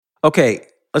Okay,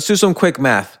 let's do some quick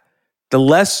math. The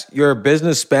less your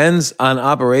business spends on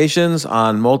operations,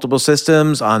 on multiple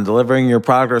systems, on delivering your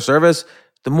product or service,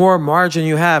 the more margin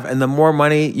you have and the more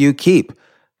money you keep.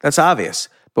 That's obvious.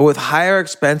 But with higher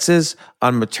expenses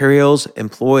on materials,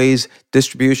 employees,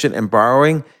 distribution, and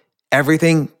borrowing,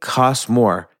 everything costs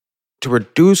more. To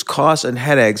reduce costs and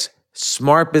headaches,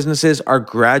 smart businesses are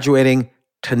graduating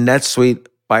to NetSuite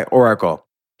by Oracle.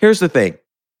 Here's the thing.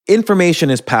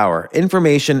 Information is power.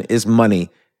 Information is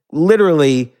money.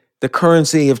 Literally, the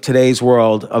currency of today's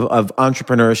world of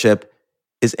entrepreneurship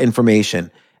is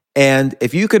information. And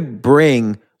if you could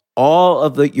bring all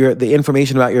of the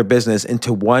information about your business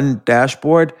into one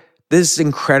dashboard, this is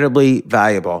incredibly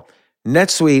valuable.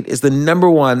 NetSuite is the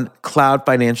 #1 cloud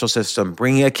financial system,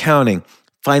 bringing accounting,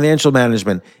 financial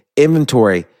management,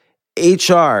 inventory,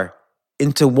 HR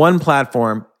into one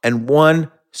platform and one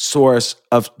source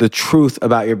of the truth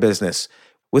about your business.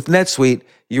 With NetSuite,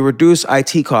 you reduce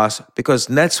IT costs because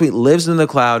NetSuite lives in the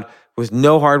cloud with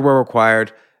no hardware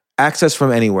required, access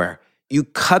from anywhere. You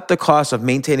cut the cost of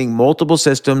maintaining multiple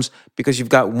systems because you've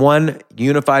got one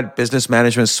unified business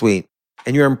management suite.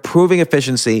 And you're improving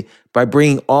efficiency by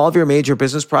bringing all of your major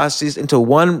business processes into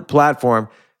one platform,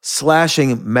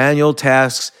 slashing manual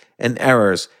tasks and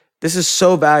errors. This is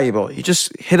so valuable. You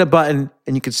just hit a button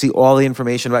and you can see all the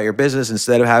information about your business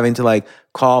instead of having to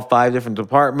call 5 different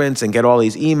departments and get all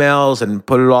these emails and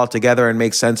put it all together and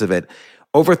make sense of it.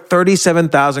 Over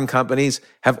 37,000 companies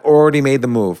have already made the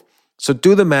move. So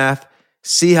do the math,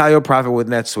 see how you'll profit with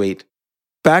NetSuite.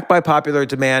 Backed by popular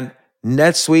demand,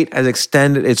 NetSuite has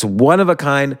extended its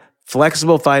one-of-a-kind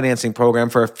flexible financing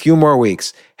program for a few more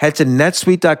weeks. Head to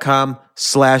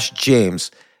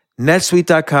netsuite.com/James.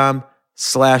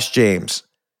 netsuite.com/James.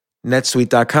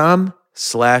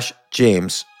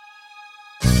 netsuite.com/James.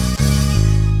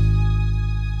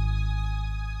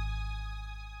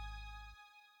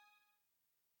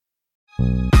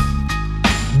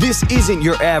 This isn't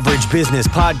your average business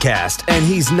podcast, and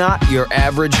he's not your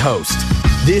average host.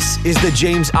 This is the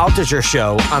James Altucher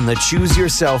Show on the Choose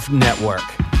Yourself Network.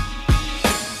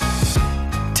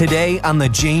 Today on the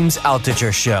James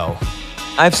Altucher Show.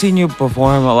 I've seen you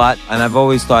perform a lot, and I've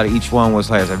always thought each one was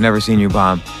hilarious. I've never seen you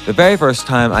bomb. The very first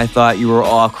time, I thought you were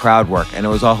all crowd work, and it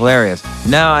was all hilarious.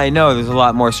 Now I know there's a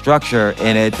lot more structure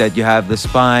in it, that you have the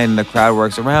spine, the crowd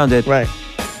works around it. Right.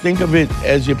 Think of it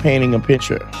as you're painting a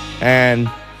picture, and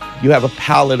you have a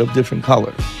palette of different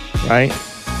colors, right?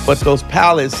 But those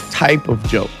palettes, type of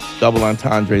jokes, double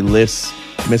entendre, lists,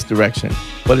 misdirection.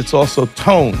 But it's also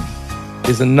tone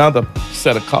is another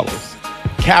set of colors.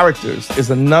 Characters is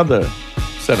another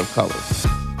set of colors.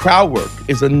 Crowd work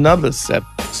is another set.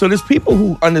 So there's people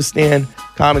who understand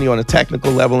comedy on a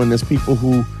technical level, and there's people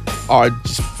who are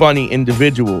just funny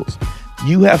individuals.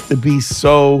 You have to be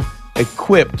so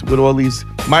equipped with all these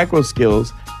micro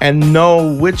skills and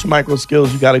know which micro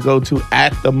skills you got to go to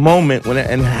at the moment when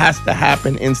and it has to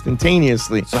happen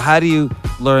instantaneously. So how do you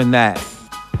learn that?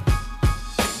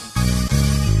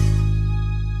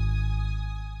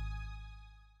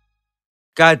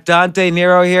 Got Dante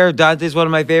Nero here. Dante's one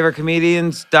of my favorite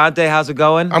comedians. Dante, how's it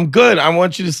going? I'm good. I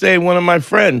want you to say one of my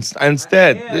friends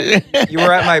instead. Yeah. You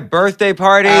were at my birthday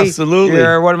party. Absolutely.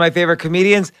 You're one of my favorite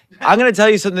comedians. I'm going to tell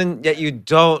you something that you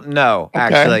don't know,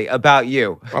 actually, about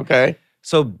you. Okay.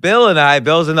 So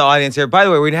Bill's in the audience here. By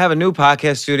the way, we have a new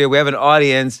podcast studio. We have an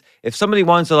audience. If somebody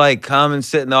wants to come and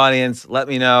sit in the audience, let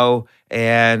me know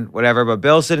and whatever. But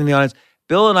Bill's sitting in the audience.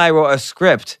 Bill and I wrote a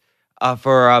script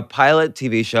for a pilot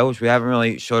TV show, which we haven't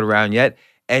really showed around yet.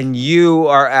 And you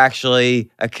are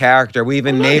actually a character. We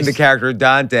even named the character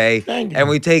Dante. Thank you. And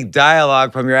we take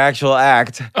dialogue from your actual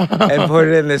act and put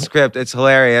it in the script. It's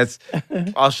hilarious.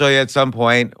 I'll show you at some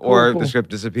point, or the script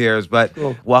disappears. But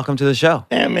welcome to the show.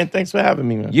 Yeah, man, thanks for having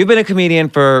me, man. You've been a comedian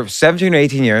for 17 or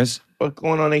 18 years.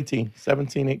 Going on 18.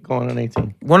 17, going on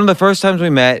 18. One of the first times we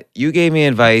met, you gave me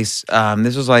advice.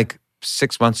 This was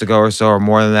 6 months ago or so, or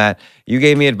more than that. You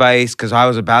gave me advice because I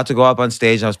was about to go up on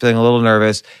stage and I was feeling a little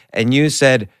nervous. And you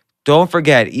said, don't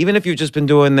forget, even if you've just been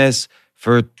doing this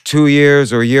for 2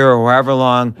 years or a year or however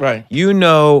long, right, you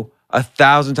know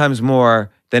 1,000 times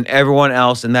more than everyone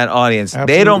else in that audience.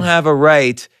 Absolutely. They don't have a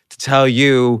right to tell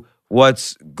you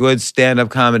what's good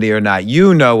stand-up comedy or not.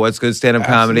 You know what's good stand-up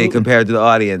comedy compared to the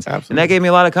audience. Absolutely. And that gave me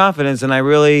a lot of confidence, and I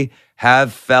really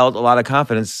have felt a lot of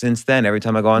confidence since then every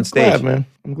time I go on stage. I'm glad, man.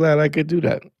 I'm glad I could do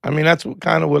that. I mean, that's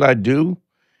kind of what I do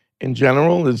in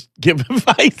general, is give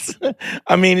advice.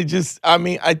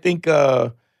 I think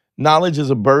knowledge is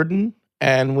a burden,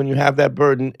 and when you have that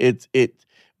burden,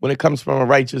 when it comes from a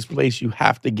righteous place, you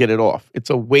have to get it off.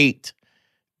 It's a weight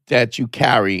that you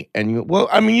carry, and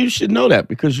you should know that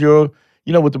because you're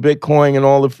with the Bitcoin and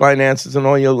all the finances and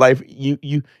all your life,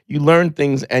 you learn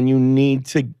things and you need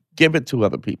to give it to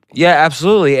other people. Yeah,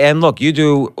 absolutely. And look,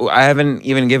 I haven't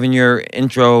even given your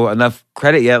intro enough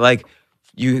credit yet. Like,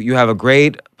 you have a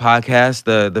great podcast,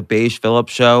 the Beige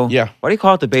Phillips Show. Yeah. Why do you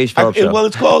call it the Beige Phillips Show? Well,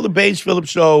 it's called the Beige Phillips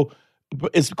Show.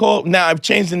 It's called, now I've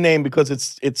changed the name because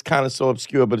it's kind of so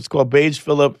obscure, but it's called Beige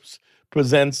Phillips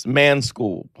Presents Man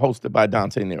School, hosted by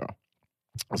Dante Nero.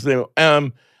 So,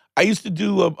 I used to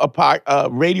do a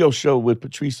radio show with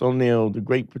Patrice O'Neal, the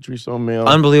great Patrice O'Neal.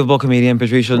 Unbelievable comedian,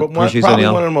 Patrice Probably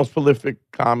O'Neal. one of the most prolific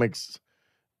comics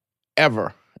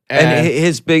ever. And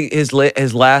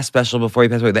his last special before he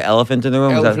passed away, The Elephant in the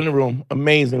Room. Elephant in the Room,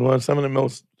 amazing. One of some of the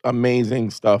most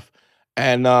amazing stuff.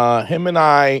 And him and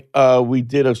I, we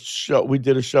did a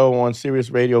show on Sirius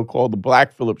Radio called The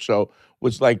Black Phillip Show,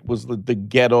 which was the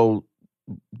ghetto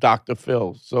Dr.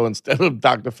 Phil. So instead of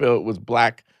Dr. Phil, it was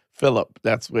Black Phillip.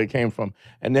 That's where it came from.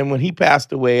 And then when he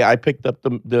passed away, I picked up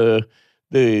the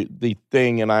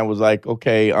thing and I was like,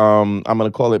 okay, I'm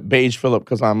gonna call it Beige Phillip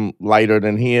because I'm lighter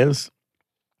than he is.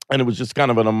 And it was just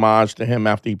kind of an homage to him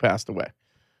after he passed away.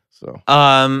 So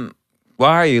why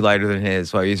are you lighter than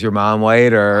his? Why, is your mom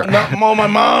white or no, my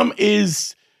mom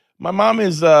is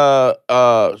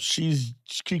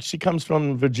she comes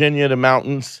from Virginia, the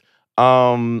mountains.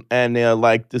 And they're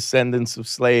like descendants of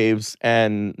slaves,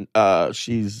 and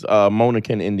she's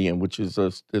Monacan Indian, which is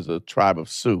a tribe of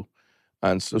Sioux,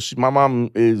 and so my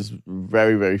mom is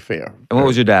very, very fair. And what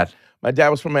was your dad? My dad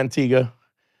was from Antigua.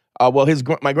 Well,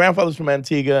 my grandfather's from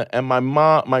Antigua, and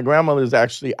my grandmother is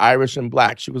actually Irish and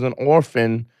black. She was an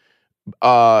orphan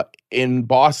in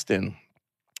Boston,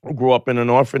 grew up in an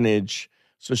orphanage,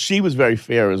 so she was very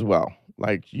fair as well.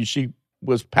 Like she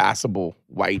was passable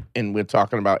white, and we're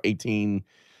talking about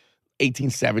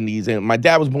 1870s. And my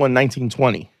dad was born in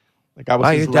 1920. Like I was.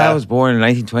 Wow, your dad was born in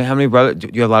 1920. How many brothers?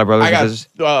 Do you have a lot of brothers and sisters?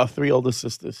 I got 3 older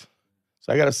sisters.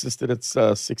 So I got a sister that's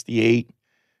 68.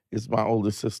 Is my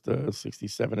older sister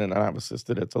 67, and I have a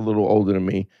sister that's a little older than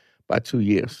me by 2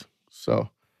 years. So,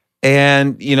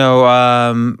 and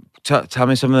tell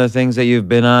me some of the things that you've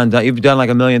been on. You've done like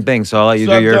a million things, so I'll let you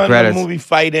do your credits. I've done a movie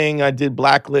Fighting. I did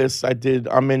Blacklist.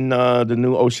 I'm in the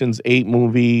new Ocean's 8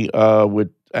 movie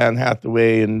with Anne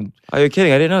Hathaway. And oh, you're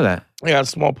kidding? I didn't know that. I got a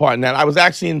small part in that. I was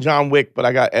actually in John Wick, but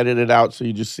I got edited out, so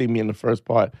you just see me in the first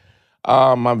part.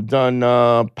 I've done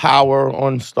Power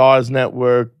on Starz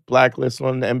Network, Blacklist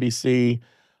on NBC.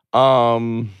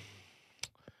 What'd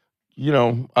you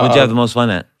have the most fun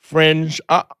at? Fringe.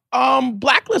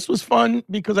 Blacklist was fun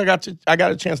because I got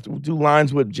a chance to do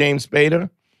lines with James Spader,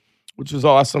 which was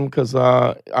awesome because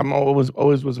I'm always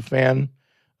was a fan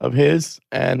of his,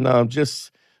 and just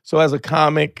so as a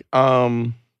comic,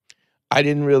 I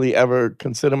didn't really ever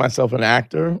consider myself an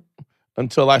actor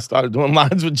until I started doing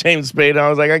lines with James Spader. I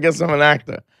was like, I guess I'm an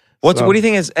actor. What do you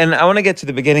think is? And I want to get to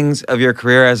the beginnings of your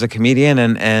career as a comedian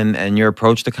and your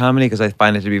approach to comedy because I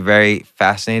find it to be very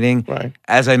fascinating. Right.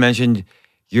 As I mentioned,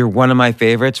 you're one of my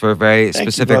favorites for a very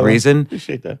specific reason.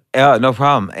 Appreciate that. No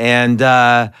problem. And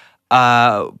but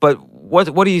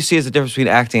what do you see as the difference between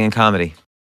acting and comedy?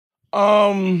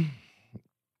 Comedy,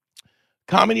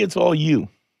 it's all you.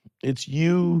 It's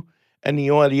you and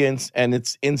the audience, and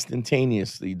it's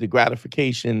instantaneously. The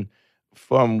gratification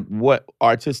from what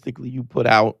artistically you put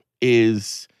out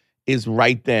is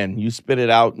right then. You spit it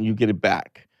out and you get it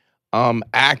back.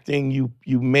 Acting,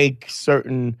 you make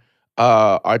certain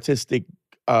artistic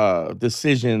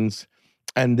decisions,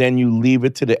 and then you leave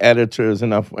it to the editors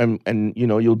and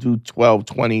you'll do 12,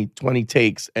 20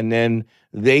 takes, and then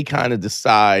they kind of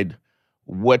decide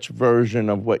which version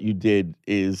of what you did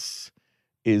is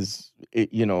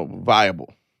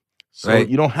viable. So right.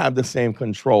 You don't have the same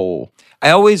control. I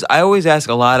always ask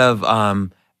a lot of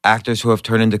actors who have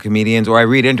turned into comedians, or I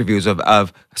read interviews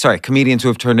of comedians who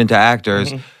have turned into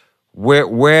actors. Mm-hmm.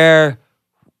 Where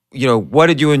what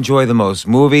did you enjoy the most?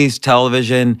 Movies,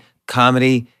 television,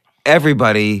 comedy,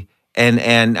 everybody. And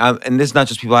this is not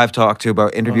just people I've talked to,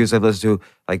 about interviews I've listened to,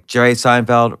 like Jerry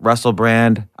Seinfeld, Russell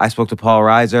Brand. I spoke to Paul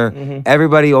Reiser. Mm-hmm.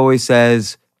 Everybody always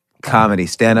says comedy,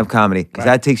 stand-up comedy, because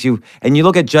that takes you. And you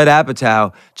look at Judd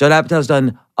Apatow. Judd Apatow's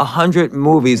done 100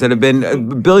 movies that have been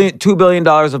 $2 billion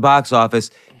of box office.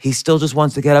 He still just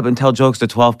wants to get up and tell jokes to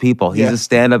 12 people. He's a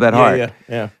stand-up at heart.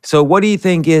 Yeah. So what do you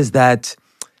think is that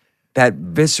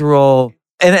visceral?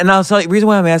 And I'll tell you, the reason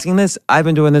why I'm asking this, I've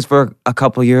been doing this for a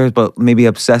couple of years, but maybe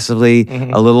obsessively,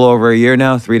 a little over a year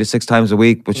now, 3 to 6 times a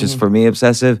week, which is for me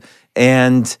obsessive.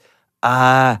 And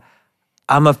I'm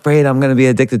afraid I'm going to be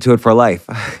addicted to it for life.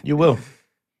 You will.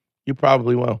 You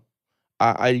probably will.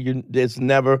 It's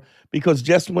never, because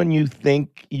just when you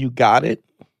think you got it,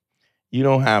 you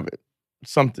don't have it.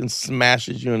 something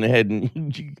smashes you in the head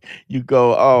and you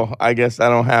go, oh, I guess I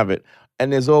don't have it.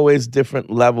 And there's always different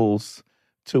levels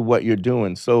to what you're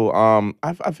doing. So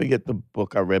I forget the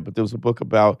book I read, but there was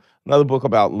another book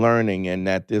about learning, and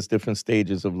that there's different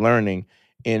stages of learning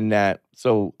in that.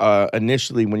 So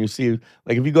initially when you see,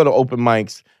 like if you go to open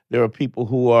mics, there are people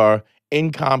who are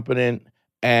incompetent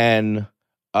and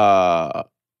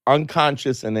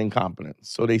unconscious and incompetent.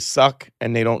 So they suck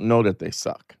and they don't know that they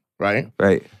suck, right?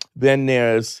 Right. Then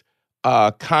there's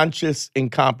conscious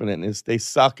incompetence. They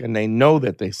suck and they know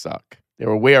that they suck. They're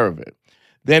aware of it.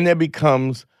 Then there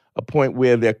becomes a point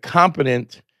where they're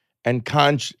competent and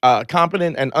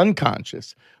competent and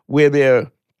unconscious, where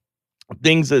they're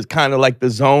things is kind of like the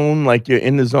zone, like you're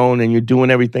in the zone and you're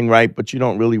doing everything right, but you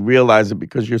don't really realize it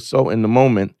because you're so in the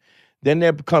moment. Then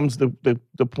there becomes the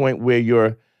point where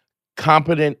you're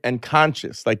competent and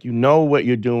conscious, like you know what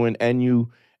you're doing and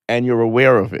you're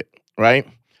aware of it, right?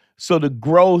 So the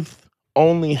growth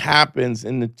only happens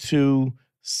in the two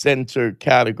center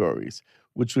categories,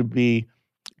 which would be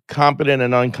competent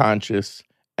and unconscious,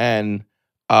 and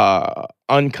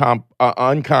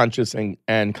unconscious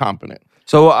and competent.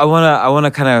 So I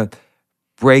wanna kind of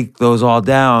break those all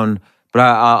down, but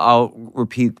I'll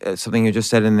repeat something you just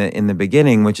said in the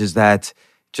beginning, which is that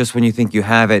just when you think you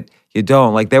have it, you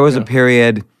don't. Like there was a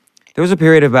period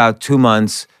of about 2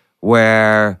 months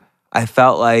where I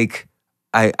felt like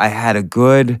I had a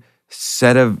good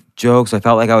set of jokes. I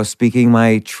felt like I was speaking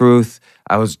my truth.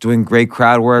 I was doing great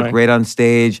crowd work, great on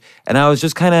stage, and I was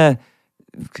just kind of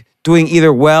doing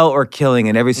either well or killing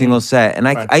in every single set. And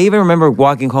I even remember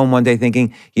walking home one day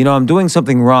thinking, I'm doing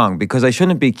something wrong because I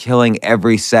shouldn't be killing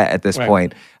every set at this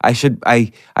point. I should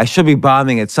be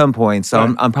bombing at some point.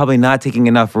 So I'm probably not taking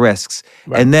enough risks.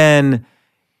 And then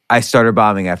I started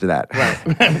bombing after that.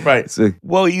 Right. So,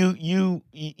 well,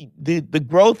 the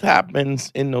growth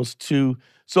happens in those two.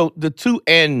 So the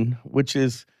 2N, which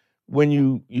is when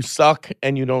you suck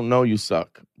and you don't know you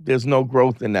suck. There's no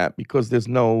growth in that because there's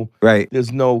no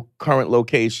current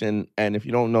location, and if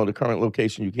you don't know the current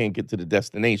location, you can't get to the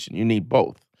destination. You need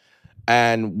both.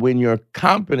 And when you're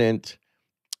competent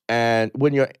and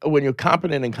when you're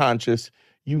competent and conscious,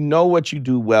 you know what you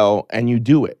do well and you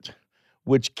do it,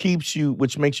 which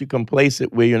makes you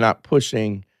complacent, where you're not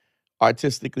pushing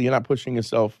artistically, you're not pushing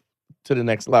yourself to the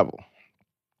next level.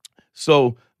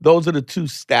 So those are the two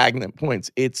stagnant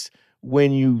points. It's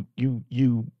when you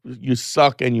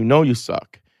suck and you know you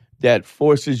suck, that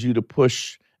forces you to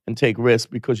push and take risks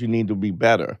because you need to be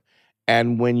better.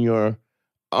 And when you're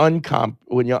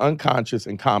unconscious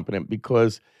and competent,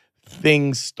 because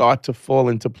things start to fall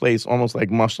into place almost like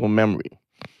muscle memory.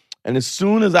 And as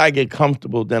soon as I get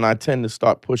comfortable, then I tend to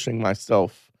start pushing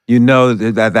myself. You know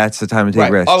that's the time to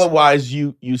take risks. Otherwise,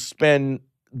 you spend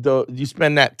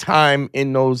that time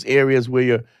in those areas where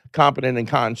you're competent and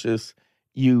conscious.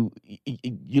 You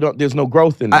don't. There's no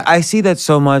growth in that. I see that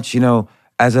so much.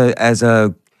 As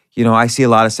a I see a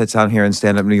lot of sets out here in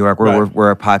Stand Up New York.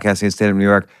 We're podcasting at Stand Up New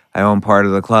York. I own part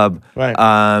of the club. Right.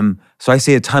 So I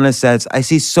see a ton of sets. I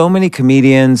see so many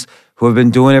comedians who have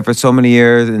been doing it for so many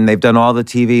years, and they've done all the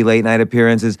TV late night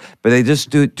appearances, but they just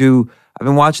do. I've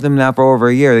been watching them now for over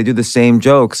a year. They do the same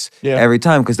jokes every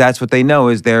time because that's what they know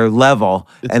is their level,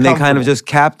 and they kind of just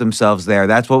cap themselves there.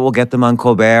 That's what will get them on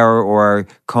Colbert or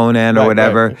Conan or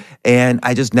whatever. Right. And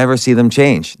I just never see them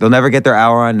change. They'll never get their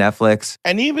hour on Netflix.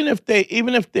 And even if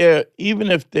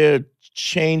they're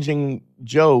changing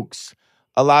jokes,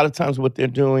 a lot of times what they're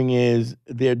doing is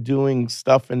they're doing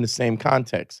stuff in the same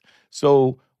context.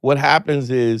 So what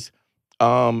happens is,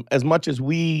 as much as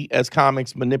we as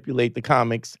comics manipulate the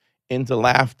comics into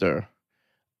laughter,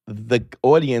 the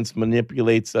audience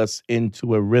manipulates us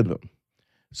into a rhythm.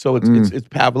 So it's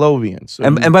Pavlovian. So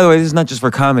and by the way, this is not just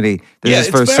for comedy. This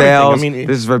is for sales. This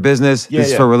is for business.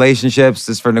 This is for relationships.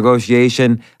 This is for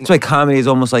negotiation. That's why comedy is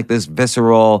almost like this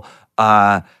visceral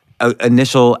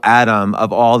initial atom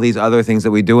of all these other things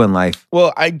that we do in life.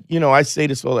 Well, I say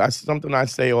this something I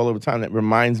say all the time that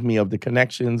reminds me of the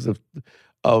connections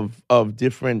of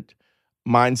different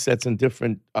mindsets and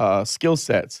different skill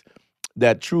sets.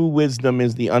 That true wisdom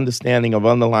is the understanding of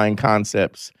underlying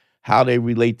concepts, how they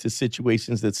relate to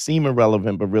situations that seem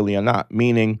irrelevant but really are not.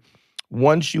 Meaning,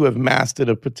 once you have mastered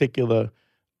a particular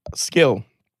skill,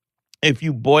 if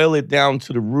you boil it down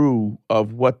to the root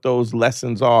of what those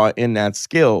lessons are in that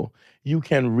skill, you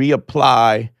can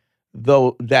reapply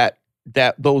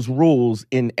those rules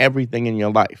in everything in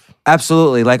your life.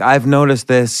 Absolutely. Like I've noticed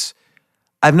this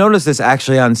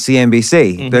actually on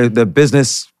CNBC, the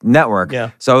business network.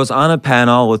 Yeah. So I was on a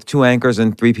panel with 2 anchors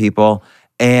and 3 people,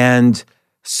 and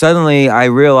suddenly I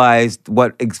realized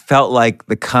what it felt like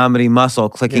the comedy muscle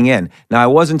clicking in. Now, I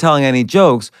wasn't telling any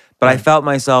jokes, but I felt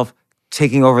myself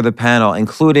taking over the panel,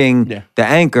 including the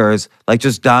anchors, like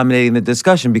just dominating the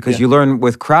discussion, because you learn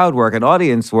with crowd work and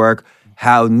audience work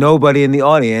how nobody in the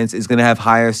audience is going to have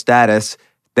higher status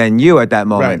than you at that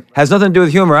moment. Has nothing to do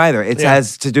with humor either. It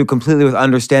has to do completely with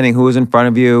understanding who is in front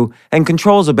of you. And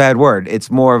control is a bad word.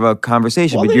 It's more of a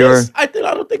conversation. Well, but I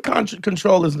don't think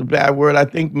control is the bad word. I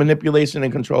think manipulation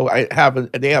and control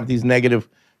they have these negative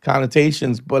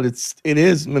connotations, but it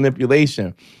is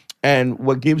manipulation. And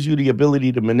what gives you the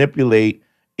ability to manipulate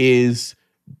is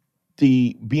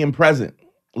the being present,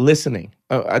 listening.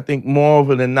 I think more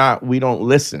often than not, we don't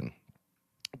listen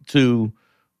to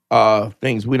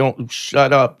things. We don't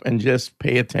shut up and just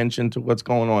pay attention to what's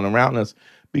going on around us,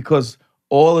 because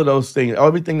all of those things,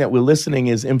 everything that we're listening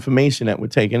is information that we're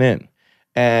taking in.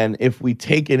 And if we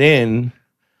take it in,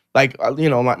 like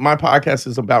my podcast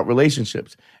is about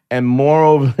relationships, and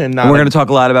moreover than not, we're going to talk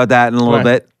a lot about that in a little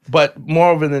bit. But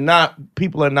moreover than not,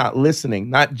 people are not listening,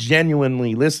 not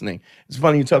genuinely listening. It's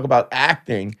funny you talk about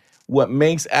acting. What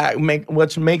makes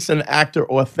an actor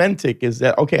authentic is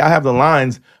that, okay, I have the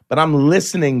lines, but I'm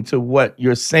listening to what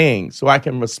you're saying so I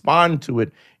can respond to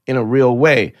it in a real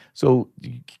way. So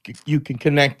you can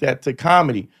connect that to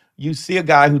comedy. You see a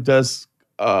guy who does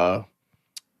he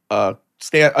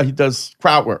does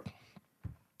crowd work.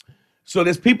 So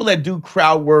there's people that do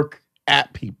crowd work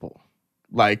at people.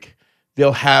 Like,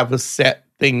 they'll have a set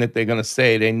thing that they're going to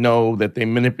say. They know that they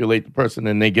manipulate the person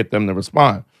and they get them to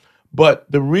respond. But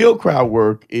the real crowd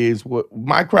work is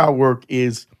my crowd work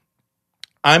is.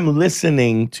 I'm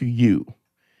listening to you,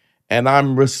 and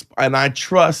and I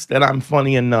trust that I'm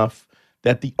funny enough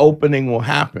that the opening will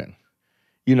happen.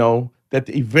 That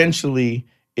eventually,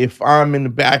 if I'm in the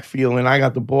backfield and I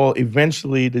got the ball,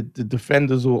 eventually the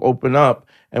defenders will open up,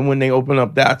 and when they open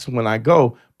up, that's when I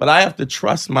go. But I have to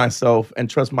trust myself and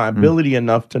trust my ability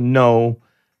enough to know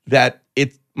that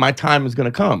my time is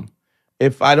going to come.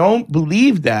 If I don't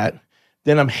believe that,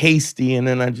 then I'm hasty, and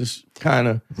then I just kind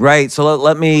of... Right. So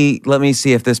let me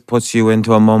see if this puts you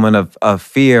into a moment of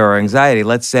fear or anxiety.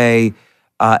 Let's say,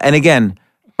 and again,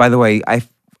 by the way,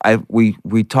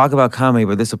 we talk about comedy,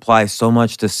 but this applies so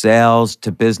much to sales,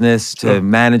 to business, to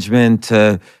management,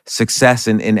 to success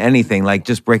in anything, like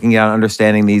just breaking down,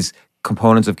 understanding these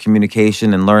components of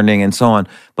communication and learning and so on.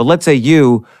 But let's say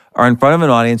you are in front of an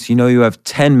audience, you have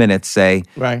 10 minutes, say,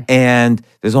 and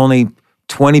there's only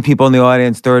 20 people in the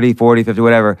audience, 30, 40, 50,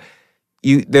 whatever.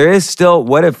 There is still,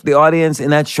 what if the audience in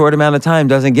that short amount of time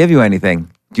doesn't give you anything?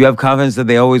 Do you have confidence that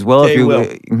they always will? They will.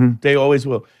 Mm-hmm. They always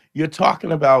will. You're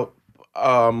talking about,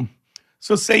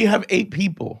 so say you have 8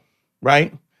 people,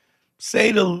 right?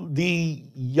 Say the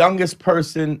youngest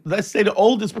person, let's say the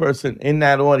oldest person in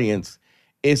that audience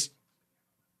is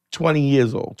 20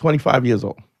 years old, 25 years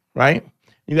old, right?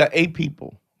 You got 8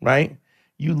 people, right?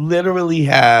 You literally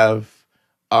have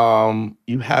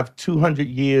 200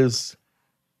 years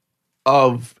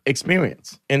of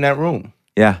experience in that room.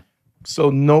 Yeah. So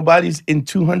in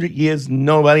 200 years,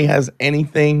 nobody has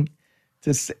anything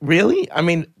to say. Really? I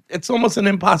mean, it's almost an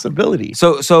impossibility.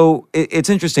 So it's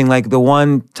interesting. Like the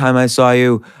one time I saw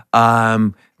you,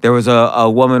 there was a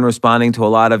woman responding to a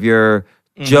lot of your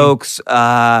jokes,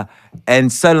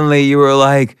 and suddenly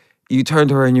you turned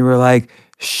to her and you were like,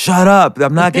 shut up.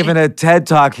 I'm not giving a TED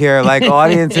Talk here. Like,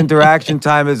 audience interaction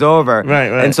time is over. Right.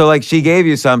 And so, she gave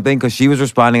you something because she was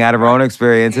responding out of her own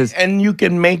experiences. And you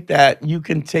can make that. You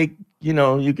can take,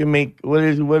 you can make, what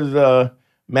is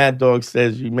Mad Dog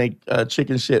says, you make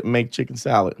chicken shit and make chicken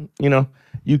salad.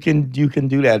 You can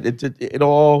do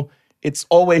that. It's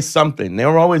always something.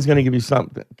 They're always going to give you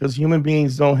something because human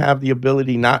beings don't have the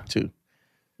ability not to.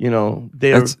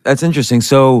 That's interesting.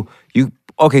 So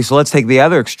so let's take the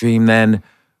other extreme then.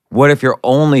 What if you're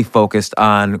only focused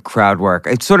on crowd work?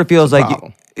 It sort of feels like,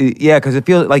 because it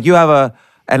feels like you have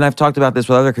and I've talked about this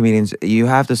with other comedians, you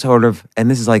have to sort of, and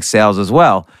this is like sales as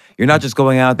well. You're not just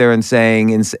going out there and saying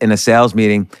in a sales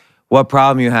meeting, what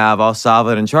problem you have, I'll solve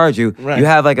it and charge you. Right. You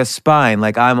have like a spine,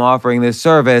 like I'm offering this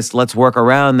service, let's work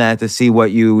around that to see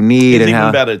what you need. It's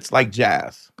even better. It's like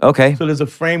jazz. Okay. So there's a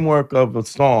framework of a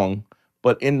song,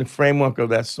 but in the framework of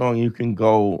that song, you can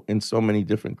go in so many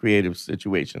different creative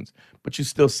situations. But you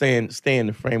still stay in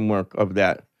the framework of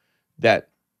that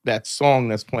song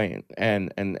that's playing,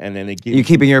 and then it gives you're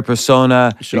keeping your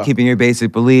persona, you're keeping your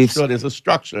basic beliefs. Sure, there's a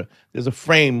structure, there's a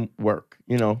framework,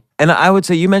 And I would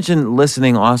say you mentioned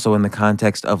listening also in the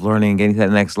context of learning and getting to that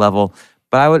next level,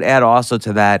 but I would add also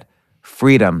to that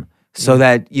freedom, so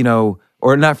that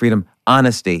or not freedom,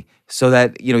 honesty. So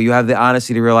that, you have the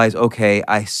honesty to realize, okay,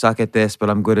 I suck at this, but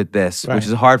I'm good at this, which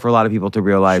is hard for a lot of people to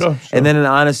realize. Sure. And then an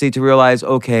honesty to realize,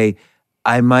 okay,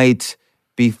 I might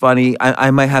be funny.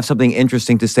 I might have something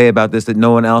interesting to say about this that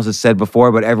no one else has said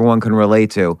before, but everyone can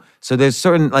relate to. So there's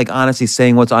certain honesty,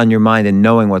 saying what's on your mind and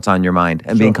knowing what's on your mind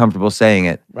and being comfortable saying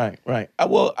it. Right.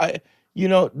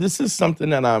 This is something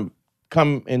that I'm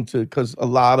come into because a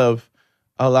lot of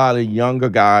younger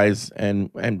guys and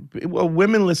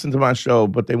women listen to my show,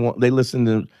 but they listen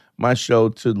to my show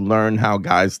to learn how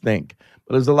guys think.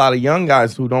 But there's a lot of young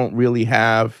guys who don't really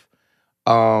have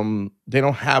they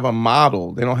don't have a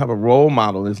model. They don't have a role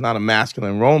model. There's not a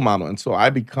masculine role model. And so I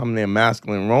become their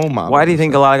masculine role model. Why do you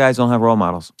think a lot of guys don't have role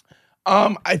models?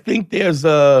 I think there's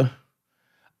I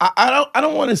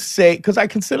don't want to say, because I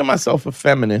consider myself a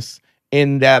feminist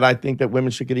in that I think that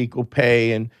women should get equal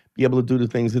pay and be able to do the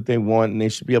things that they want, and they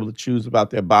should be able to choose about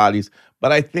their bodies.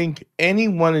 But I think any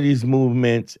one of these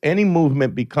movements, any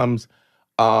movement becomes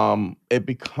hyperbolic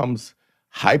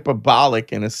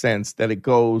in a sense that it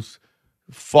goes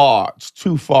far. It's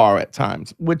too far at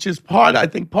times, which is part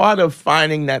of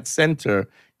finding that center.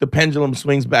 The pendulum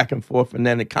swings back and forth, and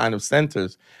then it kind of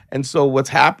centers. And so what's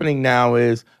happening now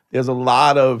is there's a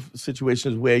lot of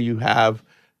situations where you have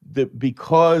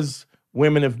because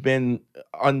women have been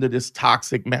under this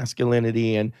toxic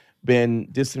masculinity and been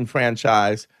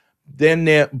disenfranchised,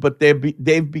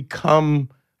 they've become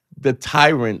the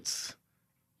tyrants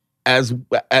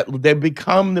they've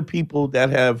become the people that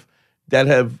have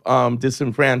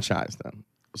disenfranchised them.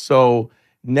 So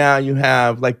now you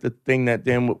have the thing that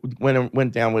then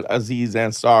went down with Aziz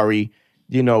Ansari,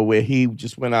 where he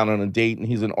just went out on a date and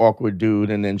he's an awkward dude,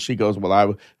 and then she goes,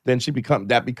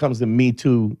 that becomes the Me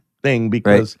Too thing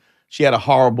because she had a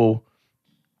horrible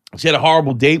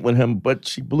date with him, but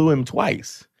she blew him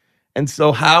twice. And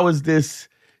so how is this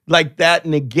that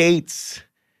negates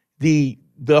the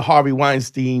Harvey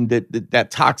Weinstein, that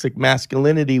toxic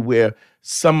masculinity where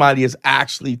somebody is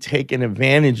actually taking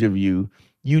advantage of you.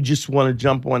 You just want to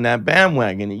jump on that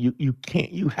bandwagon. You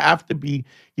can't, you have to be,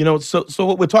 so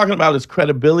what we're talking about is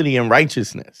credibility and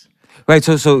righteousness. Right.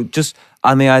 So just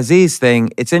on the Aziz thing,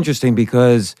 it's interesting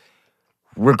because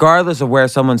regardless of where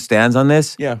someone stands on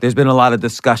this, there's been a lot of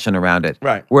discussion around it.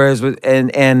 Right. Whereas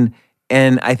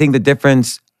and I think the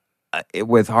difference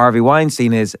with Harvey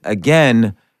Weinstein is,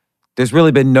 again, there's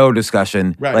really been no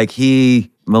discussion. Right.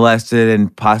 He molested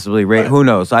and possibly raped. Who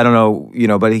knows? I don't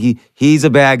know. But he's a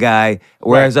bad guy.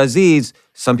 Whereas Aziz,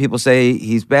 some people say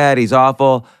he's bad, he's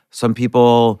awful. Some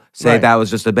people say that was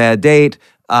just a bad date.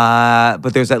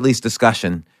 But there's at least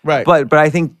discussion. Right. But I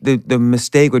think the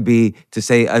mistake would be to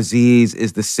say Aziz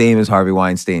is the same as Harvey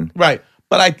Weinstein. Right.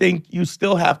 But I think you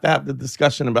still have to have the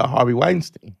discussion about Harvey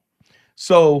Weinstein.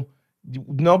 So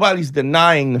nobody's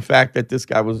denying the fact that this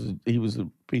guy was a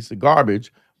piece of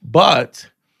garbage, but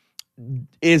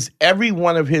is every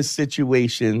one of his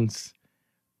situations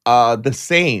the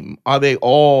same? Are they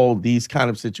all these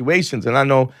kind of situations? And I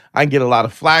know I get a lot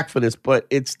of flack for this, but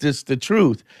it's just the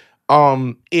truth.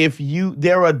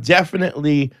 There are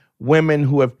definitely women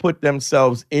who have put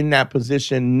themselves in that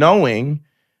position knowing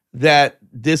that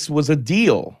this was a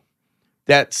deal.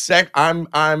 That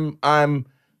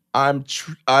I'm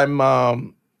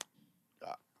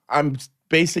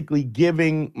basically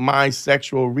giving my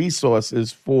sexual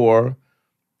resources for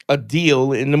a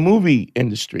deal in the movie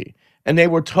industry. And they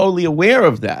were totally aware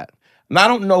of that. And I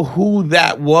don't know who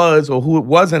that was or who it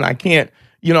wasn't. I can't,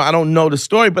 I don't know the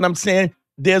story, but I'm saying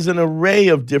there's an array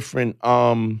of different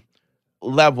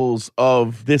levels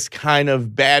of this kind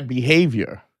of bad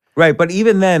behavior. Right, but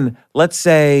even then, let's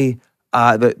say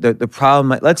the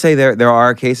problem, let's say there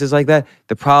are cases like that.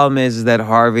 The problem is that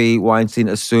Harvey Weinstein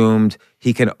assumed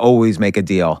he can always make a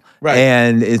deal. Right.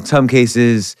 And in some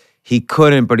cases, he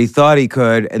couldn't, but he thought he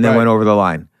could, and then went over the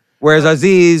line. Whereas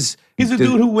Aziz... He's the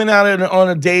dude who went out on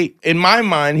a date. In my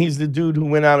mind, he's the dude who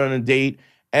went out on a date.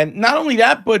 And not only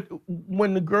that, but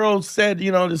when the girl said,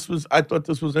 I thought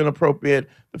this was inappropriate,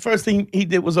 the first thing he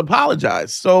did was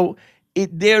apologize. So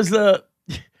there's for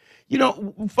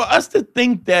us to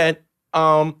think that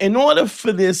in order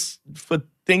for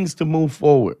things to move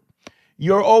forward,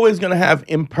 you're always going to have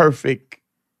imperfect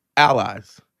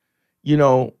allies,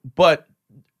 but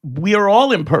we are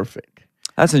all imperfect.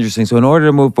 That's interesting. So in order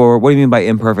to move forward, what do you mean by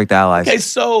imperfect allies? Okay,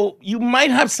 so you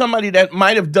might have somebody that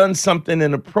might have done something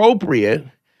inappropriate.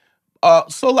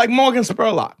 So like Morgan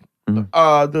Spurlock,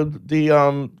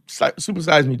 the Super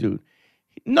Size Me dude.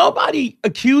 Nobody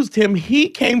accused him. He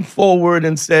came forward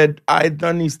and said, I had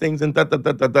done these things and da.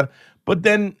 But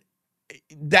then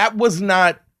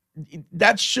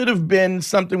that should have been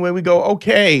something where we go,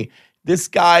 okay, this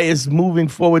guy is moving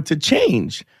forward to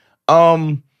change.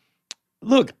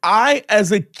 Look,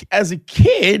 as a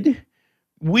kid,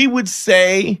 we would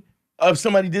say if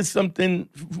somebody did something,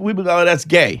 we would go, oh, that's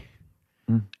gay.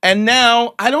 And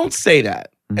now I don't say that.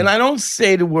 And I don't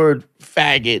say the word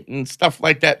faggot and stuff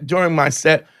like that during my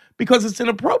set because it's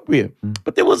inappropriate.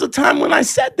 But there was a time when I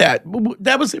said that.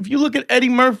 That was, if you look at Eddie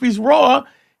Murphy's Raw,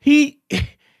 he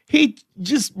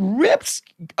just rips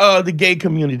the gay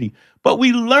community. But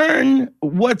we learn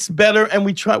what's better, and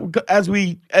we try as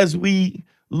we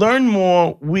learn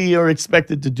more, we are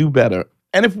expected to do better.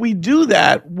 And if we do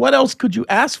that, what else could you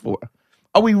ask for?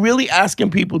 Are we really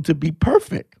asking people to be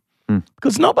perfect?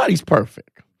 Because nobody's perfect.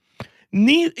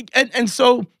 And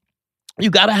so you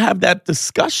got to have that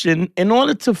discussion in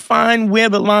order to find where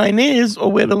the line is or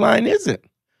where the line isn't.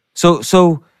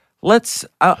 So let's.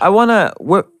 I want to.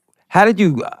 How did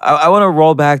you? I want to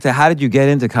roll back to how did you get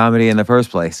into comedy in the first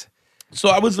place? So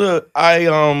I went to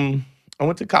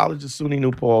college at SUNY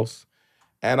New Paltz,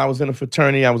 and I was in a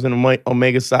fraternity. I was in a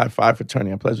Omega Psi Phi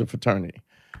fraternity, a pleasure fraternity,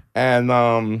 and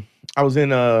I was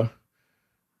in a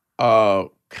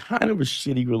kind of a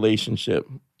shitty relationship.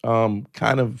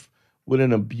 Kind of with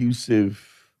an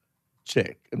abusive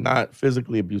chick, not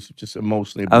physically abusive, just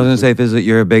emotionally abusive. I was going to say physically,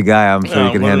 you're a big guy. I'm sure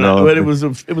you can handle it. But it was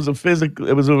an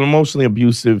emotionally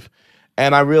abusive,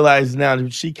 and I realize now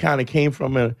that she kind of came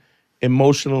from an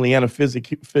emotionally and a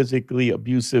physically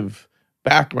abusive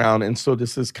background, and so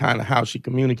this is kind of how she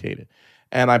communicated.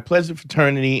 And I pledged the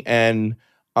fraternity, and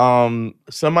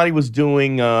somebody was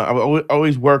doing. I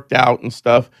always worked out and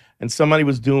stuff, and somebody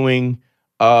was doing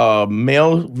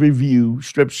male review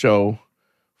strip show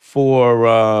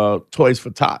for Toys for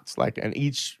Tots, and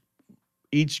each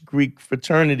Greek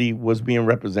fraternity was being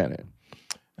represented.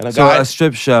 And a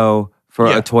strip show for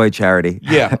a toy charity.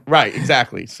 Yeah, right,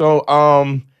 exactly. So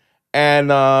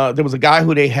there was a guy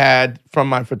who they had from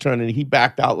my fraternity. He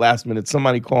backed out last minute.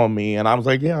 Somebody called me, and I was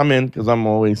like, yeah, I'm in, because I'm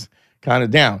always kind of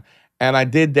down. And I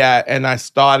did that, and I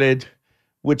started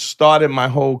my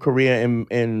whole career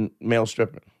in male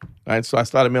stripping. Right, so I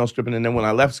started male stripping, and then when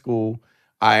I left school,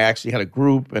 I actually had a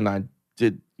group, and I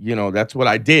did, that's what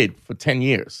I did for 10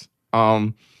 years.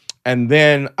 And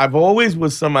then I've always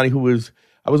was somebody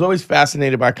I was always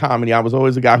fascinated by comedy. I was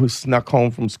always a guy who snuck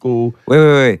home from school.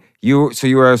 Wait. You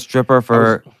were a stripper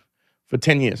for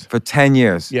 10 years. For 10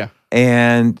 years. Yeah.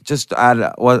 And just out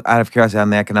of curiosity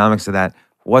on the economics of that,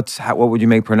 what would you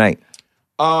make per night?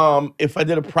 If I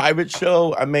did a private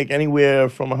show, I make anywhere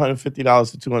from $150 to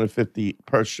 $250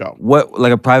 per show. What,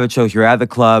 like a private show? You're at the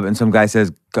club and some guy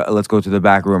says, "Let's go to the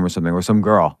back room" or something, or some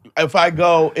girl. If you had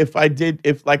a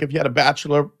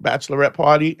bachelorette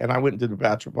party, and I went and did the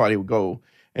bachelor party, it would go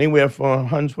anywhere from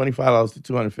 $125 to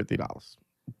 $250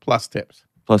 plus tips.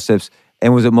 Plus tips.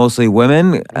 And was it mostly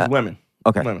women? It was women.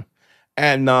 Okay. Women.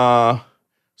 And so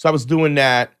I was doing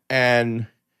that, and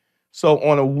so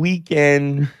on a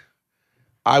weekend,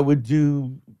 I would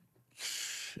do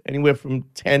anywhere from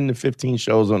 10 to 15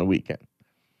 shows on a weekend,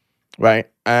 right?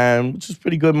 Which is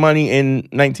pretty good money in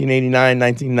 1989,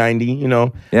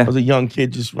 1990, Yeah. I was a young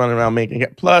kid just running around making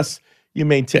it. Plus, you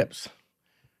made tips.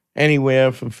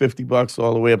 Anywhere from $50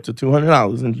 all the way up to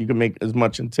 $200, and you can make as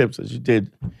much in tips as you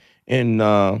did in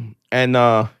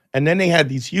and then they had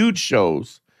these huge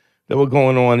shows that were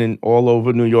going on all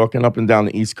over New York and up and down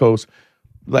the East Coast,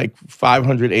 like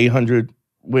 500, 800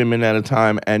 women at a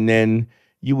time, and then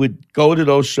you would go to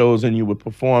those shows and you would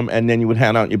perform, and then you would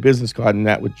hand out your business card, and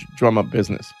that would drum up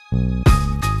business.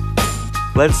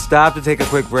 Let's stop to take a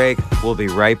quick break. We'll be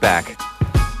right back.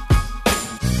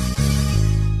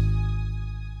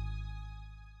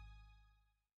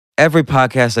 Every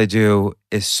podcast I do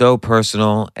is so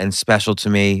personal and special to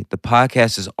me. The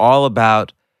podcast is all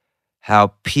about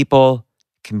how people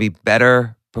can be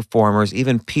better performers,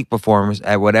 even peak performers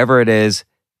at whatever it is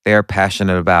they're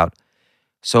passionate about.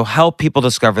 So help people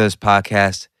discover this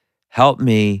podcast. Help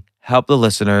me, help the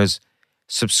listeners.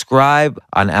 Subscribe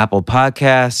on Apple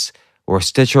Podcasts or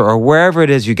Stitcher or wherever it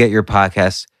is you get your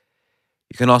podcasts.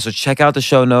 You can also check out the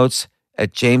show notes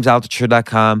at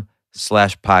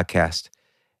jamesaltucher.com/podcast.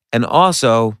 And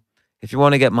also, if you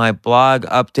want to get my blog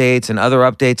updates and other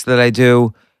updates that I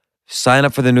do, sign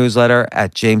up for the newsletter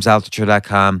at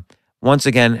jamesaltucher.com. Once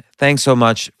again, thanks so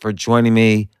much for joining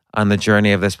me on the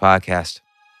journey of this podcast.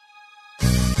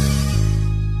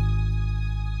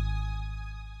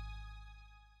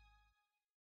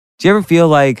 Do you ever feel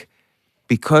like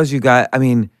because you're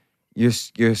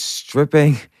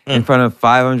stripping in front of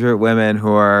 500 women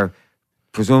who are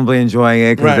presumably enjoying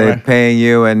it because they're paying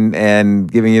you and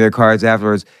giving you their cards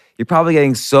afterwards, you're probably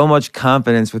getting so much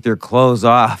confidence with your clothes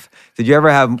off Did you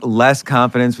ever have less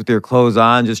confidence with your clothes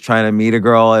on, just trying to meet a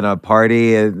girl at a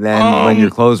party, and then when your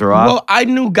clothes are off? Well, I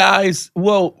knew guys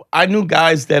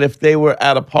that if they were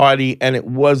at a party and it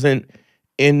wasn't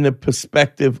in the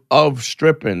perspective of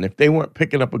stripping, if they weren't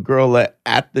picking up a girl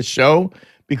at the show,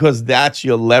 because that's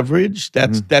your leverage,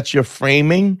 that's your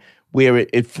framing, where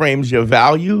it frames your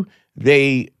value,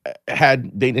 they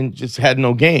just had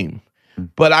no game.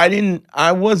 But we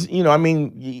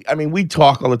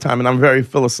talk all the time and I'm very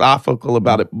philosophical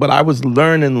about it, but I was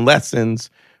learning lessons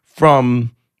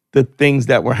from the things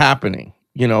that were happening,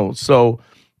 so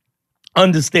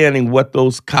understanding what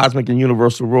those cosmic and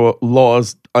universal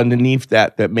laws underneath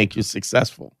that make you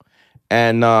successful.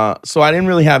 And so I didn't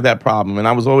really have that problem. And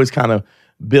I was always kind of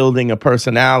building a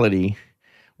personality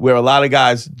where a lot of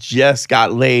guys just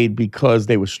got laid because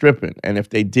they were stripping. And if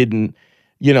they didn't,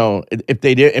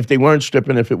 if they weren't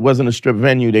stripping, if it wasn't a strip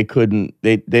venue, they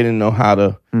didn't know how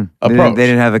to approach. They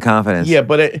didn't have the confidence. Yeah,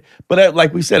 but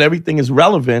like we said, everything is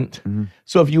relevant.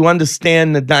 So if you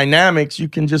understand the dynamics, you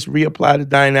can just reapply the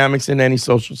dynamics in any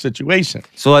social situation.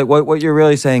 So like what you're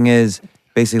really saying is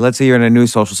basically, let's say you're in a new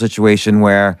social situation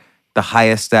where the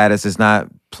highest status is not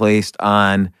placed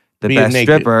on the Being best naked.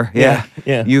 stripper. Yeah.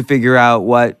 You figure out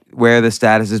where the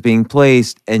status is being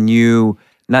placed, and you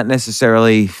not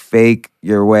necessarily fake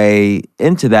your way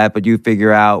into that, but you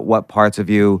figure out what parts of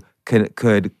you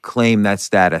could claim that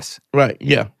status. Right,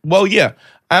 yeah. Well, yeah.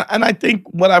 And I think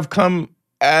what I've come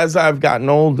as I've gotten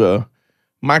older,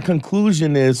 my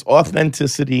conclusion is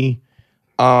authenticity,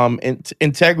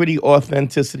 integrity,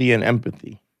 authenticity, and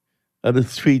empathy are the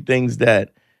three things that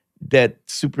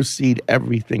supersede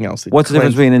everything else. What's the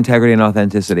difference between integrity and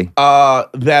authenticity?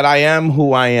 That I am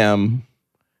who I am.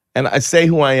 And I say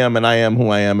who I am, and I am who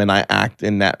I am, and I act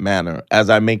in that manner as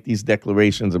I make these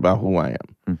declarations about who I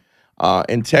am.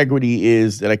 Integrity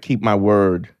is that I keep my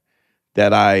word,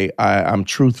 that I'm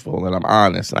truthful and I'm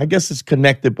honest. And I guess it's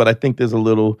connected, but I think there's a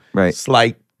little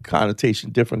slight connotation,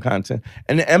 different content.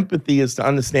 And the empathy is to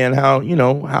understand how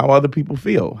other people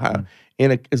feel, how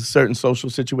in a certain social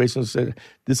situation,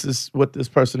 this is what this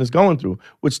person is going through,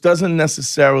 which doesn't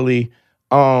necessarily,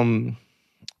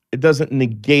 it doesn't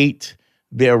negate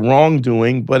their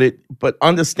wrongdoing, but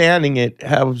understanding it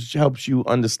helps you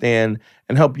understand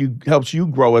and helps you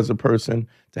grow as a person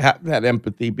to have that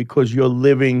empathy because you're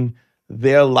living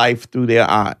their life through their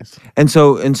eyes. And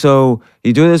so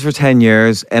you do this for 10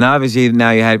 years, and obviously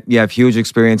now you have huge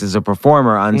experience as a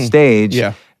performer on stage.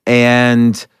 Yeah.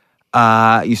 And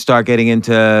you start getting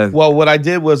into... Well, what I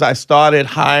did was I started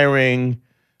hiring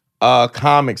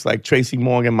comics like Tracy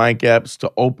Morgan, Mike Epps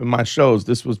to open my shows.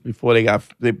 This was before they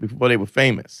were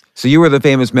famous. So you were the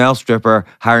famous male stripper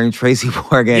hiring Tracy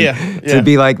Morgan to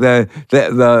be like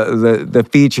the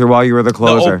feature while you were the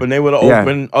closer. They would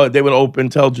open. They would open,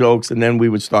 tell jokes, and then we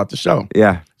would start the show.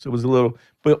 Yeah. So it was a little,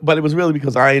 but it was really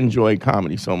because I enjoyed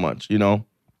comedy so much.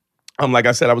 Like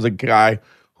I said, I was a guy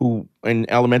who in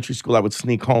elementary school, I would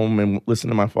sneak home and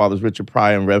listen to my father's Richard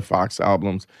Pryor and Red Fox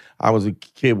albums. I was a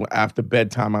kid, after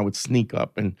bedtime, I would sneak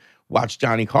up and watch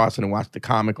Johnny Carson and watch the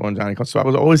comic on Johnny Carson. So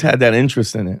I always had that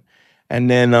interest in it. And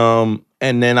then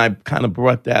I kind of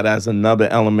brought that as another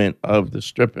element of the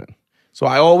stripping. So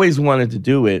I always wanted to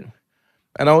do it.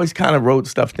 And I always kind of wrote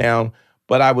stuff down,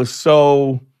 but I was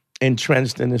so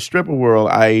entrenched in the stripper world,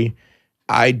 I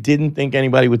didn't think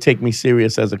anybody would take me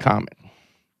serious as a comic.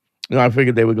 I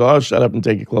figured they would go, oh, shut up and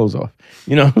take your clothes off.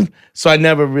 So I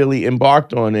never really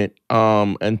embarked on it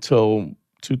until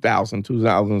 2000.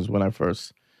 2000 is when I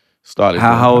first started.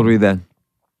 How old were you then?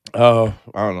 I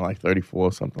don't know, like 34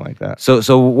 or something like that.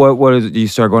 So what is it? You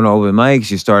start going to open mics?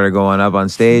 You started going up on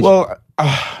stage? Well,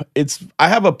 I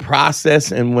have a process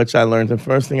in which I learned. The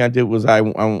first thing I did was I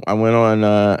went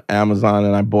on Amazon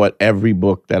and I bought every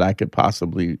book that I could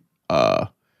possibly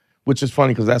which is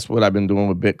funny because that's what I've been doing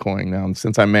with Bitcoin now. And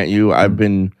since I met you, I've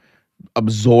been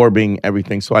absorbing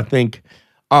everything. So I think,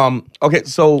 okay,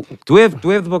 so... Do we have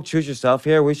the book Choose Yourself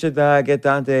here? We should get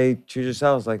Dante Choose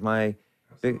Yourself. It's like my...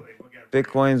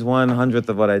 Bitcoin's 1/100th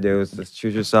of what I do. It's just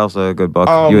Choose Yourself's a good book.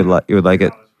 You would like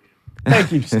it.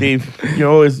 Thank you, Steve.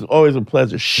 You're always a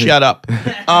pleasure. Shut up.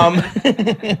 I'm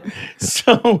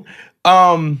trying to...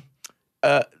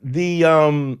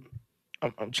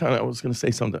 I was going to say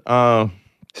something.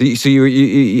 So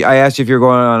you I asked you if you're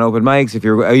going on open mics, if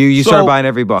you started buying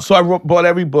every book. So I bought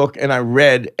every book and I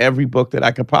read every book that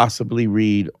I could possibly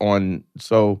read on.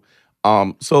 So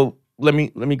let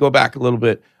me go back a little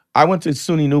bit. I went to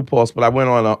SUNY New Paltz, but I went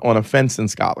on a fencing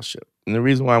scholarship. And the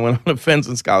reason why I went on a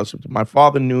fencing scholarship, my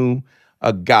father knew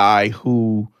a guy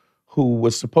who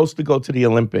was supposed to go to the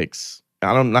Olympics.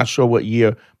 I'm not sure what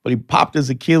year, but he popped his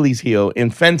Achilles heel in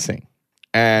fencing.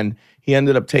 And he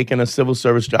ended up taking a civil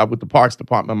service job with the Parks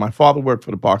Department. My father worked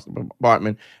for the Parks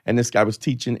Department, and this guy was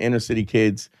teaching inner city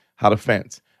kids how to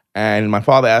fence. And my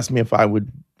father asked me if I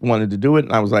wanted to do it,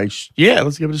 and I was like, yeah,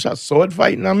 let's give it a shot. Sword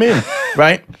fighting, I'm in,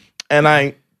 right? And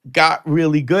I got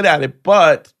really good at it.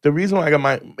 But the reason why I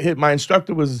got my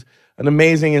instructor was an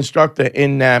amazing instructor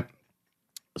in that.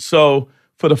 So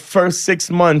for the first 6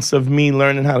 months of me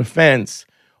learning how to fence,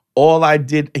 all I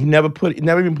did, he never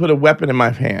even put a weapon in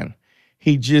my hand.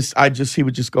 He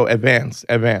would just go advance,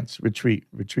 retreat,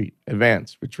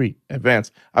 advance, retreat,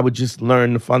 advance. I would just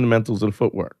learn the fundamentals of the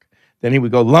footwork. Then he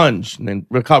would go lunge and then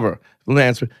recover,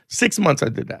 lance. 6 months I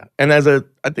did that. And I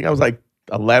think I was like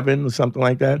 11 or something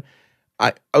like that.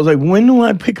 I was like, when do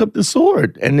I pick up the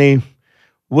sword? And they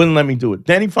wouldn't let me do it.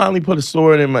 Then he finally put a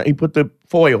sword he put the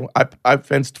foil. I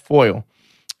fenced foil.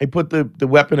 He put the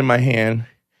weapon in my hand.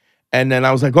 And then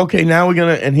I was like, okay, now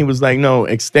and he was like, no,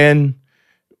 extend,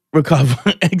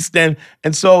 recover, extend.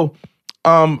 And so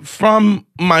from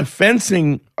my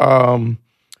fencing, my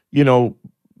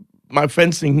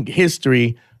fencing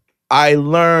history, I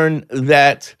learned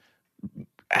that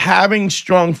having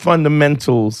strong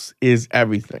fundamentals is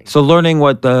everything. So learning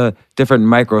what the different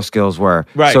micro skills were.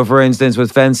 Right. So for instance,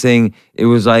 with fencing, it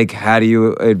was like, how do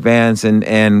you advance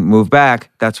and move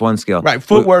back? That's one skill. Right.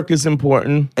 Footwork is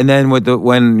important. And then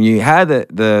when you had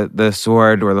the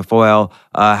sword or the foil,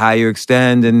 how you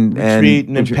extend and retreat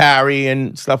and parry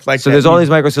and stuff like that. So there's all these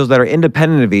micro skills that are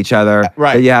independent of each other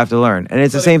that you have to learn. And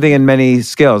it's the same thing in many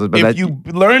skills. But if you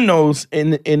learn those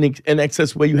in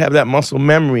excess where you have that muscle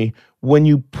memory, when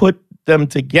you put them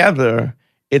together,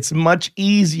 it's much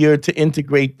easier to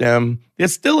integrate them.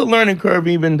 There's still a learning curve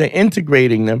even to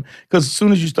integrating them, because as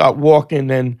soon as you start walking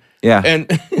and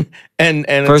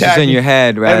first it's in your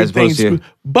head, right? As opposed to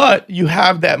but you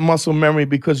have that muscle memory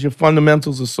because your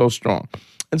fundamentals are so strong.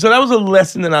 And so that was a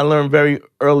lesson that I learned very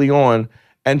early on.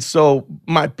 And so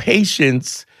my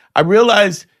patience, I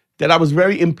realized that I was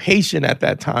very impatient at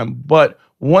that time. But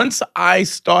once I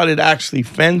started actually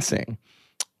fencing,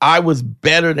 I was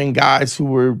better than guys who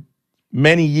were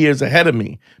many years ahead of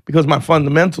me because my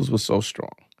fundamentals were so strong.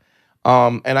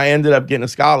 And I ended up getting a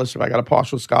scholarship. I got a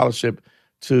partial scholarship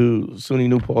to SUNY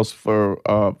New Paltz for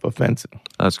fencing.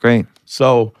 That's great.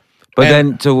 So,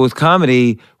 with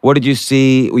comedy, what did you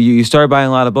see? You started buying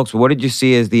a lot of books, but what did you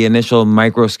see as the initial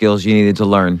micro skills you needed to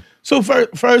learn? So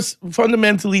first,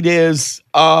 fundamentally, there's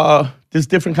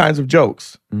different kinds of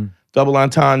jokes. Double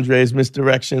entendres,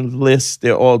 misdirections, lists,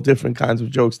 they're all different kinds of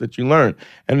jokes that you learn.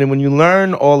 And then when you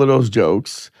learn all of those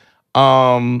jokes,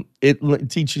 it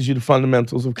teaches you the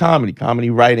fundamentals of comedy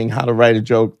writing, how to write a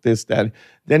joke, this, that.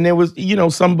 Then there was,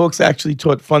 some books actually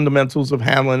taught fundamentals of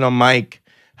handling a mic,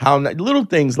 little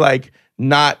things like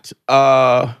not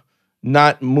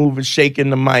moving,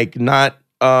 shaking the mic, not,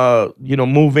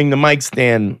 moving the mic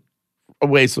stand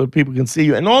away so people can see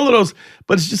you, and all of those.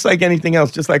 But it's just like anything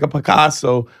else, just like a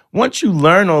Picasso. Once you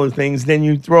learn all the things, then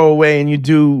you throw away and you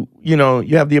do, you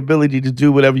have the ability to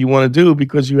do whatever you want to do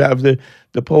because you have the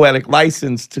poetic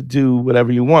license to do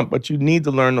whatever you want. But you need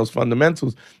to learn those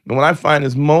fundamentals. And what I find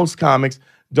is most comics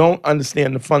don't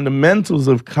understand the fundamentals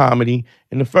of comedy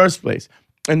in the first place.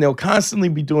 And they'll constantly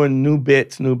be doing new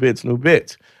bits.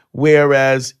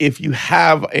 Whereas if you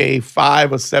have a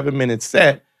 5 or 7 minute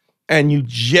set, and you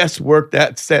just work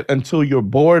that set until you're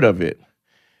bored of it,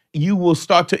 you will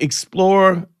start to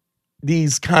explore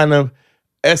these kind of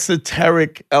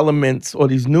esoteric elements or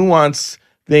these nuanced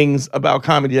things about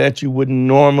comedy that you wouldn't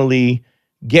normally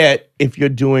get if you're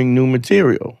doing new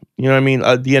material. You know what I mean?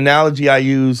 The analogy I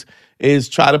use is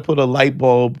try to put a light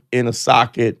bulb in a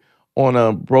socket on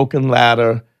a broken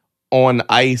ladder, on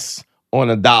ice, on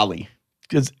a dolly,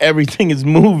 because everything is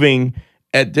moving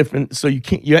at different, so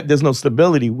there's no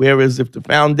stability. Whereas if the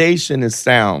foundation is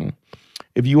sound,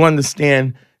 if you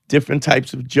understand different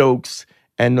types of jokes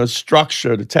and the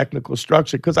structure, the technical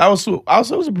structure, because I also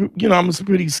was I'm a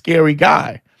pretty scary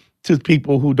guy to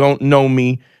people who don't know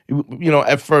me,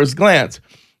 at first glance.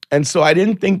 And so I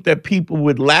didn't think that people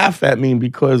would laugh at me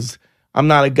because I'm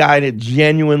not a guy that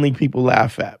genuinely people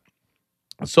laugh at.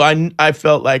 So I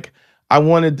felt like I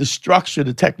wanted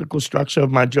the technical structure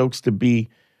of my jokes to be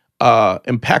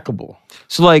impeccable.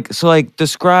 So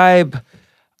describe,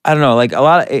 I don't know, like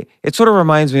it sort of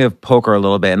reminds me of poker a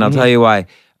little bit, and I'll tell you why.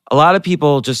 A lot of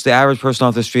people, just the average person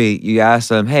off the street, you ask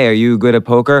them, hey, are you good at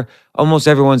poker? Almost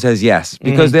everyone says yes,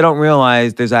 because they don't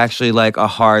realize there's actually like a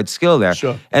hard skill there.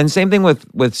 Sure. And same thing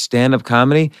with stand-up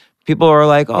comedy. People are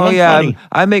like, oh, I'm yeah, funny.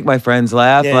 I make my friends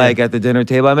laugh, Yeah. like at the dinner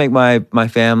table. I make my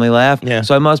family laugh. Yeah.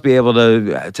 So I must be able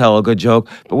to tell a good joke.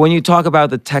 But when you talk about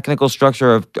the technical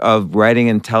structure of writing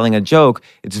and telling a joke,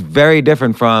 it's very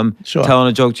different from Sure. telling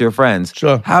a joke to your friends.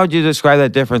 Sure. How would you describe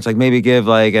that difference? Like maybe give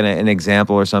like an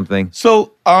example or something.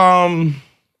 So, when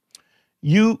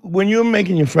you're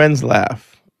making your friends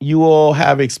laugh, you all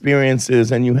have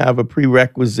experiences and you have a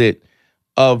prerequisite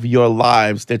of your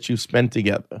lives that you've spent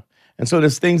together. And so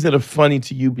there's things that are funny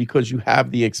to you because you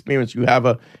have the experience. You have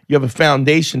a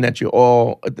foundation that you're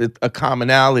all a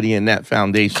commonality in that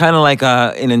foundation. Kind of like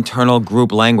an internal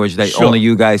group language that Sure. only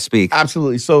you guys speak.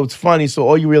 Absolutely. So it's funny. So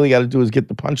all you really got to do is get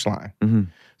the punchline. Mm-hmm.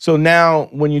 So now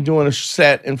when you're doing a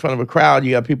set in front of a crowd, you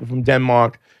got people from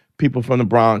Denmark, people from the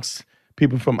Bronx,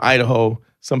 people from Idaho,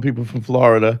 some people from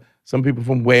Florida, some people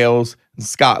from Wales and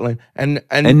Scotland. And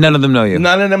none of them know you.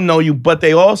 None of them know you, but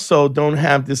they also don't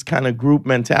have this kind of group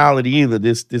mentality either,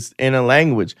 this inner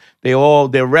language. The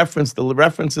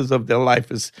references of their life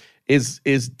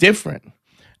is different.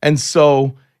 And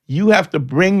so you have to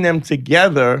bring them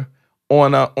together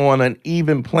on an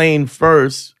even plane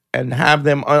first and have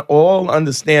them all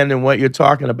understanding what you're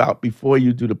talking about before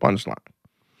you do the punchline.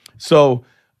 So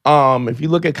if you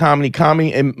look at comedy,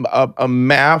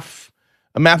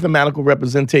 a mathematical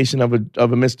representation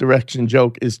of a misdirection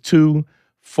joke is 2,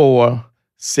 4,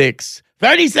 6,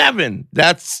 37.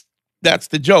 That's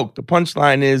the joke. The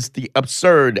punchline is the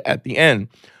absurd at the end.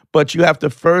 But you have to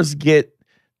first get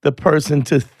the person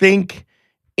to think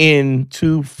in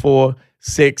 2, 4,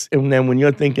 6, and then when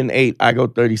you're thinking 8, I go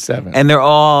 37. And they're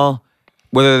all,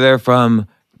 whether they're from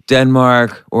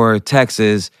Denmark or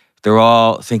Texas, they're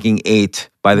all thinking 8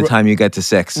 by the time you get to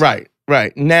 6. Right.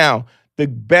 Now, the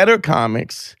better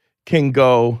comics can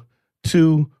go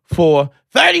 2, 4,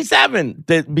 37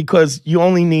 because you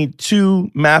only need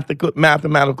 2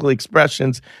 mathematical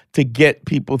expressions to get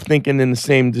people thinking in the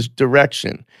same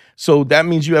direction. So that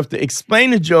means you have to explain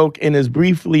the joke in as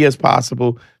briefly as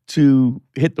possible to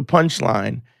hit the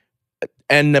punchline.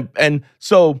 And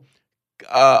so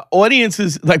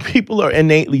audiences, like people are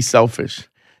innately selfish.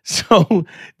 So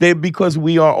because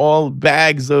we are all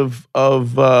bags of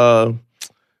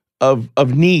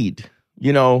need,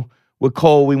 you know. We're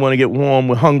cold, we want to get warm.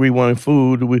 We're hungry, we want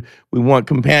food. We want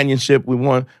companionship. We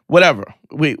want whatever.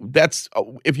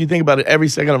 If you think about it, every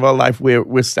second of our life,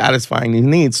 we're satisfying these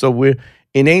needs. So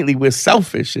we're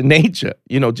selfish in nature,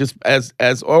 you know, just as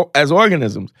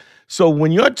organisms. So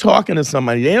when you're talking to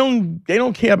somebody, they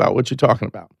don't care about what you're talking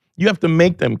about. You have to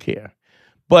make them care.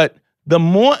 But the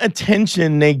more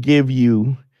attention they give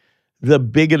you, the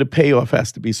bigger the payoff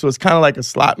has to be. So it's kind of like a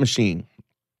slot machine.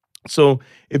 So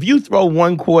if you throw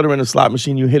 1 quarter in a slot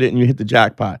machine, you hit it and you hit the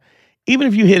jackpot. Even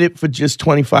if you hit it for just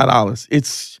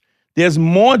 $25, there's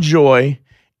more joy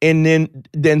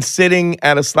than sitting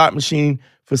at a slot machine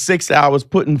for 6 hours,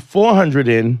 putting 400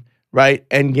 in, right,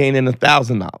 and gaining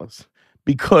 $1,000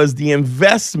 because the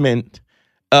investment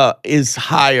is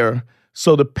higher,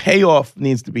 so the payoff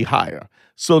needs to be higher.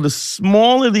 So the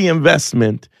smaller the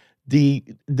investment, the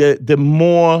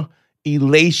more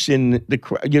elation,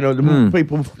 the more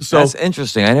people. So that's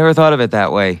interesting. I never thought of it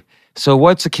that way. So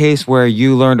what's a case where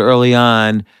you learned early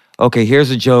on, okay,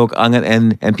 here's a joke,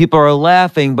 and people are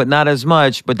laughing, but not as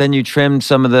much, but then you trimmed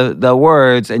some of the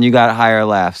words and you got higher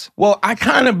laughs? Well, I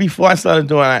kind of, before I started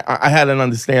doing it, I had an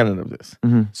understanding of this.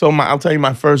 Mm-hmm. So I'll tell you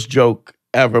my first joke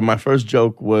ever. My first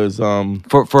joke was...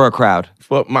 For a crowd.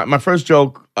 For my first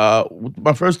joke,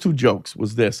 my first 2 jokes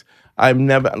was this. I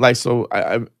never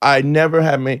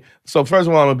had many. So first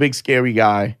of all, I'm a big scary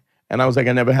guy, and I was like,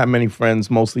 I never had many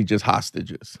friends, mostly just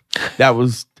hostages. That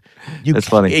was That's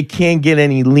funny. It can't get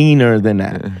any leaner than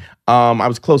that. I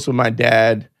was close with my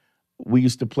dad. We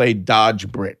used to play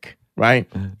dodge brick, right?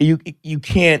 You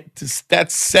can't.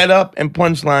 That setup and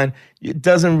punchline, it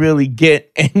doesn't really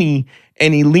get any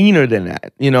leaner than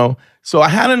that, you know. So I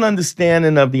had an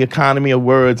understanding of the economy of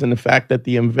words and the fact that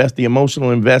the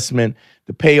emotional investment,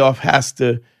 the payoff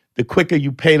the quicker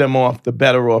you pay them off, the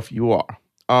better off you are.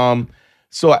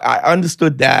 So I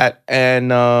understood that,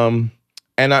 and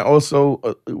I also,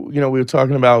 we were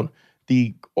talking about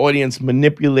the audience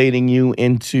manipulating you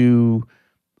into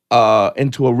a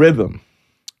rhythm.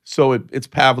 So it's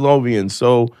Pavlovian.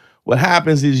 So what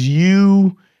happens is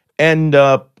you end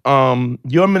up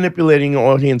you're manipulating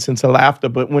your audience into laughter,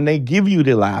 but when they give you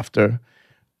the laughter,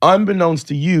 unbeknownst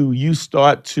to you, you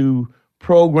start to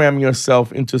program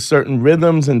yourself into certain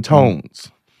rhythms and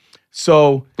tones.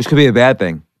 So, which could be a bad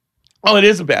thing. Oh, it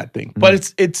is a bad thing,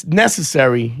 but it's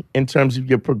necessary in terms of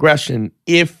your progression.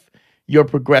 If you're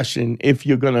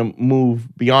going to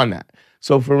move beyond that.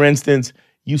 So, for instance,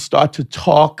 you start to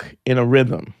talk in a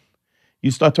rhythm.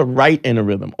 You start to write in a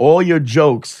rhythm. All your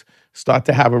jokes start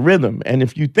to have a rhythm. And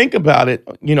if you think about it,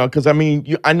 because I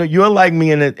know you're like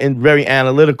me and very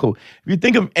analytical. If you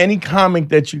think of any comic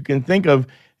that you can think of,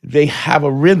 they have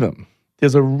a rhythm.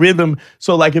 There's a rhythm.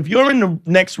 So like if you're in the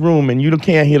next room and you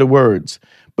can't hear the words,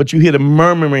 but you hear the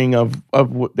murmuring of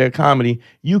their comedy,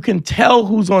 you can tell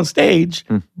who's on stage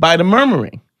by the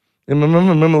murmuring. And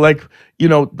remember, like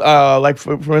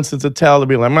for instance, Attell to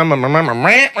be like,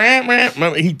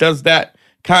 he does that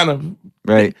kind of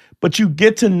right. But you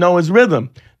get to know his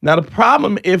rhythm. Now the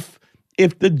problem, if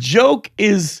the joke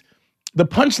is the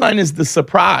punchline is the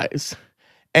surprise,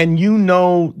 and you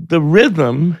know the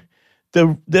rhythm,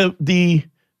 the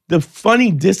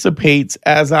funny dissipates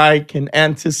as I can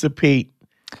anticipate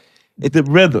the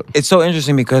rhythm. It's so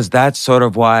interesting because that's sort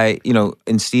of why,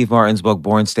 in Steve Martin's book,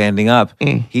 Born Standing Up,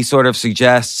 he sort of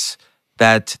suggests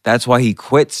that that's why he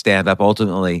quit stand-up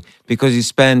ultimately, because he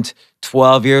spent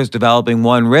 12 years developing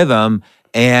one rhythm,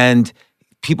 and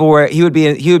he would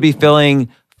be filling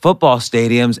football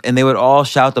stadiums and they would all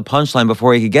shout the punchline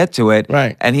before he could get to it.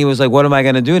 Right. And he was like, what am I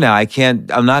going to do now?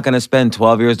 I'm not going to spend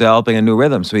 12 years developing a new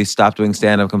rhythm. So he stopped doing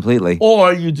stand-up completely.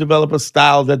 Or you develop a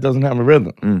style that doesn't have a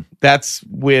rhythm. That's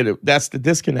that's the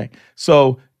disconnect.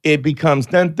 So it becomes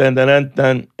dun, dun, dun, dun,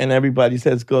 dun, and everybody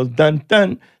goes dun,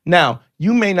 dun. Now,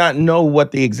 you may not know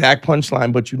what the exact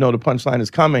punchline, but you know the punchline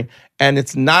is coming. And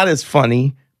it's not as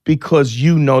funny because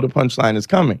you know the punchline is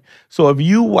coming. So if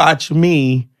you watch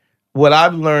me, what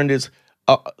I've learned is,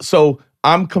 so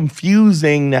I'm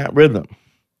confusing that rhythm.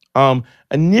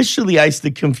 Initially, I used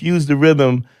to confuse the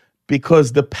rhythm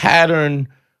because the pattern,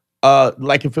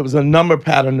 like if it was a number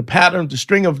pattern, the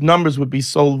string of numbers would be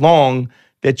so long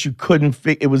that you couldn't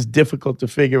it was difficult to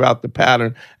figure out the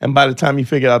pattern. And by the time you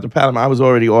figured out the pattern, I was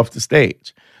already off the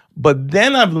stage. But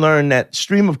then I've learned that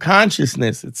stream of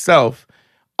consciousness itself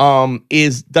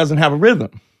doesn't have a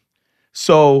rhythm.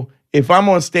 So if I'm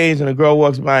on stage and a girl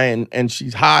walks by and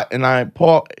she's hot and I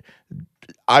pause,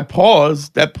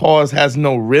 that pause has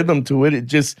no rhythm to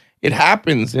it. It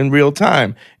happens in real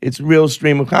time. It's real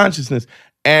stream of consciousness.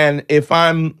 And if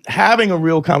I'm having a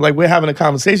real like we're having a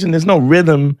conversation, there's no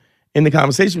rhythm in the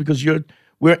conversation because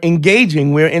we're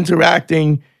engaging, we're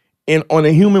interacting on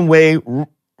a human way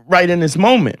right in this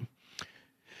moment.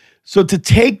 So to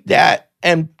take that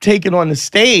and take it on the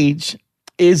stage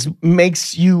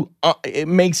makes you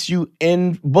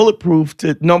in bulletproof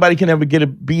to nobody can ever get a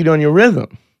beat on your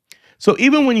rhythm. So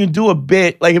even when you do a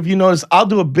bit, like if you notice, I'll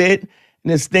do a bit and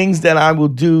there's things that I will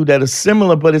do that are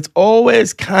similar, but it's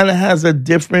always kind of has a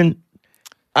different,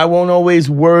 I won't always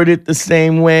word it the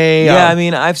same way. Yeah, I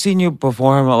mean, I've seen you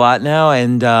perform a lot now,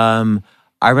 and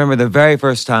I remember the very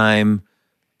first time,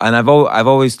 and I've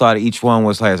always thought each one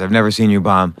was hilarious. I've never seen you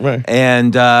bomb. Right.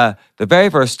 And the very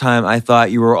first time, I thought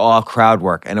you were all crowd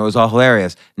work, and it was all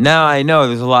hilarious. Now I know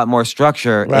there's a lot more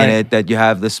structure in it, that you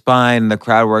have the spine and the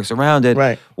crowd works around it.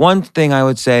 Right. One thing I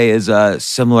would say is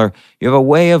similar. You have a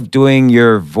way of doing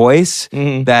your voice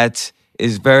that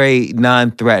is very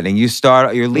non-threatening.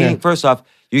 You're leaning, first off,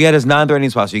 you get as non-threatening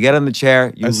as possible. You get on the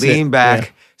chair, you lean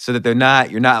back so that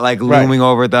you're not like looming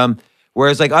over them.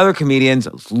 Whereas like other comedians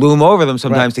loom over them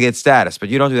sometimes to get status, but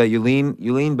you don't do that. You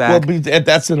lean back. Well,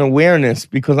 that's an awareness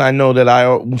because I know that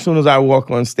as soon as I walk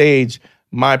on stage,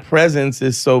 my presence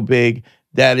is so big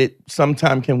that it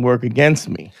sometimes can work against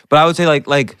me. But I would say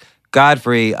like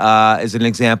Godfrey is an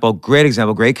example,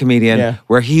 great comedian,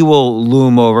 where he will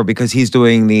loom over because he's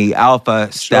doing the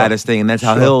alpha status thing, and that's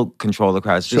how he'll control the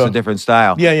crowd. It's just a different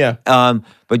style. Yeah.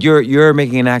 But you're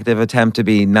making an active attempt to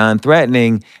be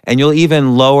non-threatening, and you'll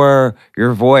even lower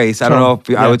your voice. I don't know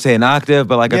if I would say an octave,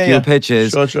 but like a few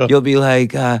pitches. Sure. You'll be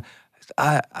like, I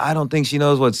don't think she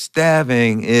knows what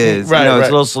staffing is. Right, It's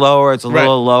a little slower. It's a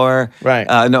little lower. Right.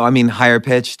 No, I mean higher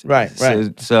pitched. Right.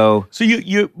 So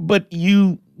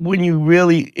when you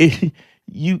really,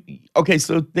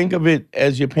 so think of it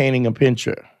as you're painting a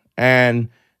picture and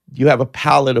you have a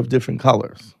palette of different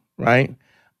colors, right?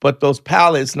 But those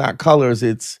palettes, not colors,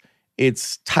 it's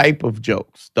type of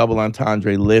jokes, double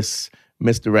entendre, lists,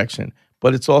 misdirection.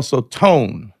 But it's also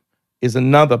tone is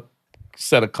another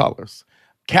set of colors.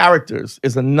 Characters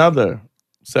is another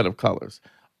set of colors.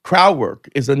 Crowd work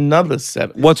is another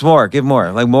set. What's more? Give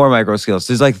more. Like more micro skills.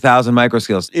 There's like 1,000 micro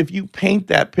skills. If you paint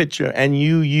that picture and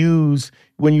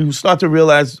when you start to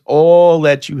realize all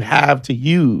that you have to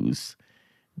use,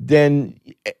 then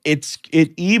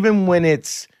even when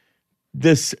it's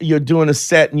this, you're doing a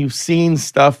set and you've seen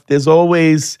stuff, there's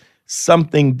always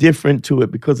something different to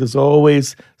it because there's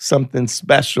always something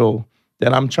special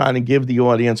that I'm trying to give the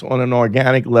audience on an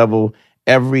organic level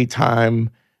every time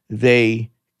they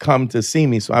come to see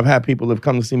me. So I've had people that have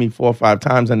come to see me 4 or 5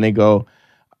 times, and they go,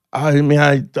 I mean,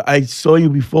 I saw you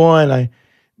before, and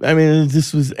I mean,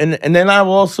 this was, and then I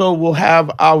also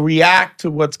I'll react to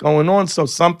what's going on. So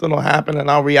something will happen and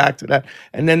I'll react to that.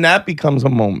 And then that becomes a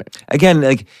moment. Again,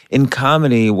 like in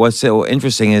comedy, what's so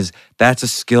interesting is that's a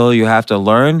skill you have to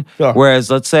learn. Sure. Whereas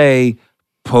let's say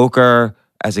poker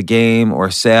as a game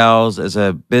or sales as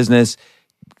a business,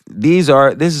 this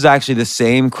is actually the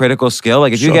same critical skill.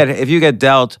 Like if you get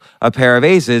dealt a pair of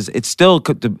aces, it's still,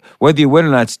 whether you win or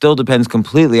not, still depends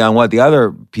completely on what the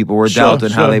other people were dealt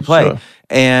and how they play. Sure.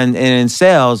 And in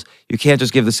sales, you can't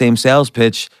just give the same sales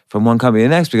pitch from one company to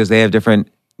the next because they have different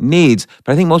needs.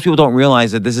 But I think most people don't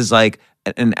realize that this is like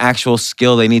an actual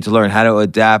skill they need to learn, how to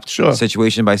adapt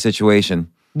situation by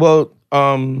situation. Well,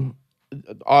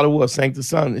 Art of War, Sanctus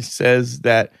Son, it says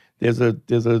that there's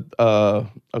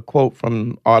a quote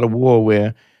from Art of War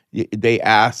where they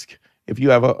ask if you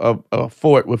have a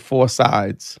fort with 4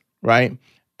 sides, right?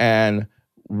 And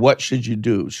what should you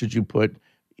do? Should you put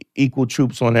equal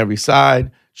troops on every side?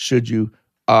 Should you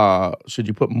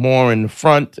put more in the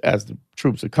front as the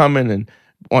troops are coming and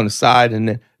on the side? And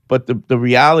then, but the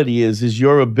reality is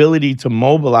your ability to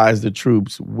mobilize the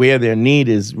troops where their need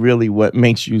is really what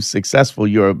makes you successful.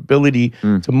 Your ability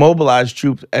to mobilize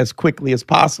troops as quickly as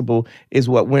possible is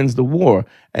what wins the war.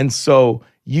 And so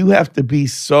you have to be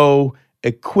so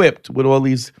equipped with all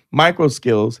these micro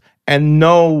skills and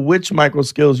know which micro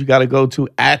skills you got to go to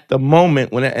at the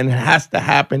moment and it has to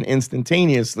happen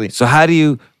instantaneously. So how do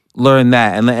you learn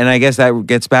that? And I guess that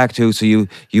gets back to, so you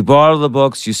bought all the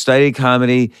books, you studied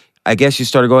comedy, I guess you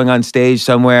started going on stage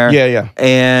somewhere. Yeah.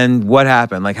 And what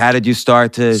happened? Like, how did you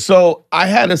start to? So I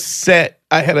had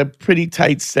a pretty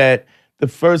tight set. The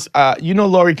first,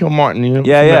 Laurie Kilmartin. You know,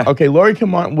 yeah. Okay, Laurie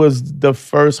Kilmartin was the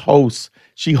first host.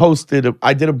 She hosted,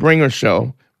 I did a bringer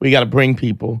show. We got to bring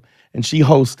people. And she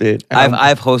hosted.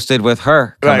 I've hosted with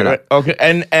her. Right. Okay.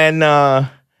 And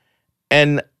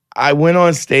I went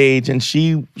on stage and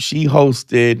she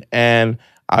hosted and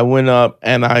I went up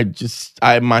and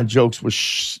my jokes were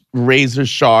razor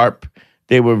sharp.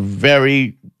 They were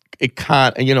very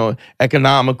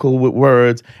economical with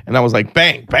words. And I was like,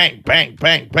 bang, bang, bang,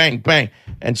 bang, bang, bang.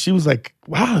 And she was like,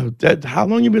 wow, how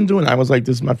long you been doing? I was like,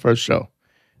 this is my first show.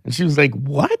 And she was like,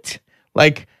 what?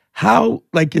 Like, how?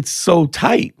 Like, it's so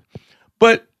tight.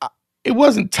 But it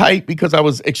wasn't tight because I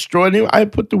was extraordinary. I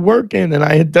had put the work in and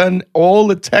I had done all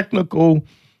the technical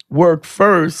work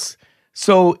first.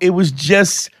 So it was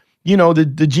just,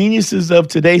 the geniuses of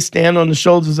today stand on the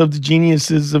shoulders of the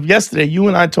geniuses of yesterday. You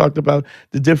and I talked about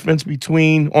the difference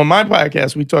on my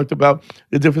podcast, we talked about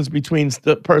the difference between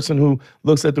the person who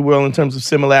looks at the world in terms of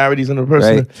similarities and the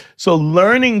person. Right. So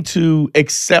learning to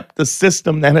accept the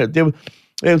system that there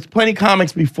was plenty of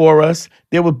comics before us.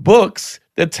 There were books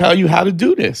that tell you how to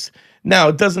do this. Now,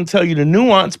 it doesn't tell you the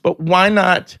nuance, but why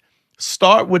not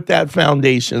start with that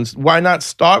foundations? Why not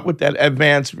start with that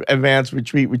advance,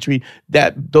 retreat,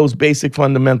 those basic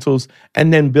fundamentals,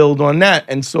 and then build on that?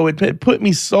 And so it put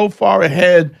me so far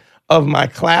ahead of my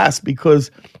class because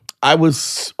I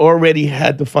was already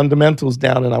had the fundamentals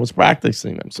down and I was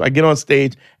practicing them. So I get on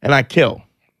stage and I kill.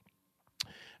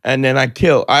 And then I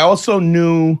kill. I also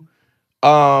knew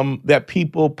that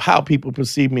how people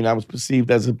perceive me, and I was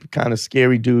perceived as a kind of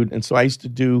scary dude. And so I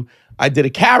did a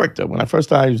character. When I first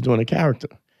started, I was doing a character.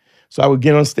 So I would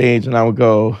get on stage and I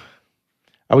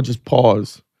would just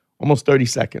pause almost 30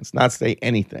 seconds, not say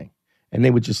anything. And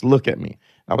they would just look at me.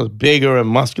 I was bigger and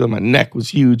muscular. My neck was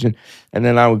huge. And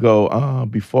then I would go,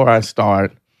 before I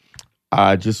start,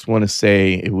 I just want to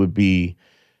say it would be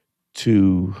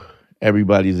to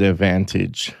everybody's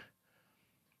advantage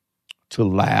to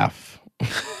laugh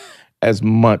as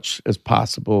much as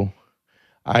possible.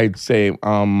 I'd say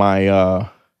my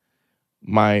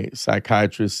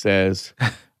psychiatrist says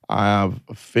I have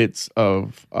fits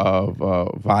of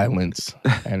violence,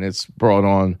 and it's brought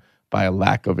on by a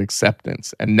lack of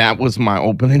acceptance. And that was my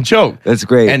opening joke. That's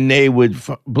great. And they would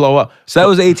blow up. So that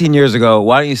was 18 years ago.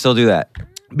 Why don't you still do that?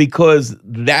 Because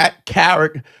that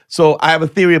character, so I have a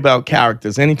theory about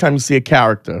characters. Anytime you see a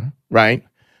character, right?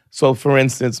 So, for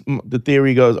instance, the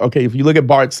theory goes, okay, if you look at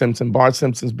Bart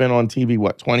Simpson's been on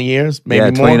TV, 20 years?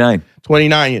 Maybe more? 29.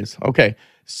 29 years, okay.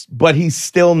 But he's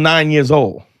still 9 years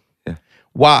old. Yeah.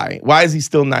 Why? Why is he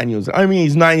still 9 years old? I mean,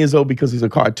 he's 9 years old because he's a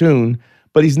cartoon,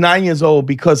 but he's 9 years old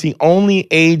because he only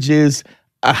ages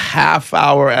a half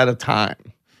hour at a time.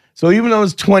 So even though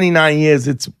it's 29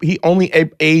 years, he only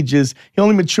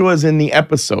matures in the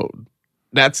episode.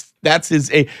 That's his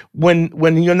age.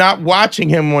 When you're not watching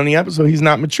him on the episode, he's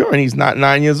not maturing. He's not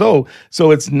 9 years old.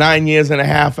 So it's 9 years and a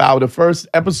half hour. The first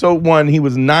episode 1, he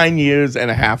was 9 years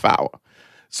and a half hour.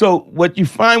 So what you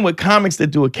find with comics that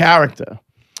do a character,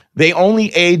 they only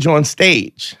age on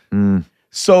stage.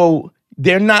 So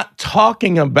they're not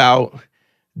talking about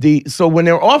so when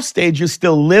they're off stage, you're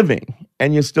still living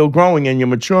and you're still growing and you're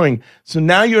maturing. So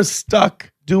now you're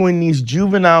stuck doing these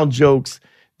juvenile jokes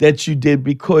that you did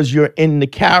because you're in the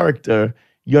character,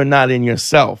 you're not in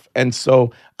yourself. And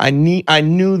so I knew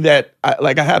that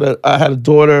I had a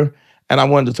daughter, and I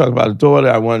wanted to talk about a daughter.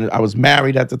 I was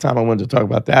married at the time. I wanted to talk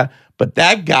about that. But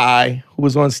that guy who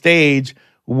was on stage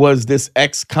was this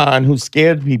ex-con who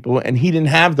scared people, and he didn't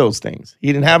have those things. He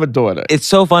didn't have a daughter. It's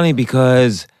so funny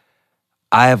because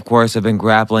I, of course, have been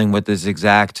grappling with this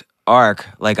exact arc.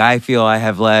 Like, I feel I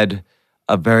have led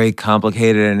a very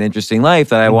complicated and interesting life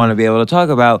that I want to be able to talk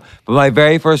about. But my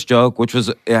very first joke, which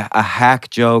was a hack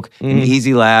joke, an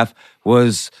easy laugh,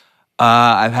 was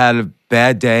I've had a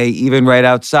bad day. Even right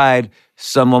outside,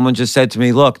 some woman just said to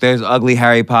me, "Look, there's ugly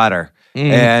Harry Potter."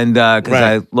 And because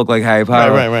I look like Harry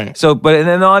Potter. Right. So, and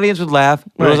then the audience would laugh.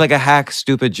 But it was like a hack,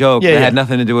 stupid joke that had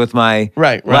nothing to do with my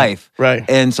life. Right.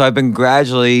 And so I've been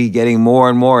gradually getting more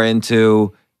and more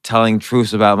into telling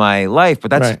truths about my life.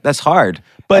 But that's hard.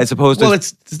 But, as opposed to...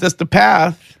 it's just the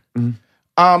path. And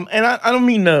I don't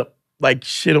mean to like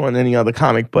shit on any other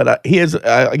comic, but I'll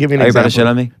give you an example. Are you about to shit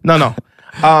on me? No.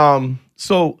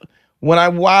 So when I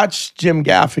watched Jim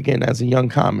Gaffigan as a young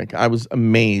comic, I was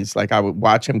amazed. Like, I would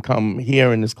watch him come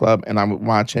here in this club, and I would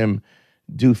watch him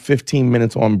do 15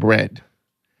 minutes on bread.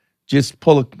 Just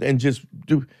pull it and just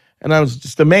do, and I was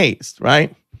just amazed,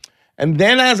 right? And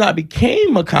then as I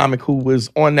became a comic who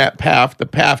was on that path, the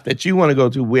path that you want to go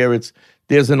to, where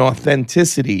there's an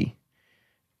authenticity,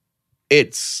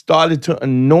 it started to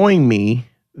annoy me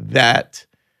that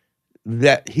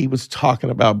he was talking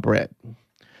about bread.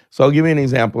 So I'll give you an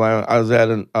example. I was at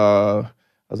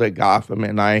Gotham,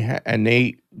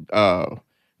 and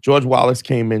George Wallace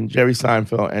came in, Jerry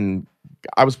Seinfeld, and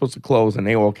I was supposed to close, and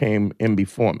they all came in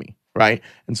before me, right?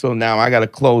 And so now I got to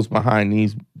close behind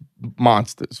these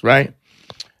monsters, right?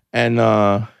 And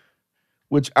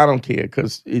which I don't care,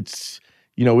 because it's,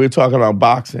 we're talking about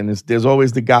boxing. There's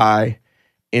always the guy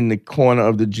in the corner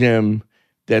of the gym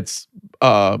that's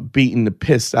beating the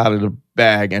piss out of the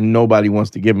bag, and nobody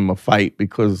wants to give him a fight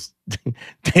because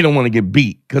they don't want to get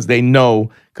beat, because they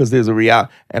know, because there's a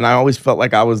reality. And I always felt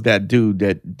like I was that dude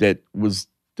that was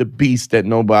the beast that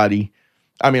nobody.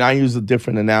 I mean, I use a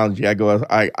different analogy. I go,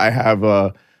 I have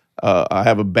a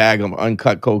bag of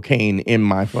uncut cocaine in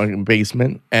my fucking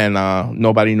basement, and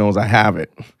nobody knows I have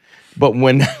it. But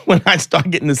when I start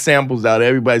getting the samples out,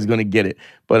 everybody's gonna get it.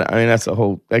 But I mean,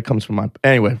 that comes from my,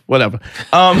 anyway, whatever.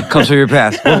 Comes from your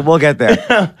past. We'll get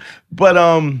there. But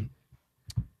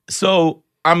so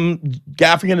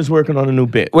Gaffigan is working on a new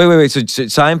bit. Wait. So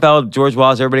Seinfeld, George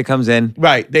Wallace, everybody comes in.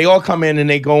 Right. They all come in and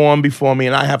they go on before me,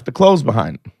 and I have to close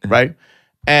behind them, right?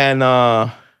 And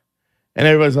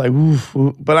everybody's like, oof,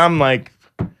 oof. But I'm like,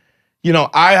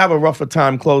 I have a rougher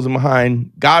time closing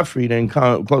behind Godfrey than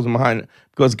closing behind,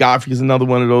 because Godfrey is another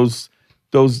one of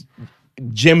those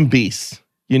gym beasts,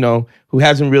 who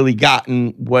hasn't really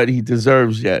gotten what he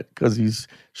deserves yet, because he's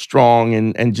strong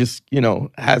and just,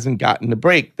 hasn't gotten the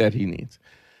break that he needs.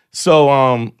 So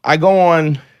I go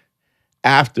on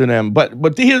after them.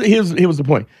 But here was the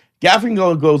point.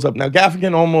 Gaffigan goes up. Now,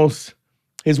 Gaffigan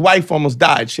his wife almost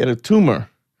died. She had a tumor,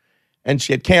 and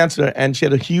she had cancer, and she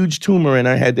had a huge tumor in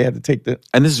her head. They had to take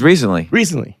And this is recently?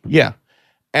 Recently, yeah.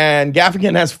 And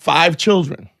Gaffigan has 5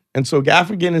 children. And so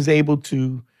Gaffigan is able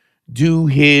to do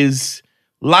his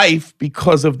life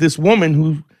because of this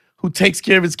woman who takes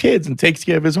care of his kids and takes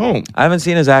care of his home. I haven't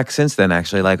seen his act since then,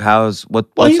 actually. Like, he's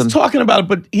talking about it,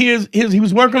 but he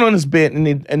was working on his bit, and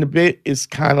the bit is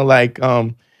kind of like,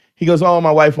 he goes, "Oh,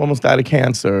 my wife almost died of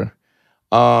cancer.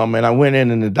 And I went in,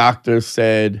 and the doctor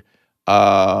said, he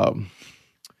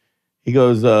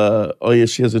goes, oh yeah,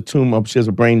 she has a tumor. She has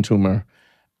a brain tumor,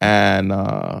 and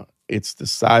it's the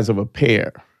size of a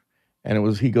pear."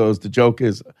 And he goes, the joke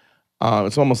is,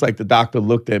 it's almost like the doctor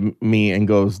looked at me and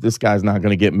goes, "This guy's not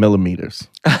going to get millimeters,"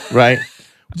 right?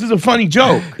 Which is a funny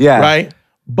joke, right?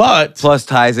 But plus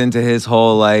ties into his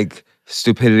whole like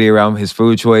stupidity around his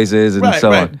food choices and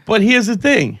so on. But here's the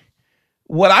thing.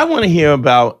 What I want to hear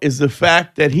about is the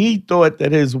fact that he thought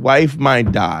that his wife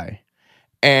might die,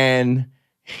 and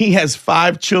he has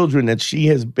 5 children that she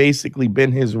has basically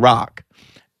been his rock.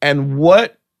 And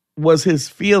what was his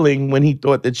feeling when he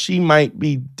thought that she might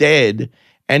be dead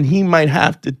and he might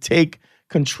have to take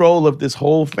control of this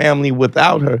whole family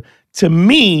without her? To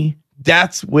me,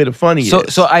 that's where the funny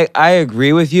is. So I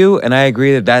agree with you, and I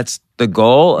agree that that's the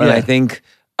goal. And I think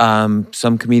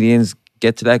some comedians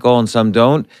get to that goal and some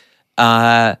don't.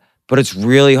 But it's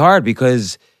really hard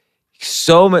because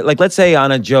so much, like let's say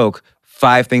on a joke,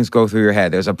 5 things go through your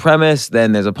head. There's a premise,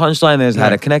 then there's a punchline, there's how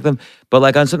to connect them. But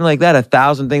like on something like that,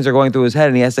 1,000 things are going through his head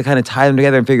and he has to kind of tie them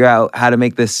together and figure out how to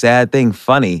make this sad thing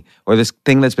funny, or this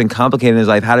thing that's been complicated in his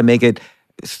life, how to make it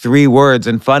 3 words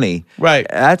and funny. Right.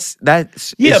 That's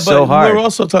Yeah, but so hard. we're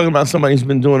also talking about somebody who's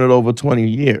been doing it over 20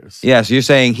 years. Yeah, so you're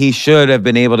saying he should have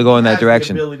been able to go in that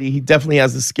direction. He definitely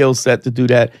has the skill set to do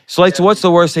that. So like, so what's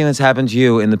the worst thing that's happened to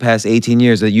you in the past 18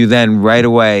 years that you then right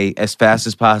away, as fast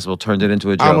as possible, turned it into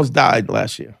a joke? I almost died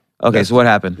last year. Okay, so what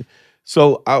happened?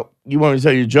 So you want me to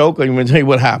tell you a joke, or you want me to tell you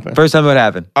what happened? First time what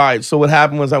happened? All right, so what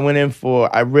happened was I was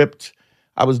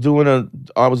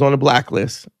on a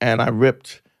blacklist, and I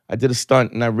did a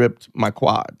stunt, and I ripped my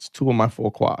quads, 2 of my 4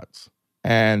 quads.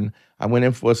 And I went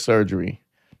in for a surgery,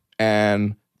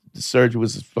 and the surgery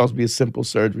was supposed to be a simple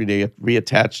surgery. They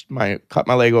cut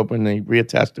my leg open, and they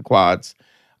reattached the quads.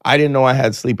 I didn't know I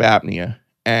had sleep apnea,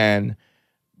 and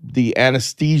the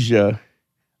anesthesia,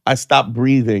 I stopped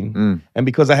breathing. And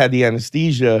because I had the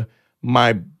anesthesia,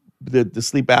 the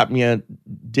sleep apnea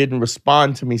didn't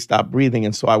respond to me stop breathing,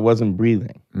 and so I wasn't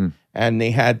breathing. And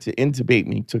they had to intubate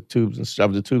me, took tubes and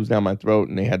shoved the tubes down my throat,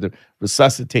 and they had to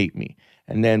resuscitate me.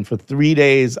 And then for 3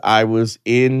 days, I was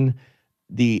in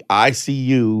the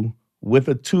ICU with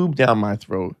a tube down my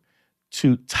throat,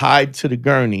 tied to the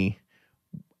gurney,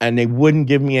 and they wouldn't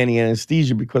give me any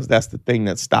anesthesia because that's the thing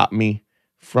that stopped me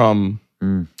from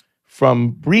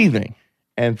breathing.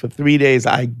 And for 3 days,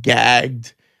 I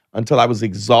gagged until I was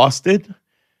exhausted,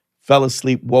 fell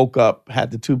asleep, woke up,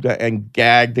 had the tube down, and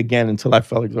gagged again until I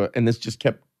fell exhausted. And this just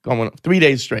kept going 3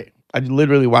 days straight. I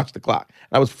literally watched the clock.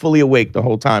 I was fully awake the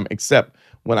whole time, except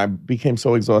when I became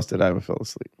so exhausted I fell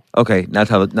asleep. Okay, now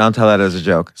tell that as a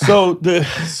joke. So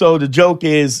the joke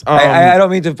is... I don't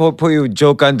mean to put you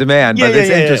joke on demand, but it's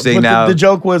interesting but now. The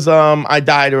joke was I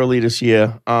died early this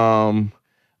year. I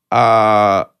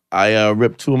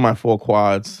ripped 2 of my 4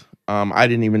 quads. I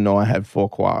didn't even know I had 4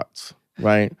 quads,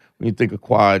 right? When you think of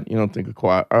quad, you don't think of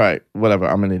quad. All right, whatever,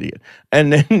 I'm an idiot.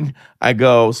 And then I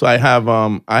have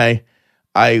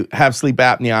sleep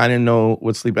apnea. I didn't know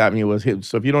what sleep apnea was.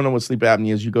 So if you don't know what sleep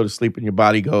apnea is, you go to sleep and your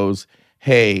body goes,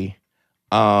 hey,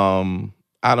 I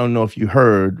don't know if you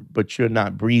heard, but you're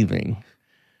not breathing.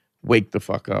 Wake the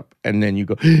fuck up. And then you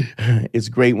go, it's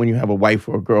great when you have a wife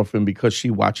or a girlfriend because she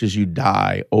watches you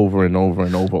die over and over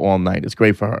and over all night. It's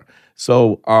great for her.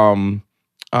 So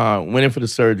went in for the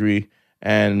surgery,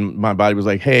 and my body was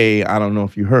like, hey, I don't know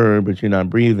if you heard, but you're not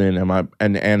breathing.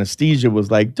 And the anesthesia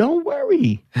was like, don't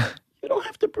worry. You don't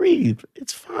have to breathe.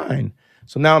 It's fine.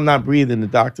 So now I'm not breathing. The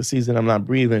doctor sees that I'm not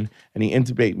breathing, and he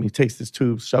intubates me, takes this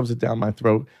tube, shoves it down my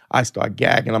throat. I start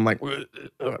gagging. I'm like,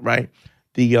 right?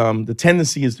 The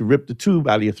tendency is to rip the tube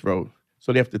out of your throat.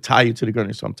 So they have to tie you to the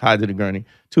gurney. So I'm tied to the gurney.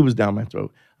 Tube is down my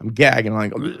throat. I'm gagging. I'm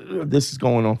like, this is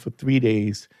going on for 3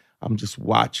 days. I'm just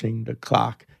watching the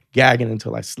clock, gagging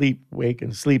until I sleep, wake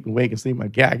and sleep and wake and sleep. I'm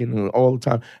gagging all the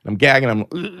time. And I'm gagging.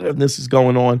 This is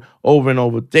going on over and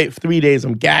over. 3 days,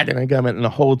 I'm gagging. And the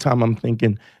whole time I'm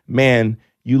thinking, man,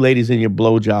 you ladies in your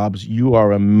blowjobs, you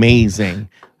are amazing.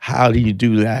 How do you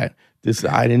do that?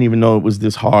 I didn't even know it was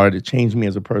this hard. It changed me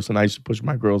as a person. I used to push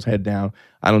my girl's head down.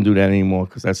 I don't do that anymore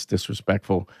because that's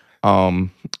disrespectful. So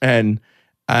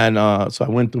I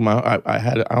went through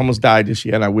I almost died this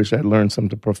year, and I wish I had learned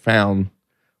something profound,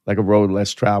 like a road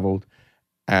less traveled.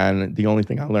 And the only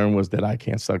thing I learned was that I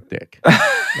can't suck dick.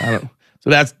 So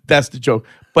that's the joke.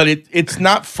 But it's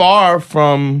not far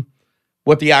from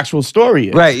what the actual story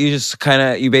is. Right. You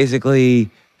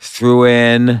basically threw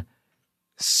in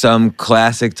some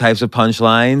classic types of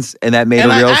punchlines, and that made a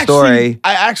real story.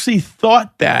 I actually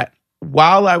thought that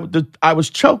while I was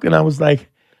choking, I was like,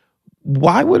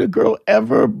 why would a girl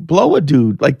ever blow a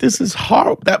dude? Like, this is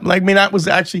horrible. That was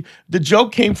actually, the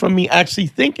joke came from me actually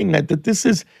thinking that this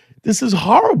is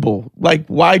horrible. Like,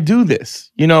 why do this?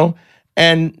 You know?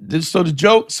 And so the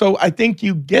joke, so I think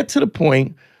you get to the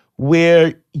point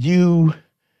where you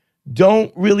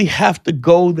don't really have to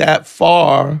go that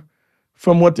far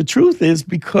from what the truth is,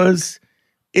 because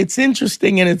it's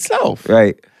interesting in itself.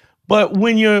 Right. But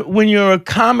when you're a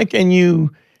comic and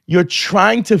you're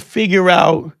trying to figure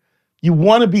out, you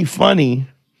want to be funny,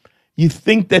 you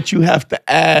think that you have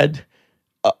to add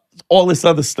all this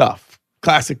other stuff,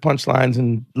 classic punchlines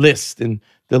and lists and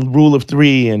the rule of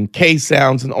 3 and K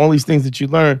sounds and all these things that you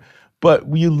learn. But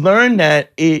you learn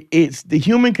that it's the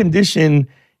human condition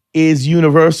is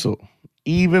universal.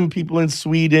 Even people in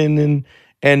Sweden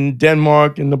and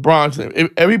Denmark and the Bronx,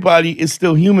 everybody is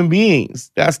still human beings.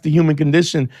 That's the human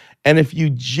condition. And if you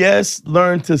just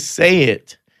learn to say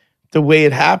it the way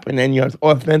it happened and you're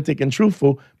authentic and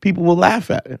truthful, people will laugh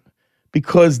at it.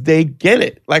 because they get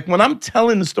it. Like when I'm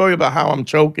telling the story about how I'm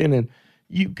choking, and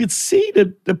you could see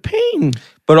the pain.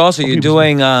 But also, you're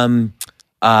doing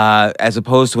as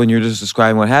opposed to when you're just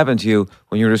describing what happened to you.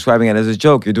 When you're describing it as a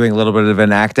joke, you're doing a little bit of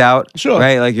an act out, sure,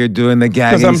 right? Like you're doing the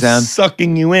gagging because I'm sound,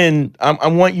 sucking you in. I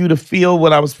want you to feel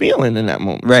what I was feeling in that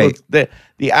moment. Right. So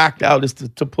the act out is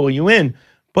to pull you in.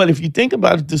 But if you think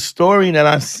about it, the story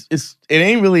that it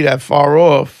ain't really that far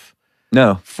off.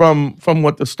 No. From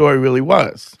what the story really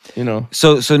was,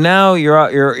 So now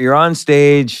you're on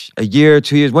stage a year,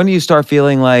 2 years. When do you start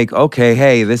feeling like, okay,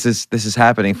 hey, this is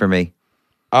happening for me?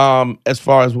 As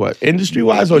far as what, industry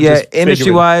wise, or yeah, just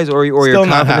industry wise, or your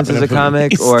confidence as a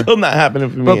comic, it's or still not happening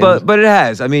for me. But it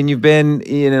has. I mean, you've been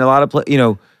in a lot of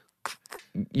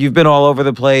you've been all over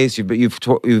the place.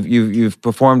 You've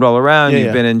performed all around.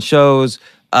 You've been in shows.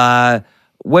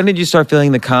 When did you start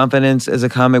feeling the confidence as a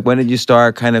comic? When did you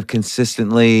start kind of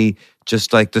consistently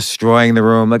just like destroying the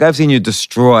room? Like I've seen you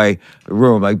destroy the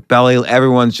room, like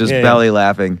everyone's just belly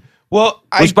laughing. Well,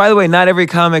 which by the way, not every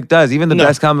comic does. Even the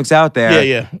best comics out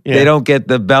there, they don't get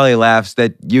the belly laughs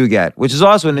that you get, which is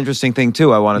also an interesting thing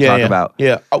too. I want to talk about.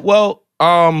 Yeah. Well,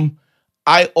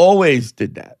 I always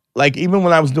did that. Like even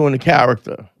when I was doing the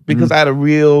character, because I had a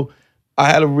real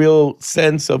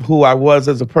sense of who I was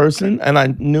as a person, and I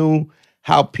knew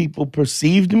how people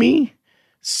perceived me.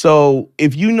 So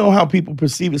if you know how people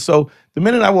perceive it, so the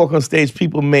minute I walk on stage,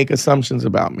 people make assumptions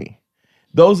about me.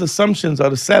 Those assumptions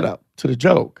are the setup to the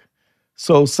joke.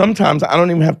 So sometimes I don't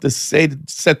even have to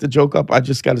set the joke up. I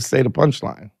just got to say the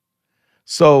punchline.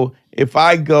 So if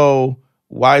I go,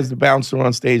 why is the bouncer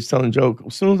on stage telling a joke?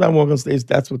 As soon as I walk on stage,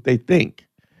 that's what they think.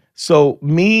 So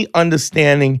me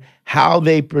understanding how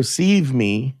they perceive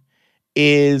me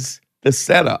is the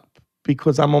setup,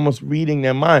 because I'm almost reading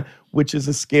their mind, which is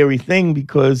a scary thing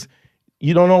because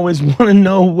you don't always want to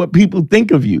know what people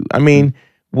think of you. I mean,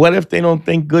 what if they don't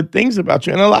think good things about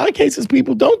you? In a lot of cases,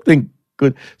 people don't think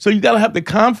good. So you got to have the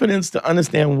confidence to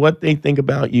understand what they think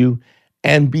about you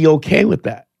and be okay with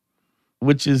that,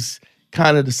 which is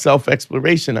kind of the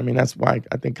self-exploration. I mean, that's why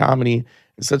I think comedy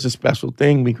is such a special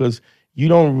thing, because you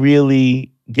don't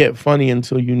really get funny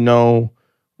until you know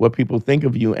what people think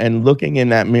of you, and looking in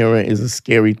that mirror is a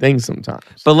scary thing sometimes.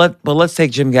 But let's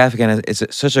take Jim Gaffigan.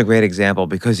 It's such a great example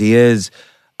because he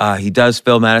does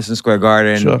fill Madison Square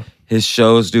Garden. Sure. His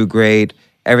shows do great.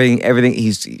 Everything.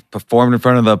 He's performed in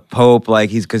front of the Pope,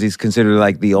 because he's considered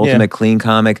like the ultimate clean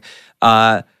comic.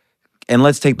 And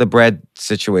let's take the bread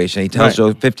situation. He tells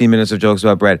 15 minutes of jokes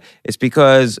about bread. It's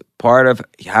because part of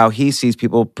how he sees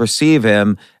people perceive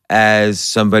him as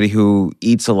somebody who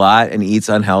eats a lot and eats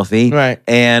unhealthy. Right.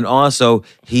 And also,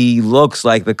 he looks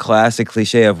like the classic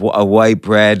cliche of a white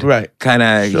bread kind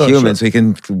of human. Sure. So he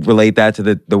can relate that to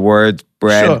the word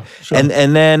bread. Sure.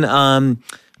 And then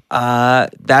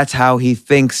that's how he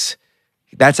thinks,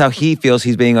 that's how he feels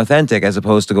he's being authentic as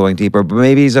opposed to going deeper. But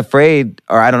maybe he's afraid,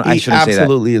 or I shouldn't say that. He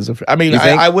absolutely is afraid. I mean,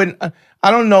 I wouldn't,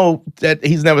 I don't know that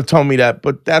he's never told me that,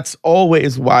 but that's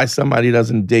always why somebody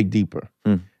doesn't dig deeper.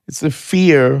 It's the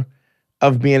fear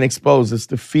of being exposed. It's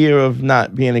the fear of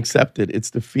not being accepted.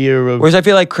 It's the fear of... Whereas I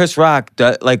feel like Chris Rock,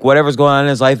 like whatever's going on in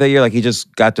his life that year, like he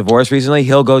just got divorced recently,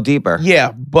 he'll go deeper.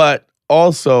 Yeah, but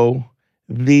also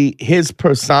his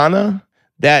persona,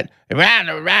 that... You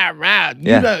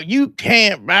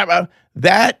can't...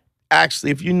 That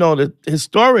actually, if you know that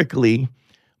historically,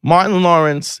 Martin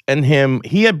Lawrence and him,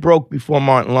 he had broke before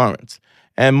Martin Lawrence.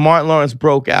 And Martin Lawrence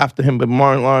broke after him, but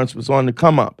Martin Lawrence was on the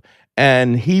come up.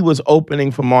 And he was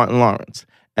opening for Martin Lawrence.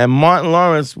 And Martin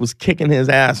Lawrence was kicking his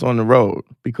ass on the road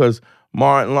because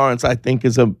Martin Lawrence, I think,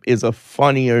 is a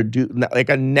funnier dude, like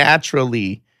a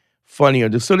naturally funnier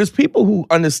dude. So there's people who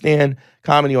understand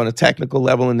comedy on a technical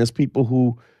level, and there's people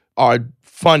who are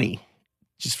funny,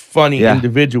 just funny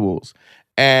individuals.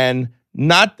 And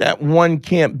not that one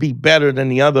can't be better than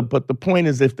the other, but the point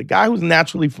is, if the guy who's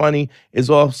naturally funny is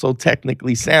also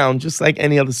technically sound, just like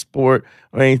any other sport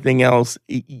or anything else,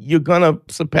 you're going to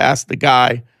surpass the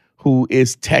guy who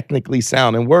is technically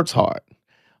sound and works hard.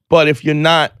 But if you're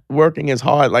not working as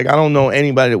hard, like I don't know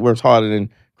anybody that works harder than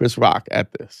Chris Rock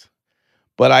at this.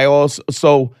 But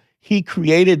so he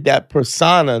created that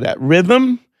persona, that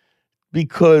rhythm,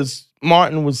 because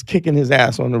Martin was kicking his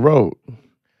ass on the road.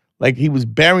 Like he was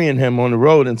burying him on the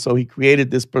road. And so he created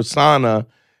this persona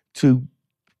to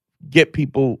get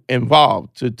people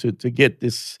involved, to get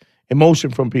this emotion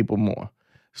from people more,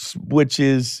 which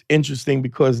is interesting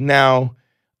because now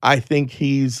I think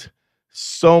he's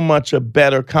so much a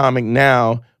better comic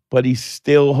now, but he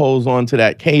still holds on to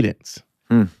that cadence.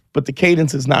 But the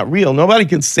cadence is not real. Nobody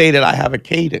can say that I have a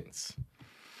cadence.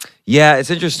 Yeah, it's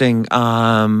interesting.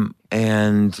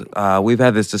 and we've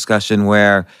had this discussion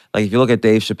where, like, if you look at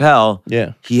Dave Chappelle,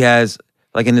 he has,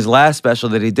 like, in his last special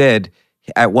that he did,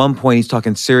 at one point he's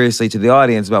talking seriously to the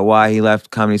audience about why he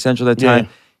left Comedy Central at that time.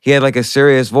 He had like a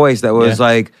serious voice that was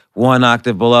like one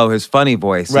octave below his funny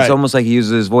voice. It's almost like he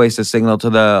uses his voice to signal to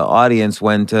the audience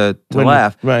when to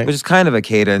laugh, which is kind of a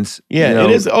cadence. Yeah, it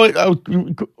is.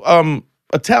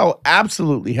 Attell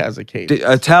absolutely has a cadence.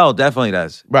 Attell definitely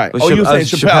does. Right. You're saying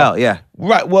Chappelle. Yeah.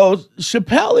 Right. Well,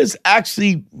 Chappelle is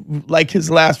actually, like his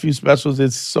last few specials,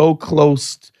 it's so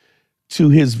close to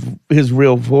his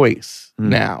real voice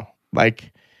now.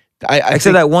 Like, I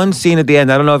except that one scene at the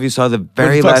end. I don't know if you saw the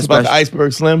very last special. About the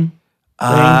Iceberg Slim.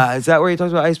 Is that where he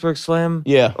talks about Iceberg Slim?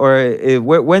 Yeah. Or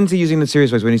when's he using the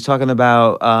serious voice? When he's talking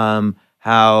about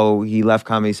how he left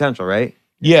Comedy Central, right?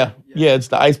 Yeah. It's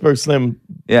the Iceberg Slim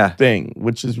thing,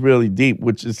 which is really deep,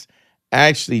 which is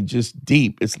actually just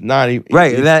deep. It's not even...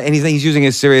 Right, and he's using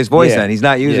his serious voice then. He's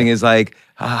not using his, like,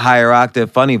 higher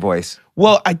octave funny voice.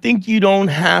 Well, I think you don't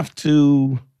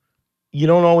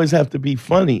always have to be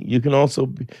funny. You can also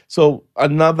be... So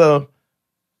another,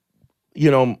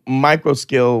 micro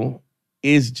skill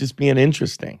is just being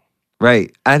interesting.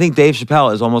 Right. I think Dave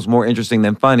Chappelle is almost more interesting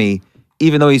than funny,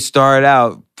 even though he started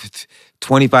out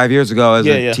 25 years ago as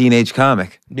a teenage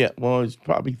comic. Yeah, well, he's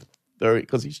probably 30,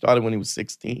 because he started when he was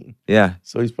 16. Yeah.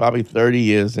 So he's probably 30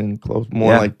 years and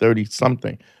more like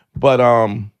 30-something. But,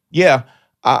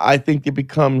 I think you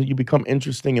become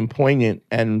interesting and poignant,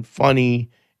 and funny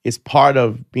is part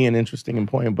of being interesting and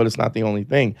poignant, but it's not the only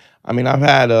thing. I mean, I've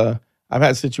had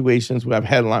situations where I've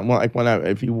headlined, like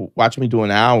if you watch me do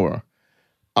an hour,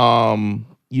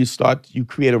 you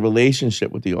create a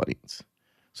relationship with the audience.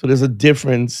 So there's a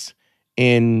difference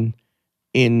in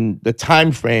the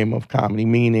time frame of comedy,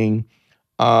 meaning,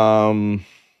 so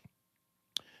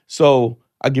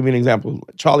I'll give you an example.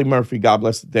 Charlie Murphy, God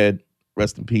bless the dead,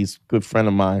 rest in peace, good friend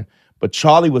of mine. But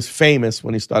Charlie was famous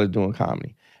when he started doing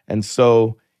comedy. And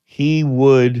so he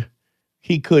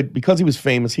could, because he was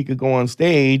famous, he could go on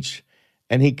stage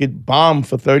and he could bomb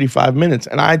for 35 minutes.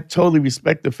 And I totally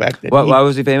respect the fact that why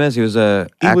was he famous? He was an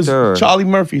actor? Charlie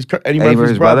Murphy's, Eddie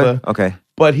Murphy's brother. Okay.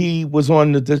 But he was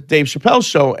on the Dave Chappelle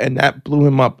show, and that blew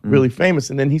him up really famous.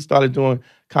 And then he started doing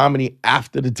comedy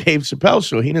after the Dave Chappelle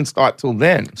show. He didn't start till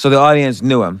then. So the audience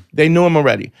knew him. They knew him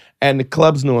already, and the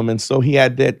clubs knew him, and so he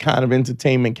had that kind of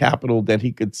entertainment capital that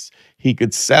he could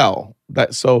sell.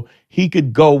 So he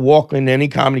could go walk in any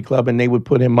comedy club, and they would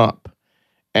put him up,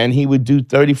 and he would do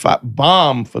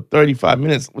bomb for 35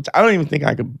 minutes, which I don't even think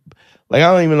I could. Like,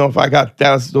 I don't even know if I got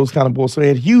those kind of balls. So he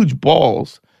had huge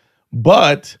balls,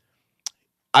 but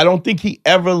I don't think he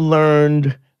ever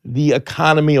learned the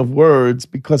economy of words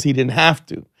because he didn't have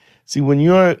to. See, when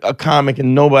you're a comic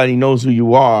and nobody knows who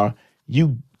you are,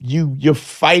 you're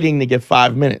fighting to get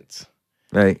 5 minutes.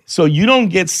 Right. So you don't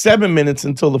get 7 minutes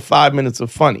until the 5 minutes are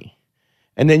funny.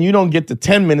 And then you don't get the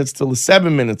 10 minutes till the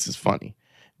 7 minutes is funny.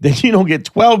 Then you don't get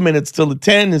 12 minutes till the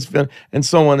 10 is funny, and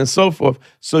so on and so forth.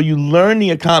 So you learn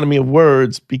the economy of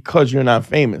words because you're not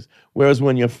famous. Whereas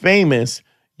when you're famous,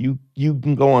 you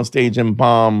can go on stage and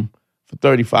bomb for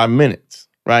 35 minutes,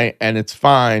 right? And it's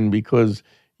fine because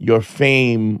your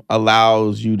fame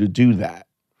allows you to do that,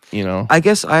 I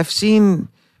guess I've seen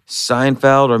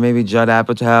Seinfeld or maybe Judd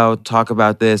Apatow talk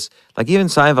about this. Like, even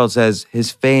Seinfeld says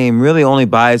his fame really only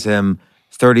buys him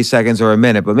 30 seconds or a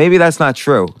minute, but maybe that's not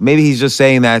true. Maybe he's just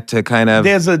saying that to kind of...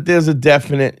 There's a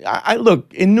definite... I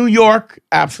look, in New York,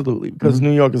 absolutely, because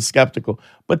New York is skeptical,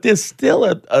 but there's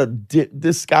still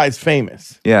this guy's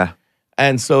famous. Yeah.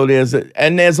 And so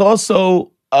there's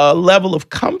also a level of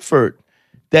comfort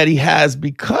that he has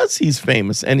because he's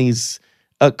famous and he's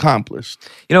accomplished.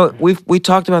 We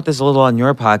talked about this a little on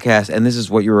your podcast, and this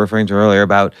is what you were referring to earlier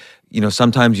about,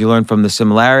 sometimes you learn from the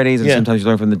similarities and sometimes you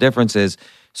learn from the differences.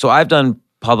 So I've done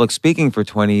public speaking for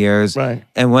 20 years. Right.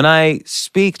 And when I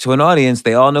speak to an audience,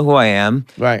 they all know who I am.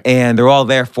 Right. And they're all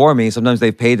there for me. Sometimes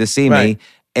they've paid to see me.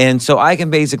 And so I can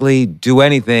basically do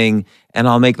anything and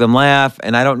I'll make them laugh.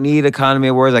 And I don't need economy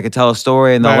of words. I could tell a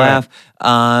story and they'll laugh.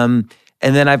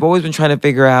 And then I've always been trying to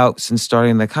figure out, since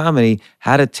starting the comedy,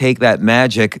 how to take that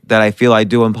magic that I feel I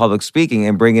do in public speaking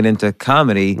and bring it into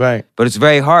comedy. Right. But it's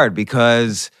very hard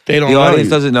because the know audience you.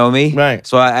 doesn't know me. Right.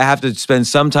 So I have to spend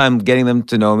some time getting them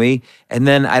to know me. And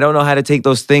then I don't know how to take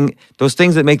those things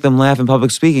that make them laugh in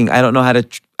public speaking. I don't know how to,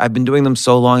 I've been doing them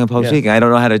so long in public speaking. I don't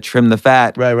know how to trim the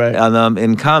fat on them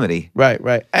in comedy.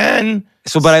 Right. And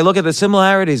so, but I look at the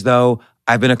similarities though.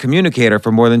 I've been a communicator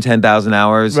for more than 10,000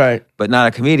 hours, right, but not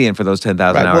a comedian for those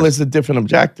 10,000 hours. Well, it's a different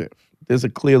objective.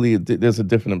 There's a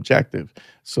different objective.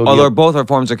 So Although both are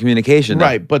forms of communication. Though.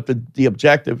 Right, but the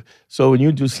objective. So when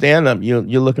you do stand-up, you're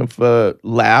looking for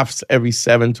laughs every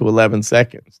 7 to 11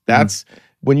 seconds. That's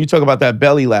when you talk about that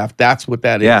belly laugh. That's what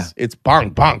that is. It's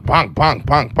bang, bang, bang, bang,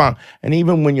 bang, bang. And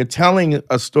even when you're telling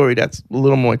a story that's a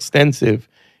little more extensive,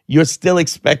 you're still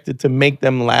expected to make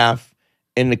them laugh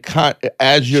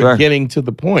as you're getting to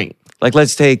the point. Like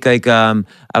let's take I don't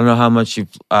know how much you've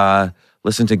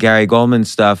listened to Gary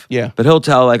Goldman's stuff. Yeah. But he'll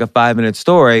tell like a 5-minute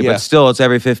story, but still it's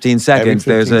every 15 seconds.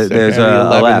 There's a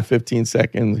 11 to 15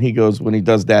 seconds. He goes when he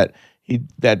does that.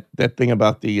 That thing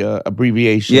about the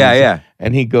abbreviations. Yeah.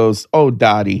 And he goes, "Oh,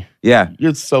 Dottie." Yeah.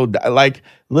 You're so like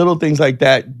little things like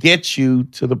that get you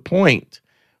to the point.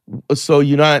 So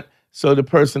you're not. So the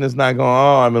person is not going,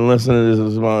 "Oh, I've been listening to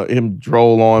this him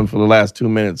droll on for the last 2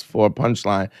 minutes for a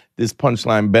punchline. This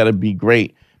punchline better be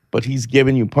great." But he's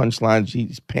giving you punchlines.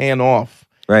 He's paying off.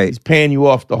 Right. He's paying you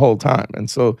off the whole time. And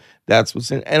so that's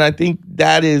what's in. And I think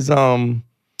that is,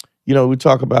 we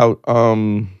talk about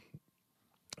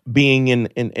being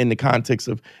in the context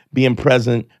of being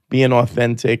present, being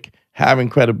authentic, having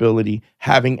credibility,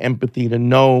 having empathy to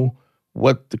know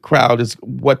what the crowd is,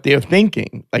 what they're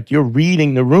thinking. Like you're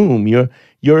reading the room.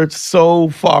 You're so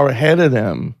far ahead of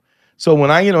them. So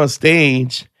when I get on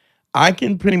stage, I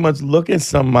can pretty much look at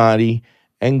somebody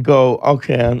and go,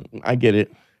 okay, I get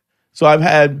it. So I've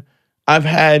had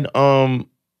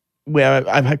where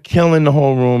I've had killing the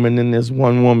whole room, and then there's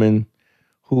one woman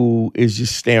who is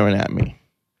just staring at me,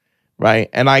 right?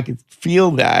 And I could feel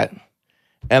that,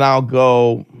 and I'll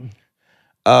go,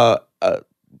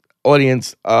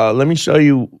 audience, let me show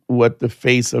you what the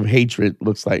face of hatred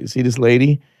looks like. You see this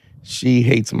lady? She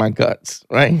hates my guts,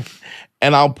 right?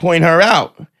 And I'll point her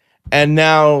out, and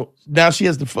now she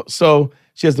has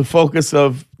she has the focus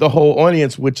of the whole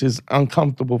audience, which is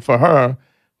uncomfortable for her.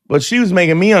 But she was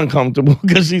making me uncomfortable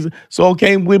because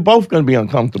okay, we're both going to be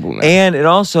uncomfortable now. And it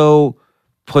also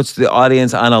puts the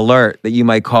audience on alert that you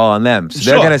might call on them. So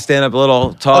they're going to stand up a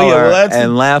little taller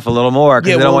and laugh a little more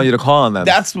because they don't want you to call on them.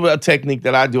 That's a technique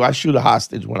that I do. I shoot a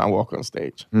hostage when I walk on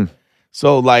stage.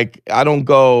 So like, I don't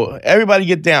go, everybody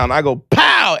get down. I go,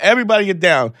 pow, everybody get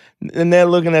down. And they're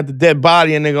looking at the dead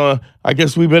body and they're going, I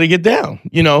guess we better get down,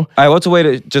 All right, what's a way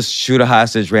to just shoot a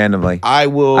hostage randomly? I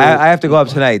will. I have to go up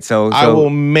tonight, so I will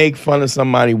make fun of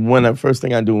somebody first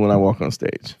thing I do when I walk on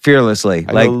stage. Fearlessly.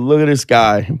 I go, look at this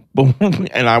guy, boom,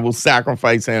 and I will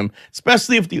sacrifice him,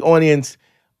 especially if the audience,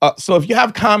 so if you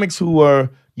have comics who are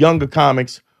younger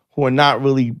comics who are not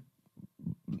really,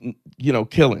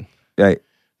 killing. Right.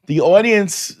 The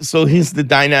audience, so here's the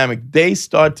dynamic. They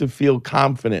start to feel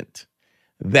confident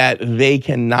that they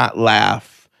cannot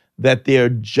laugh, that they're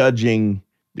judging.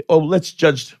 Oh, let's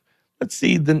judge. Let's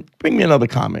see. Then bring me another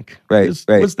comic. Right.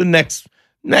 What's the next?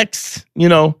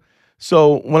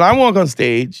 So when I walk on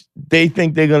stage, they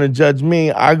think they're going to judge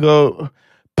me. I go,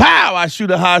 pow, I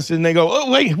shoot a hostage, and they go,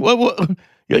 oh, wait, what?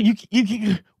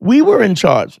 We were in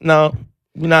charge. No,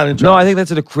 we're not in charge. No, I think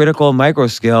that's a critical micro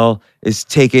skill is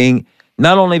taking...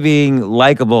 Not only being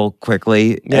likable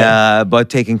quickly, but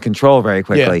taking control very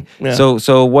quickly. Yeah.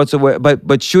 So what's a way?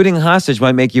 But shooting hostage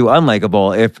might make you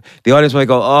unlikable if the audience might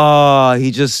go, oh, he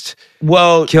just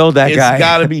killed that guy. It's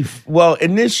got to be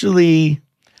initially.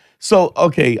 So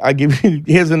okay, I give you.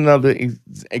 Here's another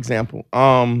example.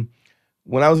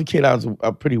 When I was a kid, I was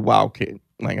a pretty wild kid.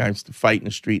 Like I used to fight in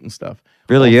the street and stuff.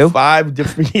 Really, you? 5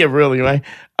 different. Yeah, really, right?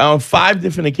 On 5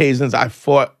 different occasions, I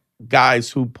fought guys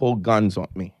who pulled guns on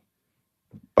me.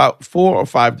 About 4 or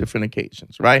 5 different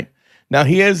occasions, right? Now,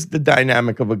 here's the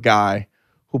dynamic of a guy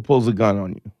who pulls a gun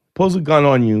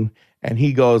on you. And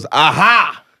he goes,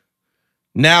 aha,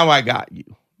 now I got you.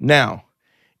 Now,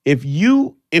 if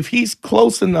he's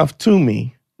close enough to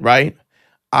me, right,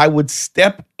 I would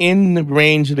step in the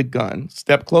range of the gun,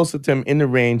 step closer to him in the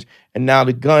range, and now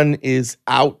the gun is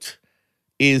on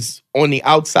the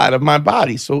outside of my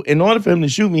body. So in order for him to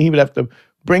shoot me, he would have to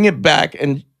bring it back,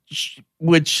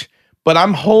 but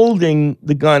I'm holding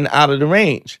the gun out of the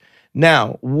range.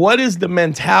 Now, what is the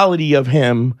mentality of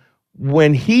him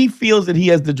when he feels that he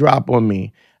has the drop on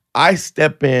me? I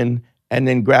step in and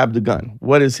then grab the gun.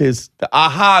 What is the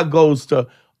aha goes to,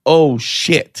 oh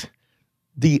shit.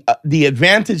 The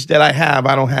advantage that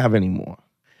I don't have anymore.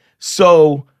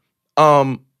 So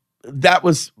that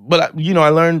was, but I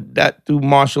learned that through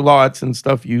martial arts and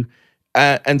stuff.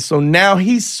 And so now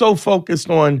he's so focused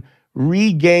on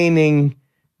regaining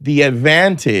the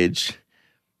advantage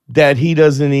that he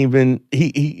doesn't even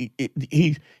he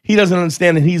doesn't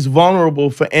understand that he's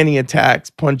vulnerable for any attacks,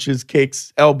 punches,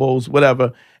 kicks, elbows,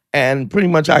 whatever. And pretty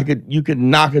much you could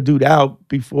knock a dude out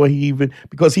before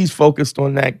because he's focused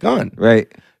on that gun.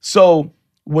 Right. So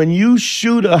when you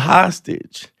shoot a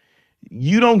hostage,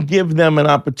 you don't give them an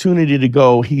opportunity to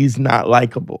go, he's not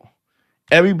likable.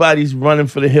 Everybody's running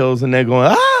for the hills and they're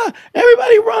going,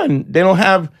 everybody run. They don't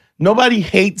have, nobody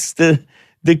hates the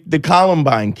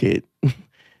Columbine kid.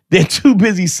 They're too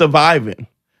busy surviving.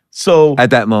 So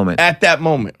at that moment,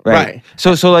 right.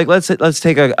 So like let's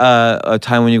take a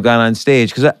time when you've gone on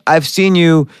stage, because I've seen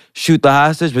you shoot the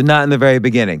hostage, but not in the very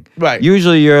beginning. Right.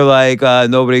 Usually you're like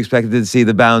nobody expected to see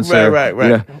the bouncer. Right.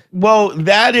 You know? Well,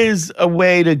 that is a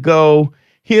way to go.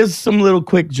 Here's some little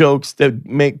quick jokes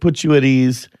that put you at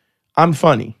ease. I'm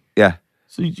funny. Yeah.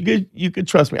 So you could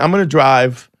trust me. I'm gonna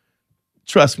drive.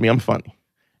 Trust me, I'm funny.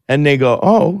 And they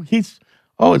go, he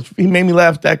made me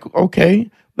laugh. Okay.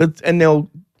 You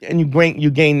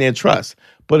gain their trust.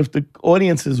 But if the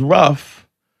audience is rough,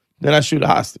 then I shoot a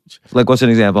hostage. Like, what's an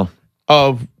example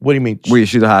of what do you mean? Where you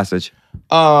shoot a hostage?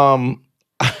 I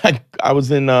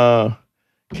was in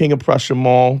King of Prussia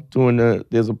Mall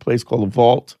there's a place called the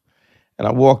Vault, and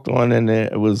I walked on, and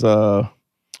the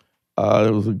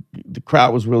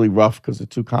crowd was really rough because the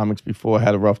two comics before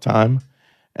had a rough time,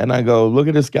 and I go, look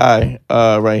at this guy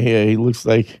right here. He looks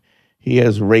like he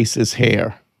has racist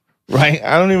hair. Right?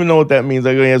 I don't even know what that means.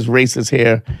 I go, he has racist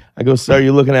hair. I go, sir,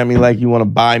 you're looking at me like you want to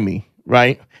buy me,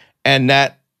 right? And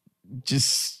that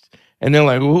and they're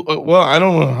like, well, I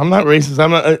don't know. I'm not racist.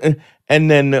 I'm not. And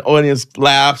then the audience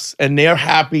laughs, and they're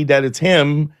happy that it's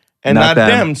him and not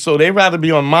them. So they'd rather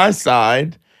be on my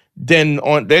side than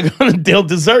they'll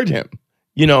desert him.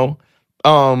 You know,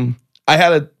 I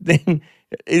had a thing.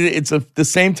 It's the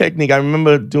same technique. I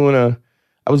remember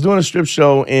I was doing a strip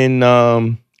show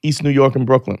in East New York and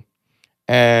Brooklyn.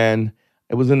 And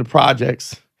it was in the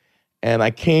projects. And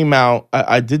I came out,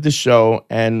 I did the show,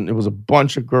 and it was a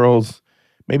bunch of girls,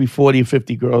 maybe 40 or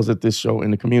 50 girls at this show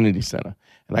in the community center.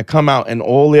 And I come out, and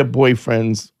all their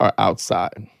boyfriends are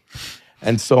outside.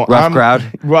 And so rough crowd.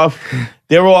 Rough.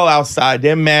 They're all outside.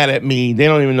 They're mad at me. They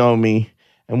don't even know me.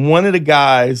 And one of the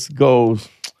guys goes,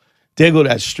 there go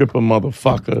that stripper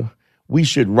motherfucker. We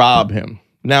should rob him.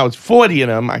 Now it's 40 of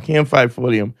them. I can't fight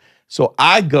 40 of them. So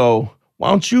I go, why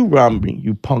don't you rob me,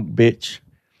 you punk bitch?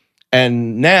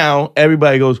 And now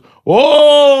everybody goes,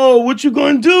 oh, what you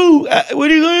gonna do?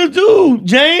 What are you gonna do,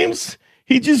 James?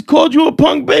 He just called you a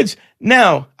punk bitch.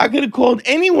 Now, I could have called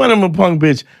any one of them a punk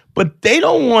bitch, but they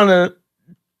don't want to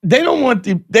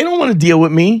deal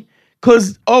with me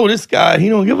because, this guy, he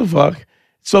don't give a fuck.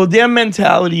 So their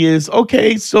mentality is,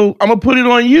 okay, so I'm gonna put it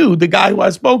on you, the guy who I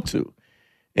spoke to.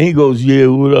 And he goes, yeah,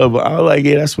 whatever. I was like,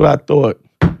 yeah, that's what I thought.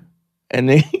 And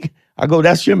then I go,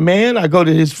 that's your man? I go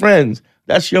to his friends.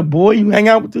 That's your boy? You hang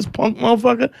out with this punk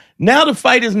motherfucker? Now the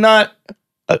fight is not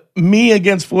me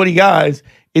against 40 guys.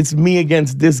 It's me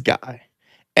against this guy.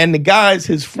 And the guys,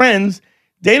 his friends,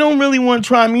 they don't really want to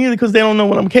try me either because they don't know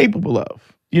what I'm capable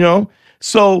of, you know?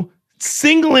 So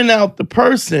singling out the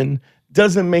person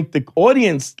doesn't make the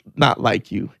audience not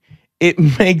like you. It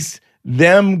makes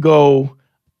them go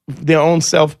their own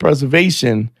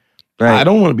self-preservation. Right. I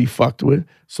don't want to be fucked with.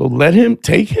 So let him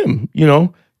take him, you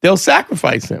know. They'll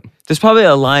sacrifice him. There's probably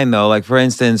a line though, like for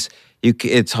instance,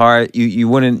 it's hard. You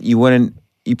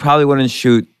probably wouldn't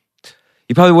shoot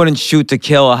to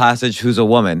kill a hostage who's a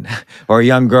woman or a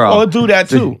young girl. I'll do that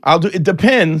too. It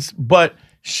depends, but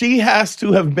she has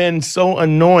to have been so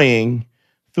annoying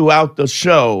throughout the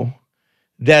show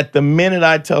that the minute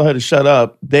I tell her to shut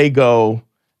up,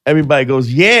 everybody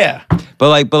goes, yeah.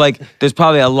 But like, there's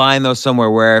probably a line though somewhere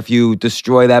where if you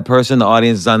destroy that person, the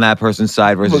audience is on that person's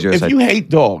side versus your side. If you hate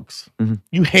dogs,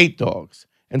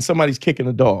 and somebody's kicking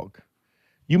a dog,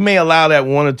 you may allow that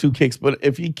one or two kicks, but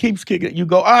if he keeps kicking, you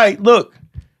go, all right, look,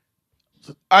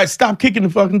 stop kicking the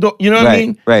fucking dog. You know what I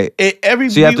mean? Right.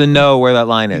 So you have to know where that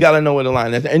line is. You got to know where the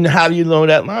line is. And how do you know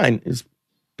that line? Is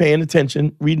paying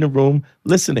attention, reading the room,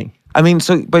 listening. I mean,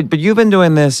 but you've been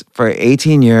doing this for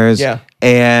 18 years. Yeah.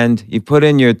 And you put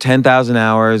in your 10,000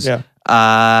 hours. Yeah.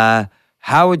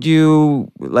 How would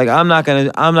you, like, I'm not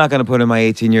gonna put in my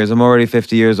 18 years. I'm already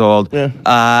 50 years old. Yeah.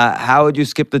 How would you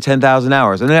skip the 10,000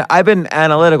 hours? And I've been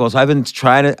analytical, so I've been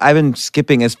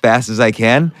skipping as fast as I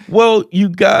can. Well, you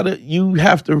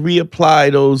have to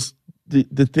reapply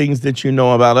the things that you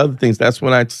know about other things. That's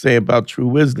what I say about true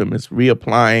wisdom. It's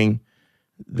reapplying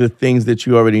the things that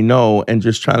you already know and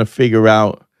just trying to figure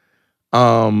out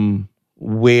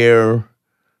where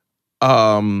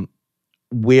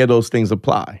those things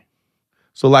apply.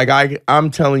 So like I'm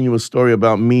telling you a story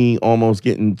about me almost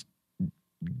getting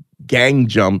gang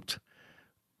jumped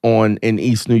in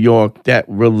East New York that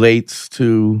relates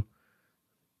to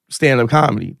stand-up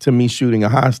comedy, to me shooting a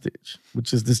hostage,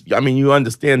 which is this, I mean, you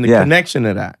understand the connection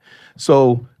of that.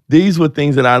 So these were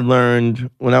things that I learned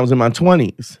when I was in my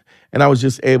 20s, and I was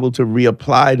just able to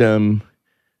reapply them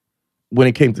when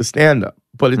it came to stand-up.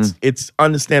 But it's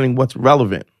understanding what's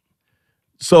relevant.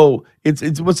 So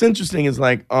it's what's interesting is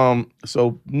like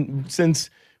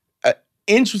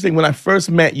interesting when I first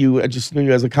met you, I just knew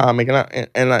you as a comic,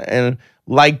 and I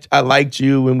liked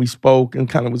you, and we spoke and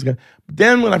kind of was. But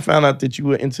then when I found out that you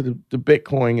were into the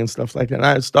Bitcoin and stuff like that, and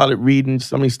I started reading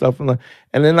some of these stuff, and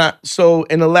then so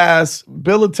in the last,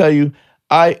 Bill will tell you,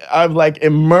 I've like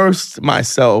immersed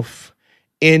myself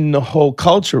in the whole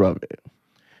culture of it,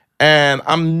 and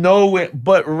I'm nowhere.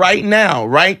 But right now,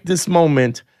 right this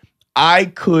moment, I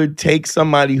could take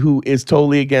somebody who is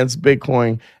totally against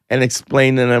Bitcoin and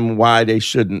explain to them why they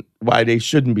shouldn't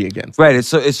be against it. Right. It's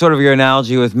sort of your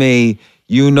analogy with me.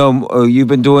 You know, you've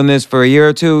been doing this for a year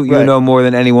or two. You know more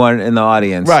than anyone in the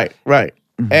audience. Right.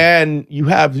 Mm-hmm. And you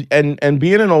have, and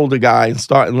being an older guy and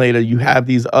starting later, you have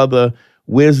these other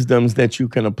wisdoms that you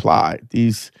can apply.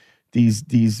 These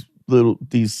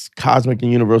cosmic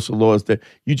and universal laws that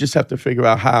you just have to figure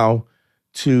out how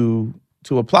to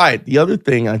apply it. The other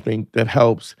thing I think that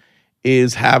helps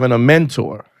is having a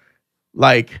mentor.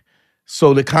 Like,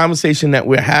 so the conversation that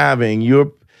we're having,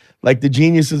 you're like the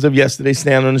geniuses of yesterday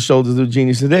stand on the shoulders of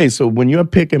geniuses today. So when you're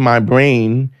picking my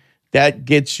brain, that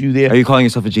gets you there. Are you calling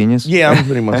yourself a genius? Yeah, I'm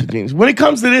pretty much a genius. When it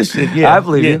comes to this shit, yeah. I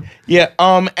believe you. Yeah.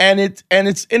 And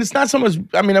it's not so much,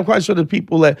 I mean, I'm quite sure the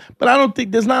people that, but I don't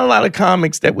think there's not a lot of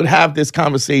comics that would have this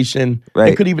conversation,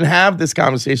 that could even have this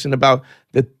conversation about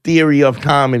the theory of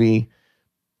comedy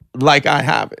like I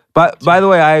have it. But by the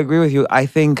way, I agree with you. I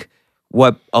think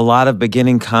what a lot of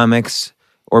beginning comics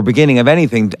or beginning of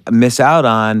anything miss out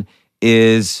on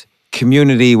is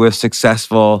community with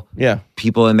successful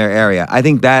people in their area. I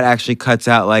think that actually cuts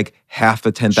out like half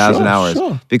the 10,000 hours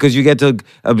because you get to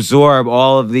absorb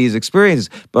all of these experiences.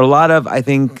 But a lot of, I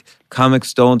think,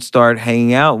 comics don't start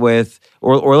hanging out with,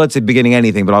 or let's say beginning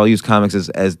anything, but I'll use comics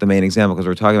as the main example because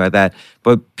we're talking about that.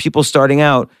 But people starting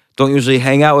out don't usually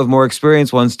hang out with more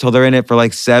experienced ones till they're in it for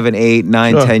like 7, 8,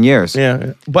 9, 10 years.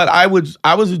 Yeah. But I was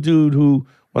a dude who,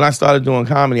 when I started doing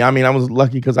comedy, I mean, I was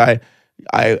lucky because I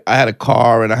had a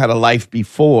car and I had a life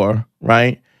before,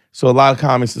 right? So a lot of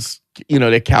comics is,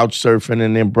 they're couch surfing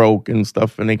and they're broke and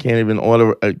stuff and they can't even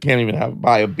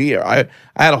buy a beer. I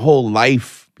had a whole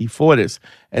life before this.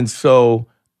 And so,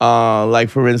 like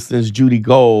for instance, Judy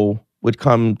Gold would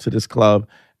come to this club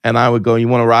and I would go, "You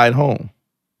want to ride home?"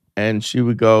 And she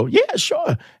would go, "Yeah,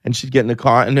 sure." And she'd get in the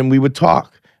car and then we would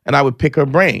talk and I would pick her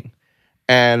brain.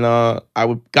 And I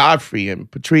would, Godfrey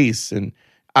and Patrice, and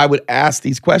I would ask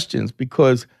these questions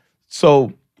because,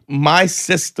 so my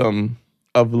system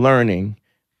of learning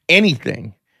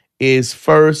anything is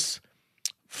first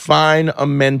find a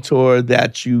mentor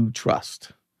that you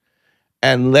trust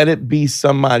and let it be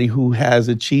somebody who has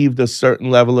achieved a certain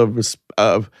level of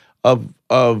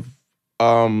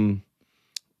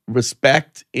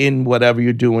respect in whatever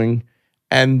you're doing,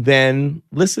 and then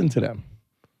listen to them.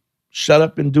 Shut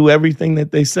up and do everything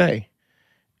that they say.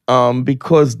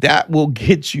 Because that will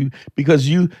get you, because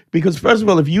first of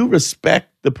all, if you respect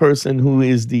the person who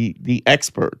is the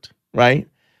expert, right?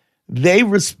 They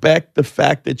respect the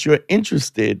fact that you're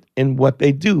interested in what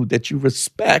they do, that you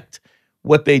respect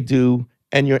what they do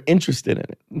and you're interested in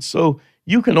it. And so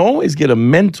you can always get a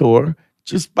mentor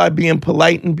just by being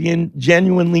polite and being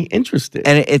genuinely interested.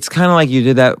 And it's kind of like you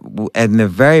did that in the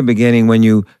very beginning when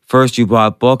you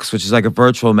bought books, which is like a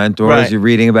virtual mentor, right. As you're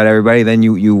reading about everybody. Then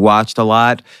you watched a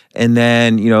lot. And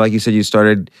then, like you said, you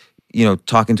started,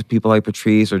 talking to people like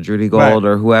Patrice or Judy Gold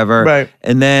or whoever. Right.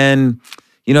 And then,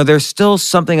 there's still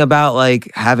something about like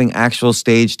having actual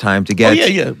stage time to get. Oh,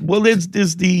 yeah. Well, there's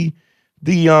the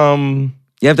you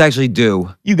have to actually do.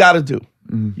 You got to do.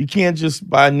 You can't just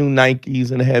buy new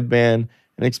Nikes and a headband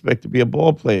and expect to be a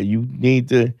ball player. You need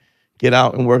to get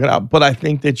out and work it out. But I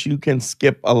think that you can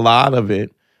skip a lot of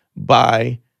it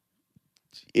by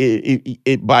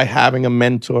by having a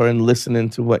mentor and listening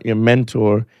to what your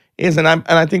mentor is. And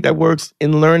I think that works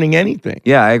in learning anything.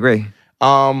 Yeah, I agree.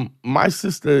 My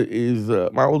sister is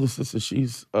my older sister.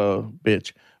 She's a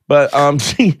bitch, but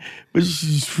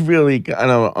she's really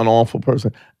kind of an awful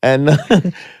person, and.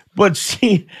 But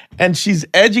she's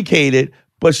educated,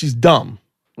 but she's dumb.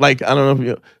 Like, I don't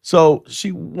know if so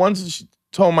she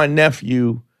told my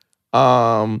nephew,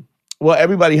 well,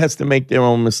 everybody has to make their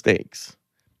own mistakes.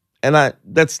 And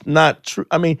that's not true.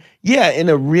 I mean, yeah, in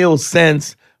a real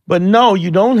sense, but no,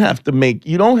 you don't have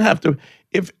to,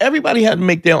 if everybody had to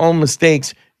make their own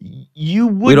mistakes, you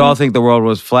wouldn't. We'd all think the world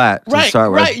was flat to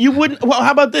start with. Right, you wouldn't, well,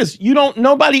 how about this?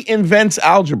 Nobody invents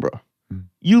algebra.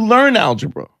 You learn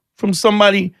algebra from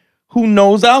somebody who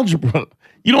knows algebra.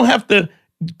 You don't have to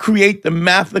create the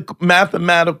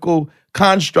mathematical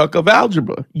construct of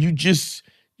algebra. You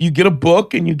get a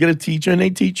book and you get a teacher and they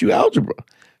teach you algebra.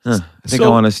 I think I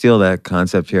want to steal that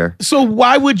concept here. So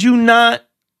why would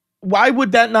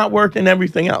that not work in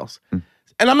everything else?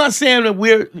 And I'm not saying that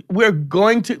we're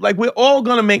going to, like, we're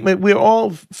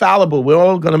all fallible. We're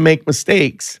all going to make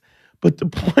mistakes. But the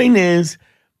point is,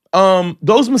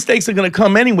 those mistakes are going to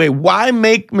come anyway. Why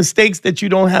make mistakes that you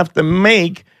don't have to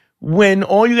make when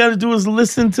all you got to do is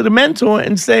listen to the mentor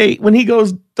and say, when he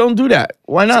goes, don't do that.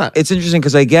 Why not? It's interesting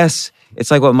because I guess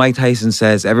it's like what Mike Tyson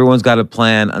says, everyone's got a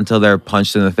plan until they're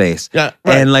punched in the face. Yeah,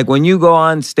 right. And like when you go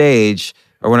on stage,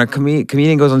 or when a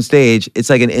comedian goes on stage, it's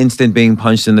like an instant being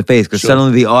punched in the face because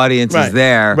suddenly the audience is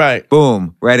there. Right.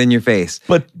 Boom, right in your face.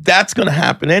 But that's going to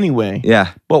happen anyway.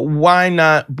 Yeah. But why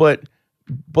not? But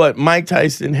Mike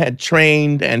Tyson had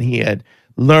trained and he had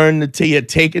learned he had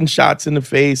taken shots in the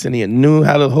face and he had knew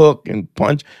how to hook and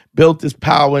punch, built his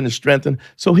power and his strength.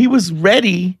 So he was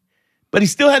ready, but he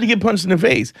still had to get punched in the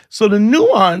face. So the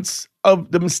nuance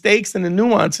of the mistakes and the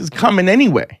nuance is coming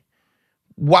anyway.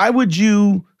 Why would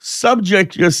you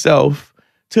subject yourself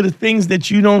to the things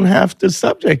that you don't have to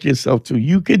subject yourself to?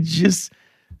 You could just,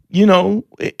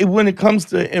 when it comes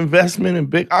to investment and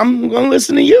big, I'm going to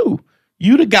listen to you.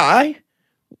 You the guy.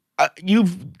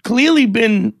 You've clearly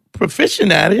been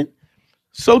proficient at it.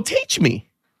 So teach me,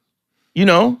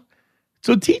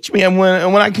 So teach me. And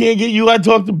when I can't get you, I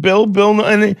talk to Bill,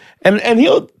 and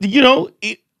he'll,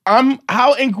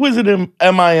 how inquisitive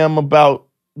am I about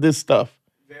this stuff?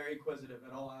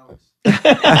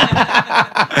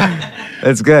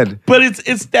 That's good. But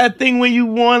it's that thing where you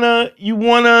wanna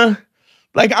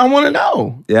like, I wanna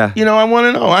know. Yeah. I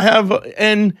wanna know. I have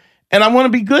and I wanna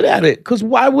be good at it. Cause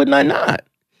why wouldn't I not?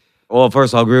 Well,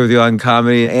 first, I'll agree with you on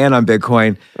comedy and on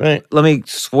Bitcoin. Right. Let me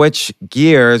switch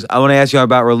gears. I want to ask you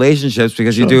about relationships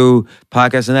because you do